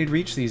not many'd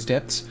reach these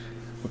depths.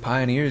 We're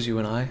pioneers, you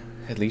and I,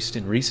 at least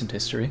in recent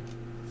history.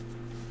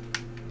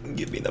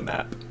 Give me the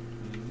map.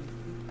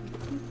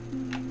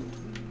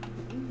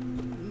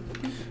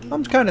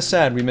 I'm kind of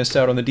sad we missed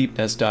out on the Deep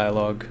Nest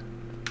dialogue.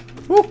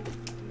 Woo!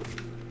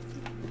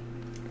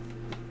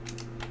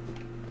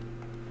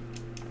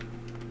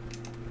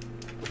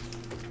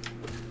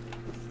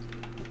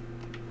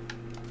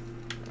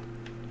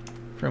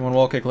 Frame one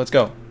wall kick, let's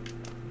go.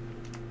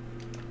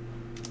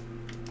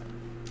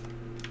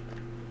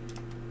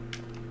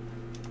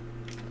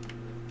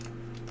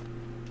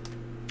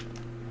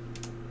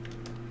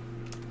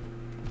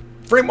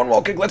 Frame one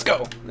wall kick, let's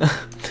go.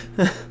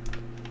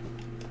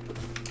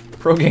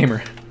 Pro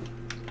gamer.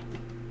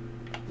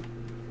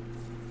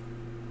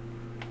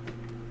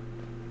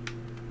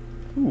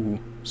 Ooh,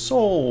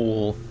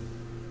 soul.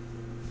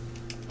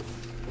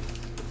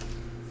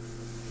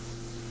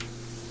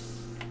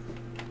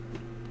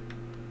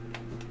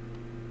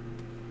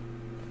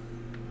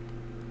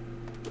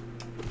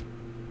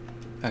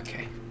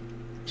 Okay.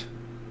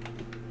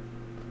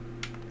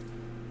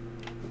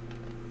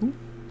 Ooh.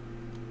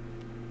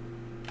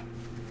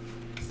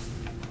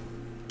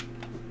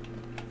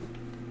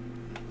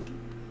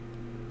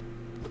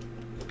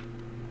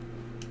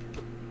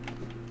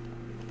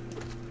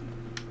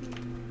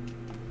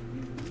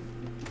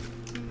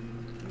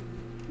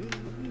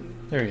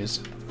 There he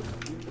is.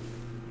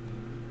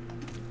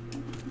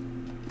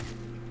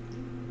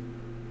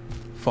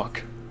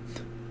 Fuck.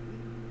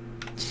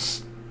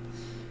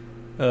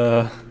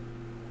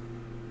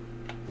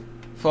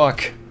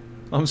 Fuck.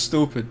 I'm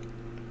stupid.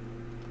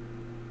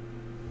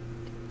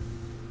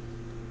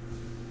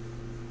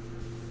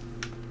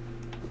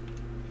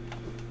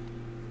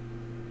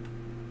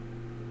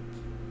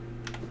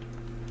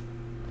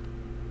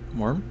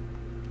 Worm?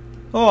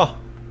 Oh!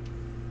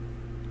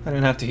 I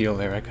didn't have to heal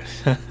there. I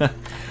could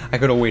I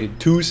could have waited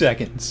 2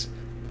 seconds.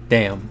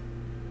 Damn.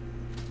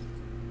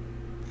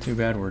 Too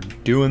bad we're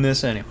doing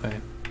this anyway.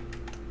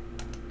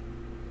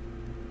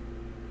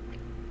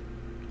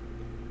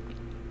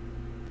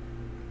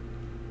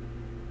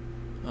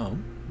 Oh.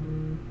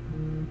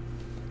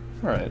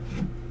 Alright.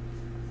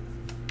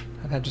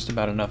 I've had just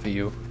about enough of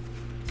you.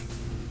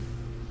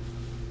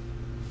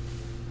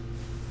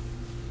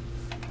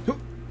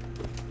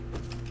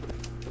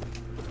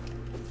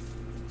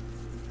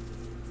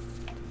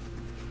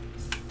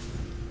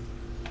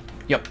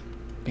 Yep,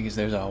 because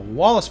there's a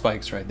wall of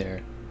spikes right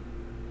there.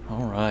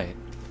 Alright.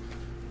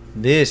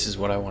 This is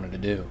what I wanted to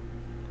do.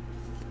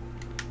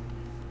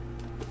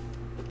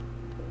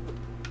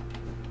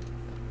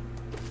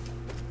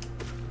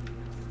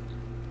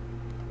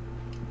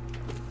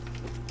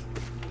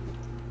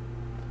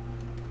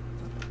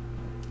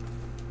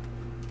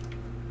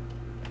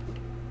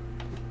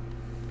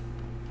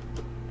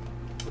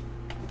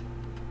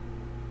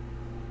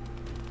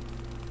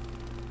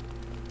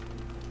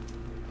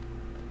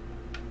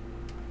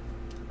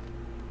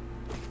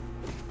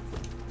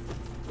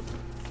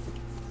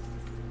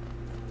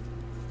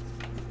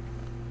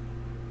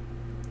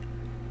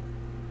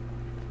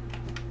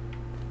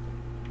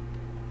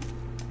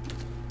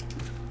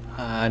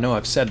 I know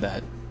I've said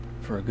that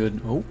for a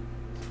good... Oh.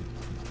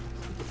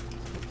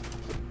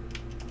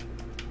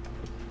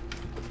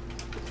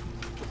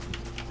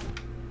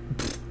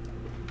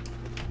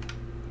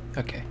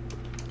 Okay.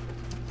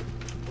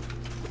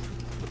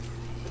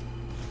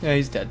 Yeah,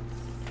 he's dead.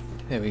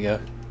 There we go.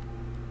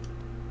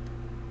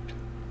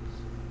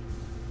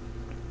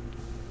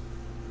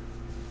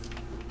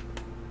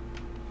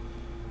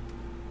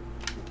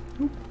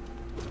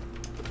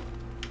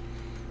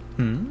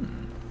 Hmm.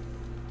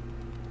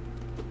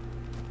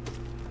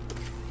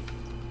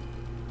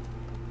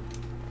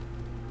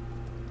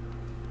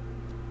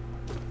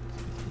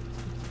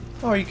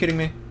 Oh, are you kidding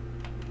me?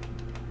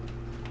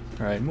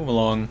 Alright, move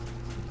along.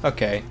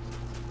 Okay.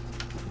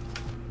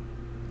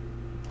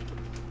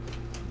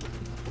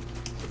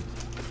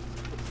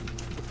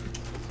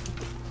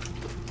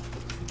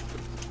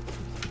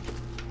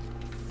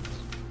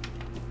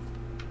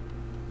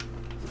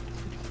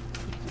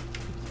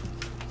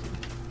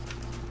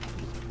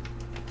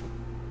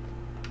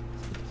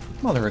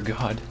 Mother of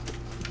God.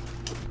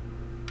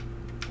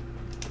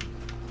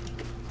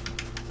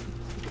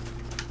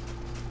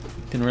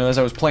 Didn't realize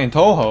I was playing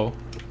Toho.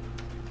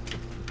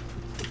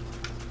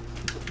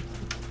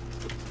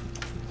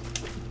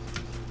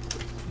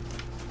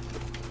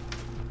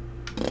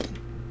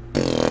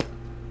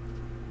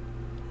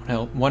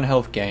 One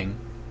health gang.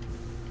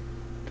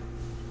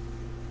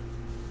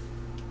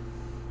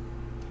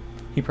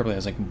 He probably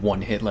has like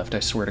one hit left, I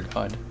swear to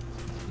God.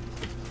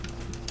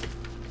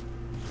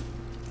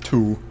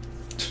 2.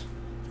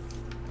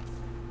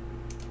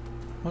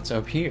 What's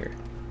up here?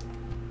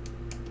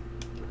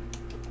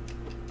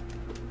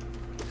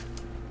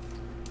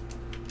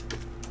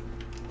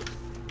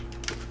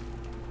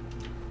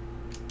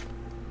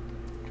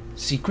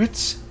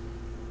 Secrets?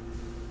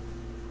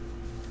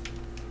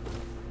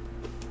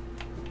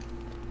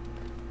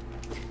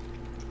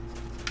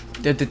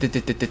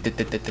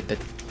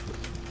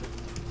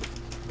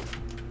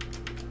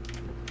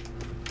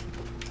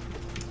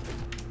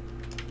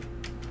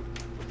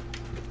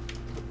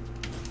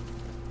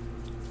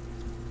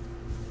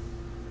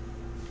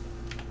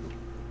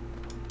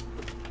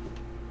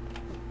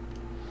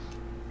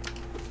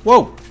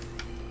 Whoa!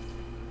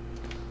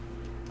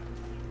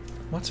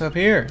 What's up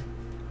here?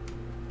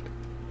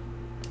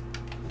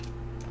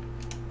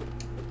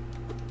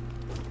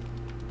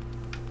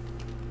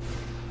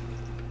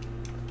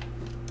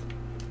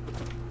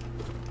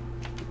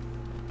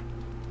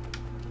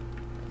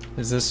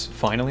 Is this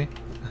finally?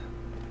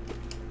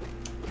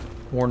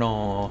 Or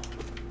no?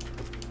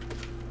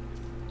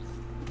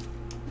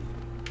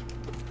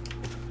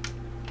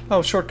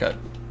 Oh, shortcut.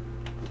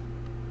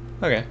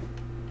 Okay.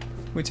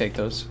 We take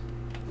those.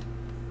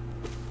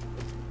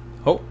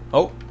 Oh,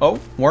 oh, oh,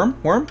 worm,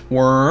 worm,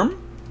 worm.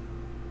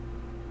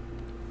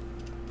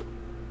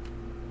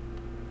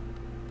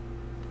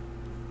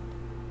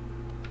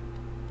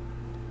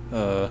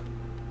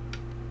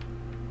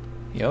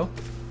 Yo?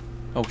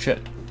 Oh, shit.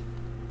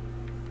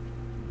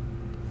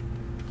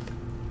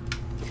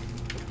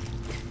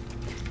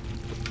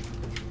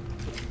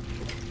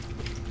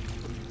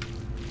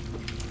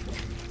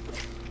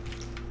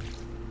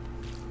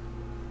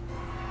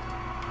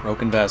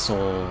 Broken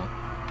vessel.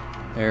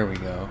 There we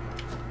go.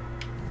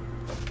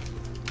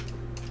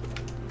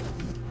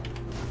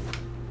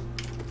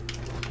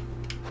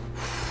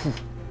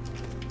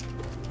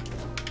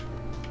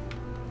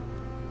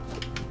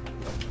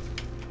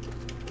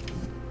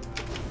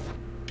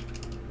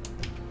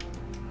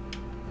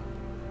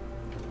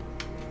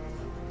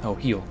 Oh,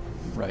 heal.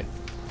 Right.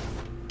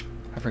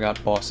 I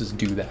forgot bosses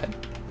do that.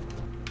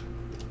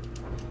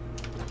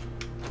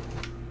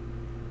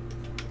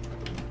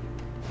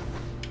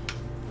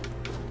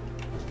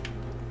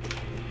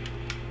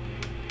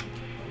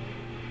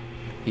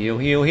 Heal,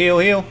 heal, heal,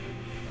 heal.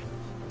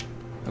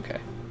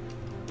 Okay.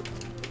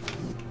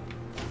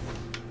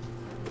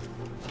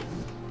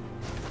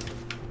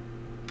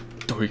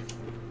 Doi.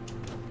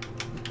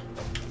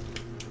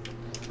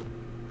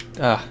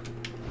 Ah.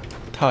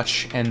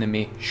 Touch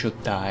enemy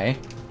should die.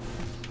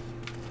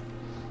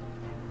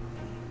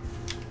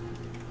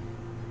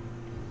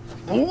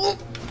 Oh.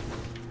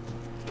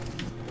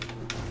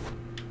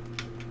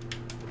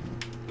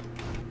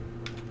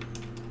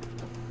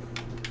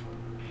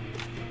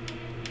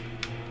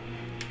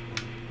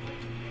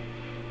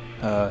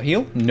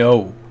 Heal?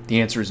 No.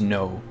 The answer is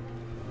no.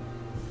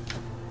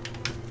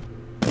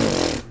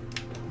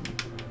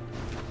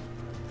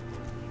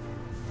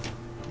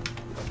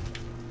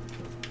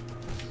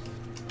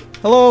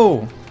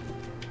 Hello!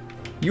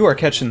 You are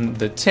catching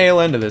the tail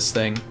end of this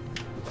thing.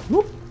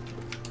 Whoop.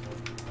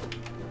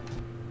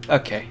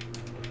 Okay.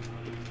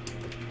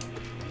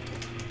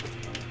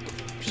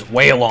 Just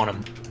wail on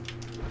him.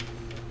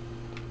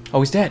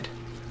 Oh, he's dead.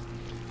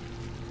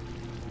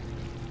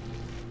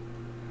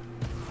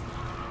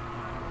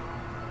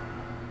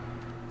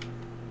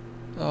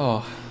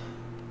 Oh.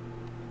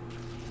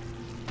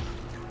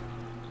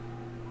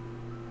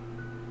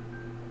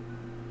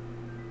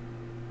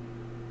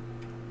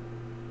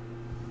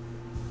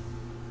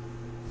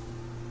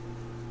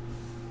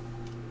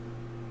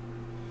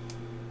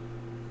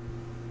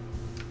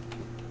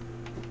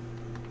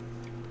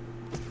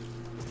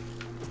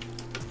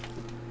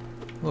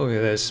 Look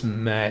at this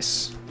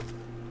mess.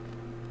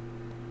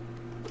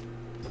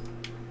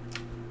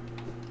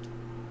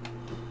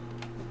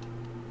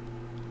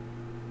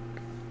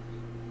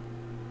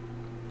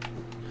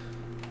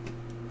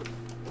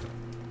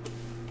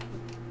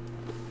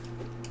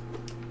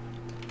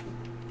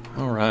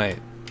 Alright.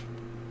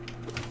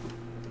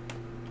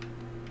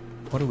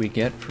 What do we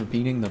get for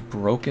beating the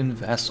broken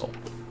vessel?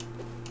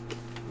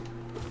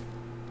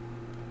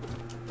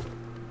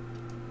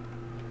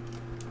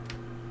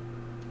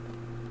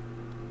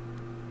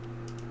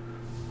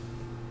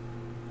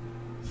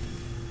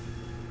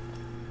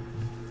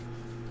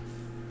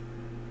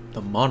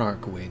 The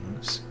monarch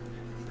wings.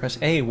 Press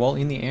A while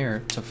in the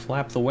air to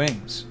flap the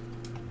wings.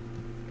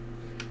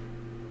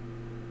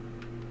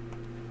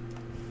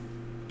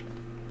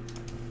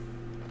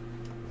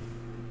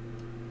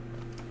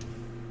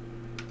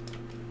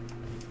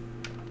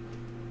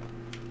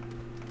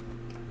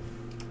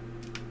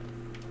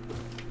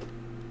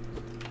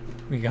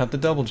 We got the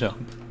double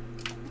jump.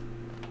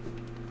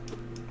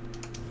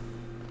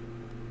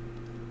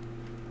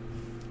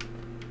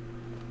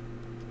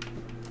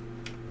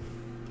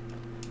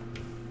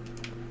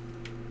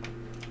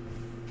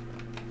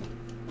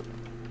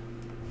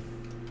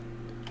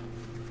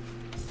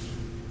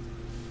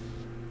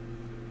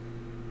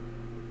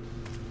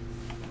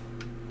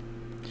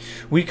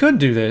 We could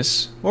do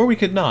this, or we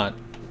could not.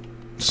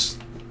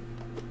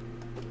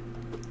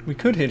 We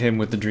could hit him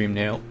with the dream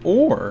nail,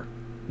 or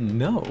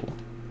no.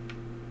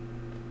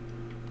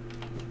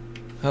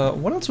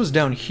 What else was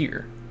down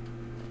here?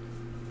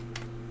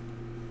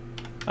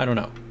 I don't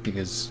know,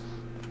 because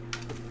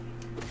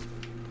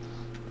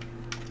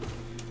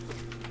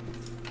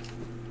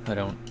I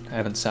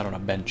haven't sat on a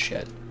bench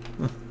yet.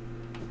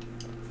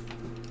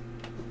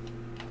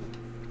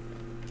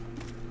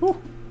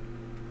 Whew.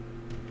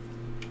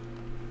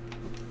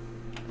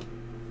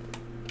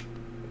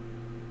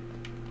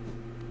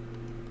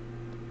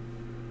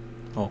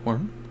 Oh,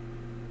 worm?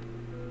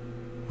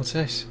 What's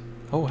this?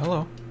 Oh,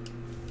 hello.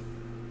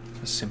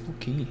 A simple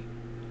key.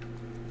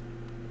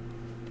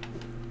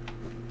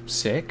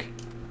 Sick.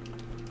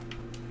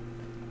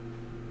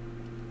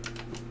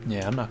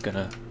 Yeah, I'm not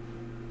gonna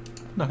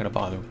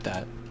bother with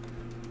that.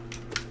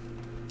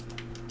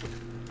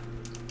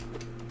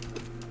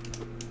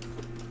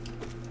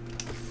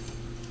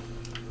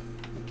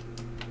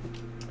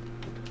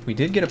 We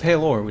did get a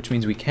pale ore, which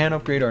means we can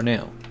upgrade our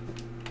nail.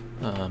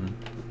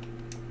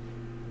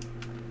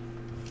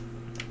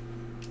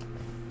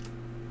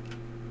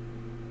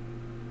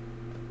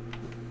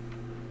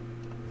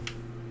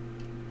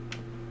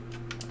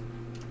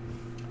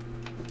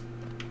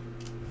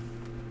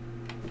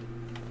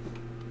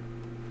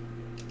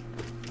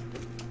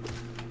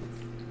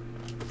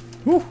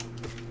 Whew.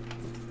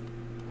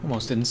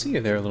 Almost didn't see you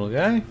there, little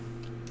guy.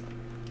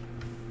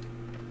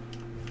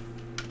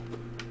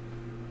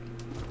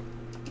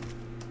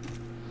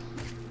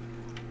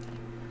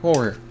 Come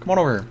over here. Come on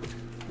over here.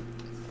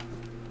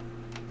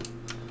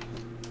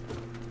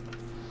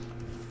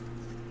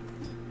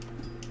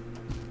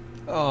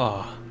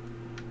 Oh.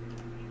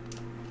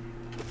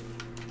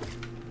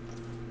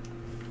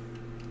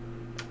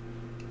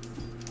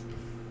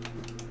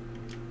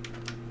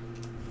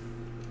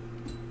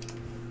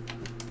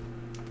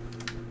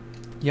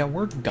 Yeah,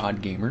 we're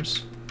god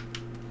gamers.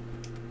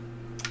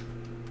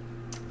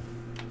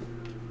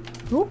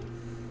 Ooh.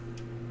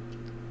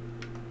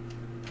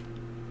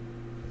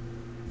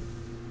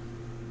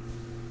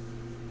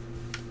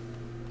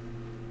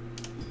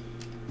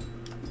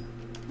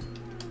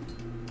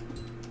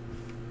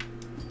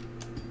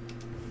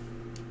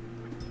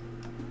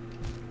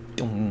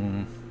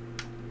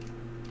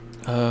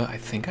 I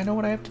think I know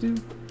what I have to do.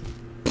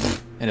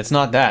 And it's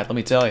not that, let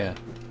me tell you.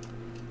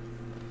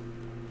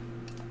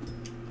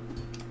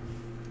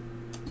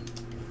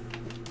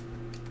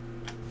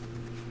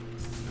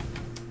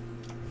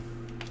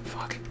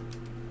 Fuck.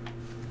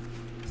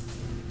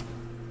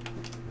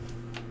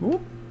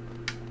 Ooh.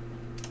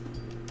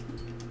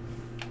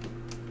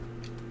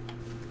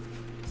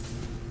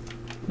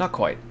 Not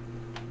quite.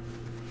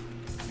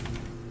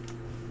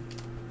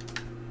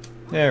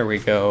 There we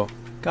go.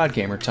 God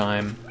gamer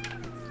time.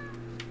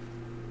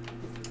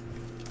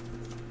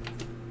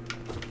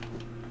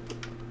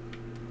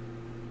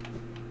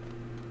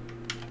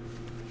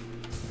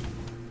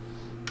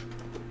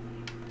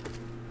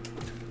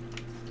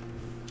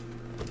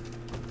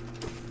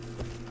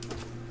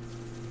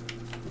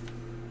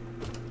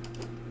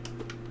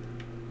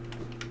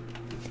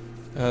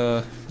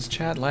 Is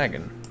chat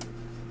lagging?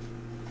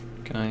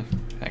 Can I...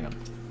 hang on.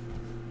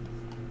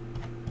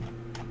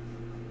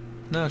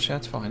 No,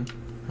 chat's fine.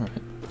 Alright.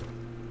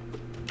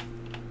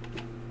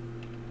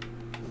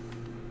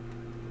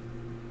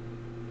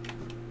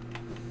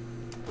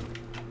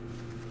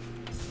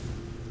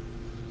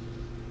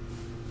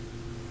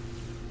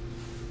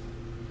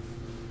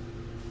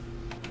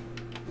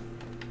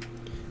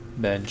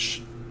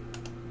 Bench.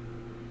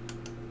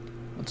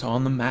 What's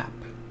on the map?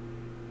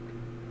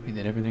 We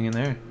did everything in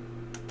there.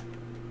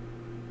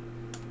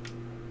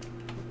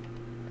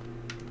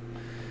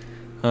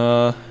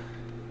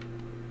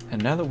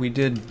 And now that we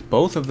did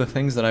both of the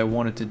things that I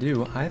wanted to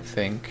do, I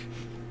think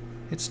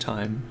it's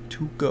time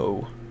to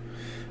go.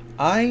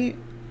 I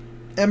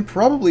am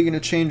probably going to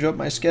change up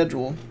my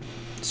schedule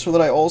so that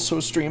I also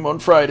stream on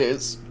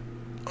Fridays.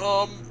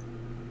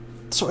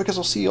 So I guess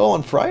I'll see you all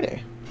on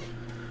Friday.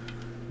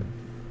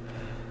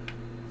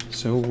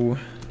 So,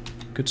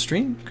 good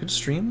stream, good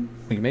stream.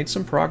 We made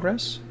some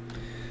progress.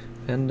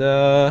 And,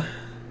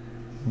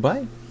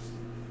 bye.